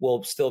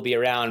will still be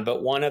around.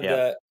 But one of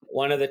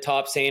the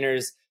top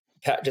seiners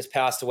just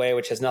passed away,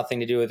 which has nothing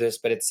to do with this,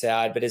 but it's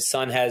sad. But his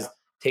son has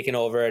taken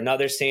over.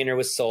 Another seiner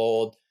was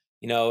sold.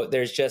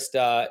 There's just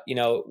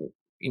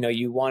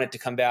you want it to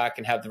come back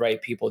and have the right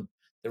people,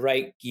 the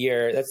right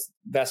gear. That's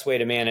the best way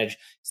to manage,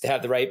 is to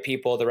have the right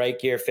people, the right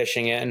gear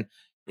fishing it. And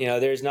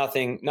there's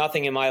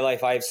nothing in my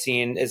life I've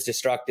seen as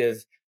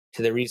destructive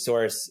to the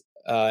resource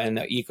and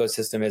the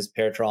ecosystem as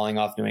paratrawling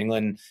off New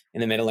England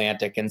in the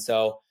mid-Atlantic. And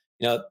so,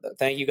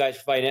 thank you guys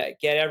for fighting it.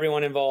 Get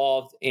everyone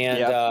involved.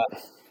 And,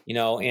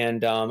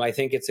 I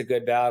think it's a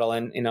good battle.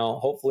 And,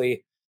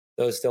 hopefully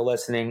those still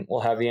listening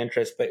will have the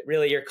interest. But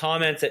really, your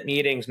comments at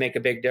meetings make a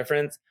big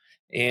difference.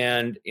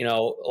 And, a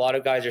lot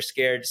of guys are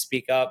scared to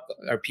speak up,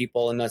 or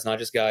people, and that's not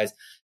just guys.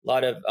 A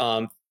lot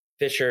of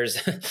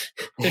fishermen,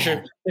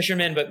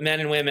 but men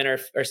and women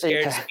are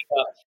scared to speak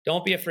up.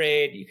 Don't be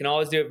afraid. You can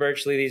always do it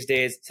virtually these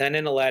days. Send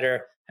in a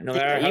letter. And no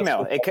matter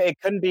email. It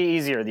couldn't be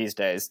easier these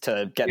days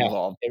to get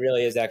involved. It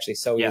really is actually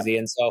so easy.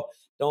 And so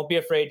don't be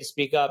afraid to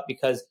speak up,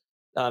 because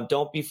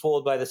don't be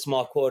fooled by the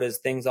small quotas.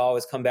 Things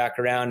always come back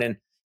around. And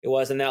it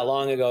wasn't that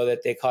long ago that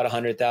they caught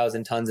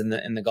 100,000 tons in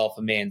the Gulf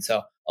of Maine.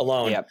 So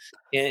alone,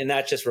 and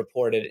that's just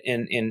reported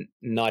and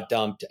not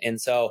dumped. And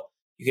so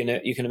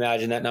you can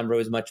imagine that number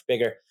was much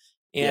bigger.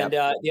 And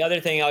the other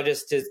thing, I'll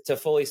just to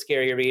fully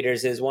scare your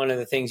readers, is one of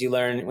the things you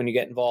learn when you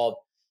get involved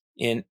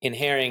in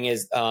herring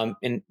is,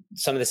 and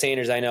some of the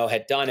seiners I know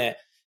had done it.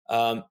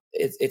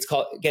 It's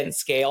called getting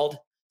scaled.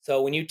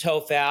 So when you tow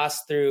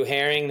fast through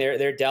herring,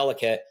 they're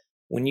delicate.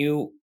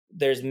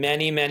 There's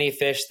many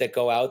fish that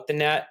go out the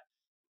net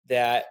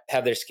that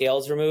have their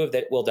scales removed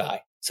that will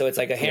die. So it's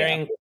like a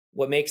herring.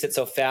 What makes it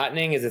so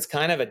fattening is it's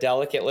kind of a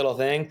delicate little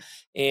thing,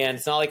 and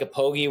it's not like a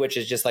pogie, which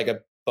is just like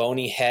a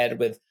bony head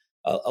with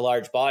a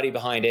large body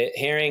behind it.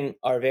 Herring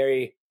are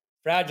very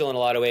fragile in a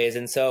lot of ways.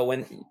 And so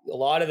when a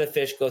lot of the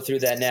fish go through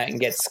that net and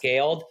get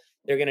scaled,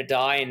 they're going to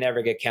die and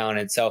never get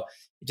counted. So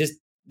just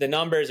the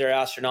numbers are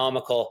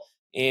astronomical,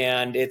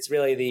 and it's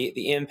really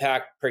the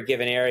impact per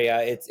given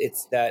area.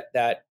 It's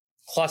that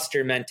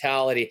cluster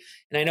mentality.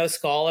 And I know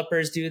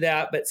scallopers do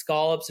that, but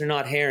scallops are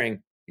not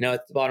herring.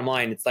 It's the bottom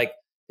line. It's like,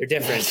 they're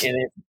different.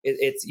 And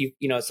it's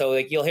so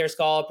like you'll hear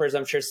scallopers,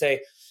 I'm sure,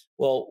 say,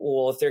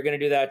 well, if they're going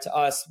to do that to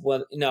us,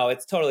 well, no,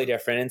 it's totally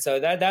different. And so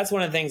that's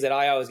one of the things that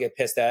I always get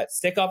pissed at.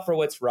 Stick up for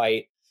what's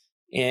right,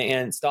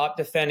 and stop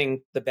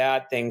defending the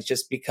bad things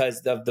just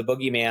because of the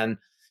boogeyman,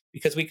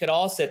 because we could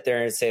all sit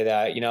there and say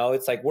that,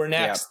 it's like, we're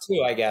next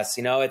too, I guess,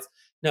 it's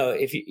no,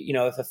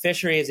 if a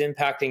fishery is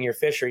impacting your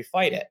fishery,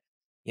 fight it,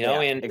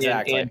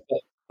 exactly.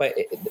 But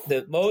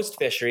the most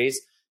fisheries,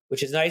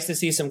 which is nice to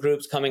see some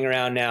groups coming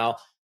around now,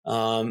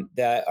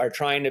 that are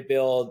trying to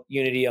build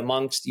unity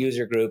amongst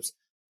user groups.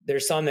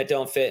 There's some that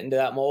don't fit into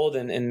that mold,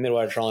 and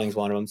midwater trawling is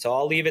one of them. So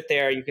I'll leave it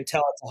there. You can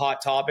tell it's a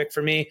hot topic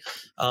for me.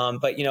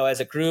 But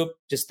as a group,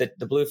 just the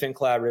Bluefin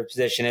Collaborative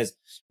position is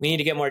we need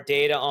to get more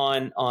data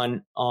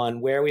on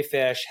where we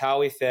fish,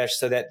 how we fish,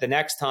 so that the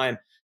next time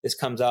this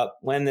comes up,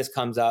 when this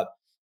comes up,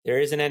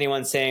 there isn't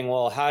anyone saying,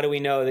 well, how do we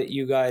know that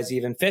you guys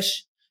even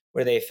fish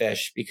where they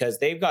fish? Because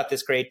they've got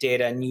this great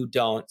data and you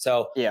don't.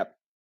 So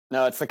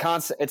no, it's the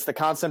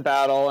constant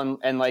battle,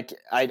 and like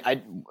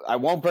I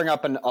won't bring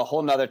up a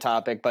whole nother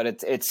topic, but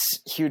it's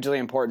hugely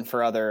important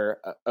for other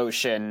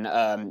ocean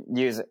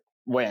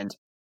wind.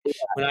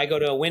 When I go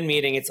to a wind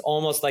meeting, it's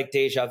almost like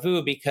deja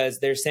vu, because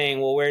they're saying,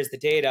 well, where's the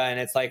data? And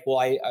it's like,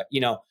 well,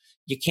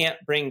 you can't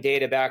bring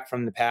data back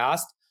from the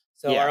past.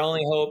 So our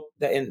only hope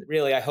and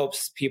really I hope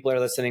people are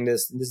listening to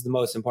this. This is the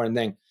most important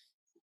thing.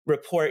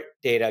 Report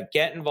data,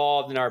 get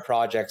involved in our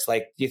projects.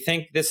 Like, do you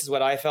think this is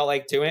what I felt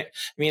like doing? I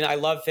mean, I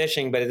love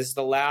fishing, but this is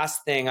the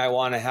last thing I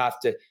want to have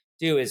to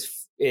do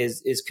is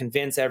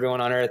convince everyone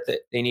on earth that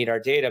they need our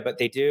data, but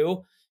they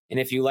do. And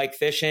if you like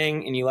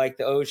fishing and you like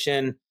the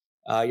ocean,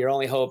 your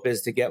only hope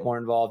is to get more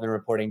involved in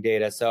reporting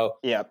data. So,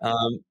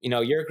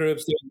 your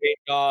group's doing a great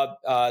job.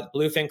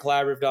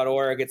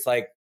 Bluefincollaborative.org. It's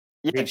like,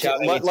 reach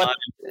out anytime.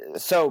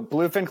 So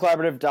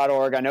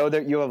bluefincollaborative.org. I know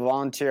that you have a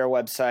volunteer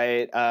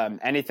website.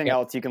 Anything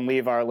else you can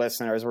leave our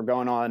listeners? We're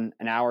going on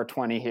an hour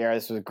 20 here.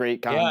 This was a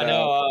great convo. Yeah,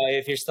 no,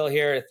 if you're still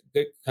here,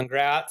 good,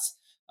 congrats.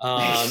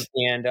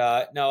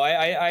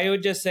 I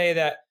would just say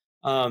that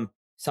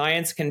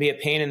science can be a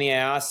pain in the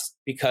ass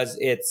because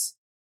it's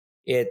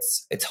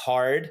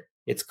hard,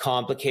 it's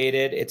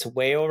complicated, it's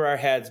way over our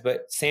heads,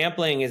 but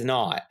sampling is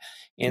not.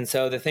 And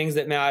so the things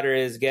that matter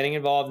is getting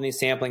involved in these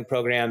sampling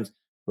programs,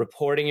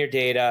 reporting your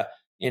data.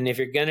 And if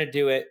you're going to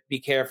do it, be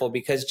careful,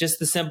 because just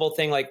the simple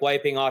thing like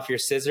wiping off your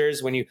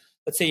scissors, when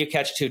let's say you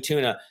catch 2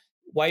 tuna,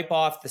 wipe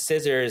off the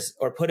scissors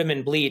or put them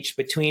in bleach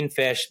between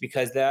fish,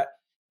 because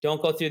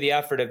don't go through the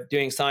effort of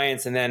doing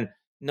science and then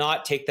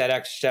not take that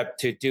extra step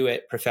to do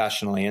it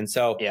professionally. And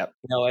so,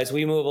 as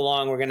we move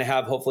along, we're going to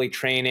have hopefully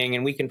training,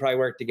 and we can probably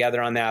work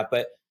together on that,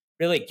 but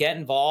really get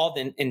involved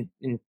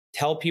and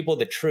tell people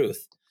the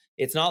truth.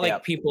 It's not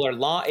like people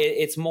are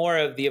it's more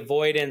of the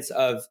avoidance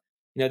of,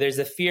 there's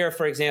a fear,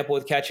 for example,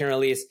 with catch and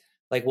release,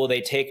 like, will they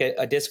take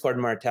a discord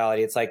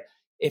mortality? It's like,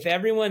 if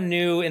everyone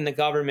knew in the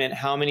government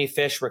how many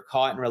fish were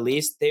caught and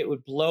released, they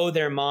would blow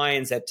their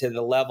minds to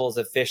the levels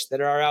of fish that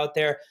are out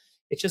there.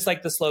 It's just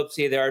like the slope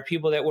sea. There are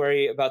people that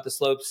worry about the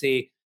slope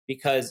sea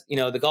because,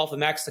 the Gulf of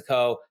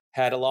Mexico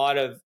had a lot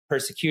of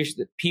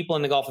persecution. People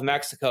in the Gulf of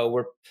Mexico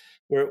were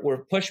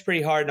pushed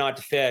pretty hard not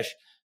to fish.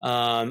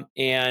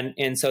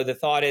 And so the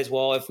thought is,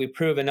 well, if we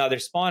prove another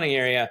spawning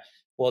area,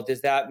 well,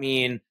 does that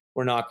mean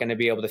we're not going to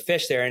be able to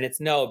fish there? And it's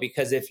no,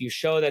 because if you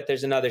show that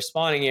there's another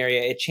spawning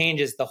area, it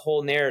changes the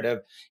whole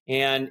narrative,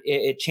 and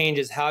it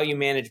changes how you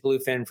manage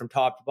bluefin from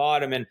top to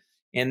bottom.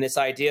 And this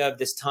idea of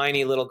this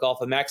tiny little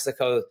Gulf of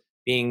Mexico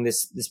being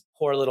this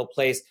poor little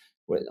place,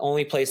 where the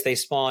only place they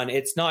spawn,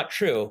 it's not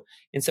true.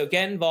 And so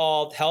get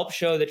involved, help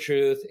show the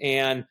truth,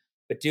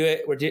 but do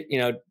it.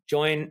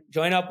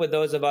 Join up with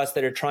those of us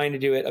that are trying to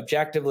do it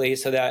objectively,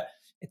 so that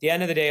at the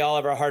end of the day, all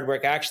of our hard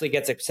work actually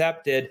gets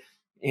accepted.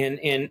 And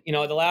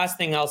the last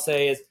thing I'll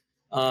say is,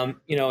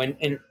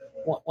 in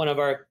one of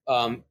our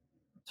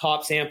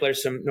top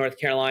samplers from North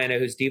Carolina,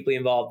 who's deeply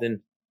involved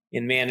in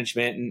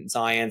management and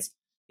science,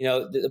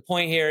 the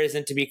point here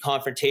isn't to be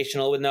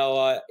confrontational with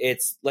NOAA.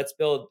 It's let's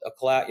build a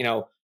collab.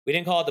 We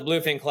didn't call it the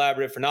Bluefin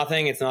Collaborative for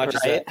nothing. It's not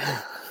just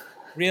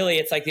really.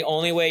 It's like the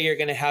only way you're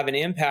going to have an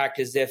impact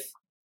is if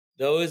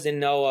those in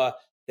NOAA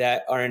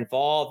that are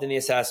involved in the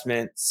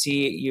assessment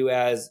see you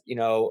as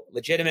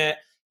legitimate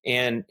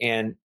and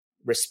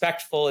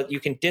respectful. You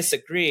can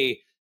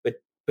disagree, but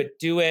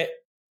do it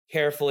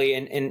carefully.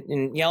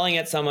 And yelling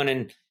at someone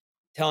and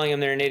telling them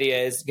they're an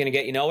idiot is going to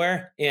get you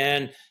nowhere.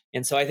 And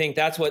so I think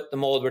that's what the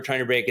mold we're trying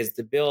to break is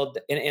to build.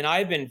 And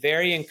I've been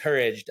very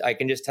encouraged. I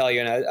can just tell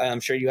you, and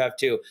I'm sure you have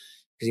too,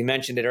 because you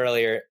mentioned it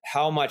earlier,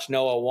 how much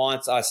NOAA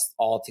wants us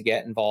all to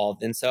get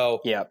involved. And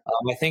so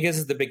I think this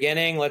is the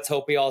beginning. Let's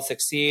hope we all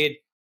succeed.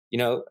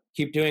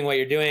 Keep doing what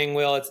you're doing,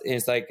 Will.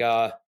 It's like,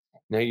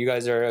 you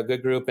guys are a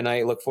good group, and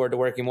I look forward to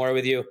working more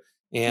with you.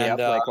 And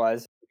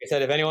likewise. Like I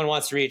said, if anyone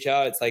wants to reach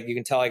out, it's like you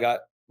can tell I got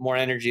more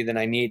energy than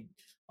I need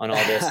on all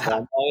this. So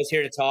I'm always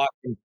here to talk.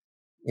 And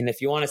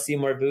if you want to see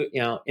more,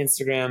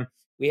 Instagram,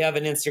 we have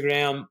an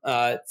Instagram.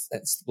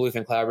 It's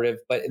Bluefin Collaborative,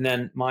 and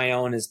then my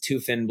own is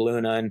Tufin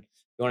Bluna. And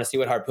you want to see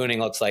what harpooning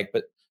looks like,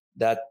 but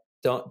that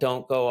don't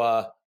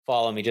go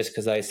follow me just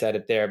because I said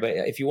it there. But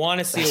if you want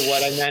to see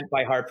what I meant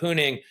by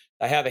harpooning,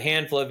 I have a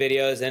handful of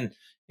videos, and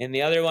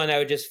the other one I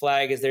would just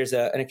flag is there's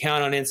an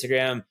account on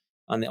Instagram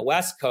on the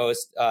West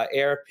Coast,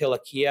 Air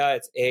Pilikia.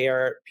 It's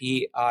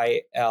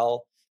AirPilikia.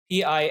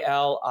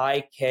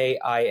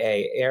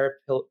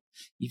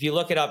 If you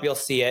look it up, you'll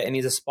see it. And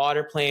he's a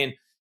spotter plane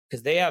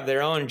because they have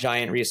their own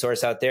giant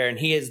resource out there, and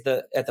he is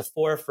at the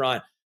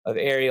forefront of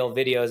aerial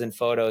videos and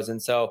photos.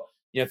 And so,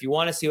 if you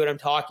want to see what I'm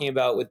talking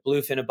about with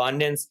bluefin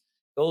abundance,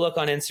 go look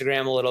on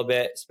Instagram a little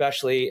bit,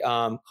 especially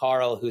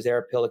Carl, who's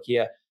Air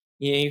Pilikia.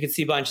 You can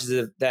see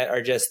bunches that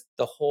are just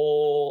the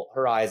whole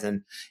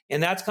horizon.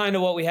 And that's kind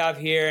of what we have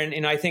here.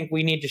 And I think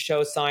we need to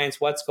show science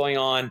what's going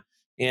on.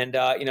 And,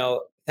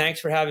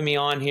 thanks for having me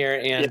on here.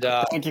 And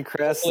thank you,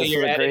 Chris.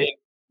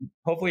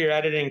 Hopefully your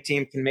editing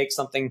team can make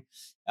something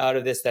out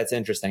of this that's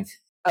interesting.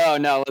 Oh,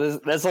 no,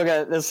 let's look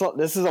at this.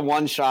 This is a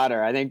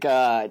one-shotter. I think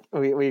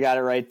we got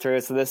it right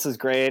through. So this is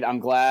great. I'm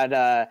glad,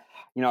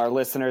 our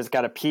listeners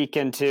got a peek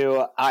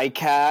into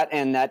ICAT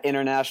and that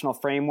international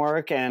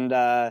framework, and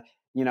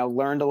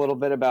learned a little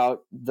bit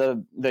about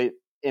the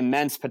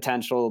immense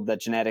potential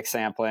that genetic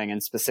sampling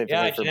and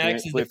specifically for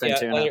bluefin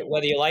tuna.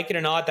 Whether you like it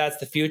or not, that's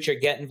the future.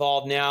 Get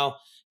involved now.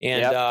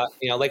 And,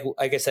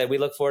 like I said, we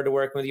look forward to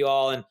working with you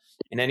all and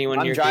anyone.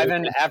 I'm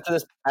driving after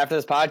this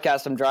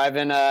podcast. I'm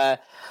driving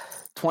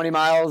 20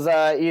 miles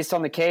east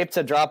on the Cape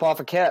to drop off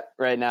a kit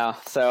right now.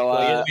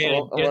 So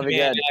it'll be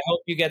good. I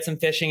hope you get some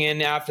fishing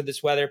in after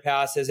this weather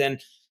passes,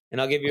 and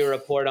I'll give you a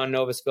report on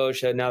Nova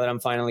Scotia now that I'm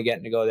finally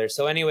getting to go there.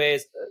 So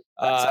anyways,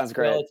 that sounds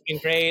great. Well, it's been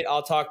great.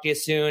 I'll talk to you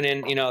soon.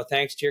 And,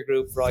 thanks to your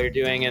group for all you're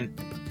doing. And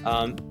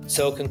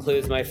so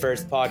concludes my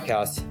first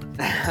podcast.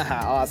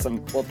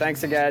 Awesome. Well,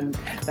 thanks again.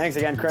 Thanks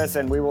again, Chris.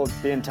 And we will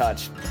be in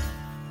touch.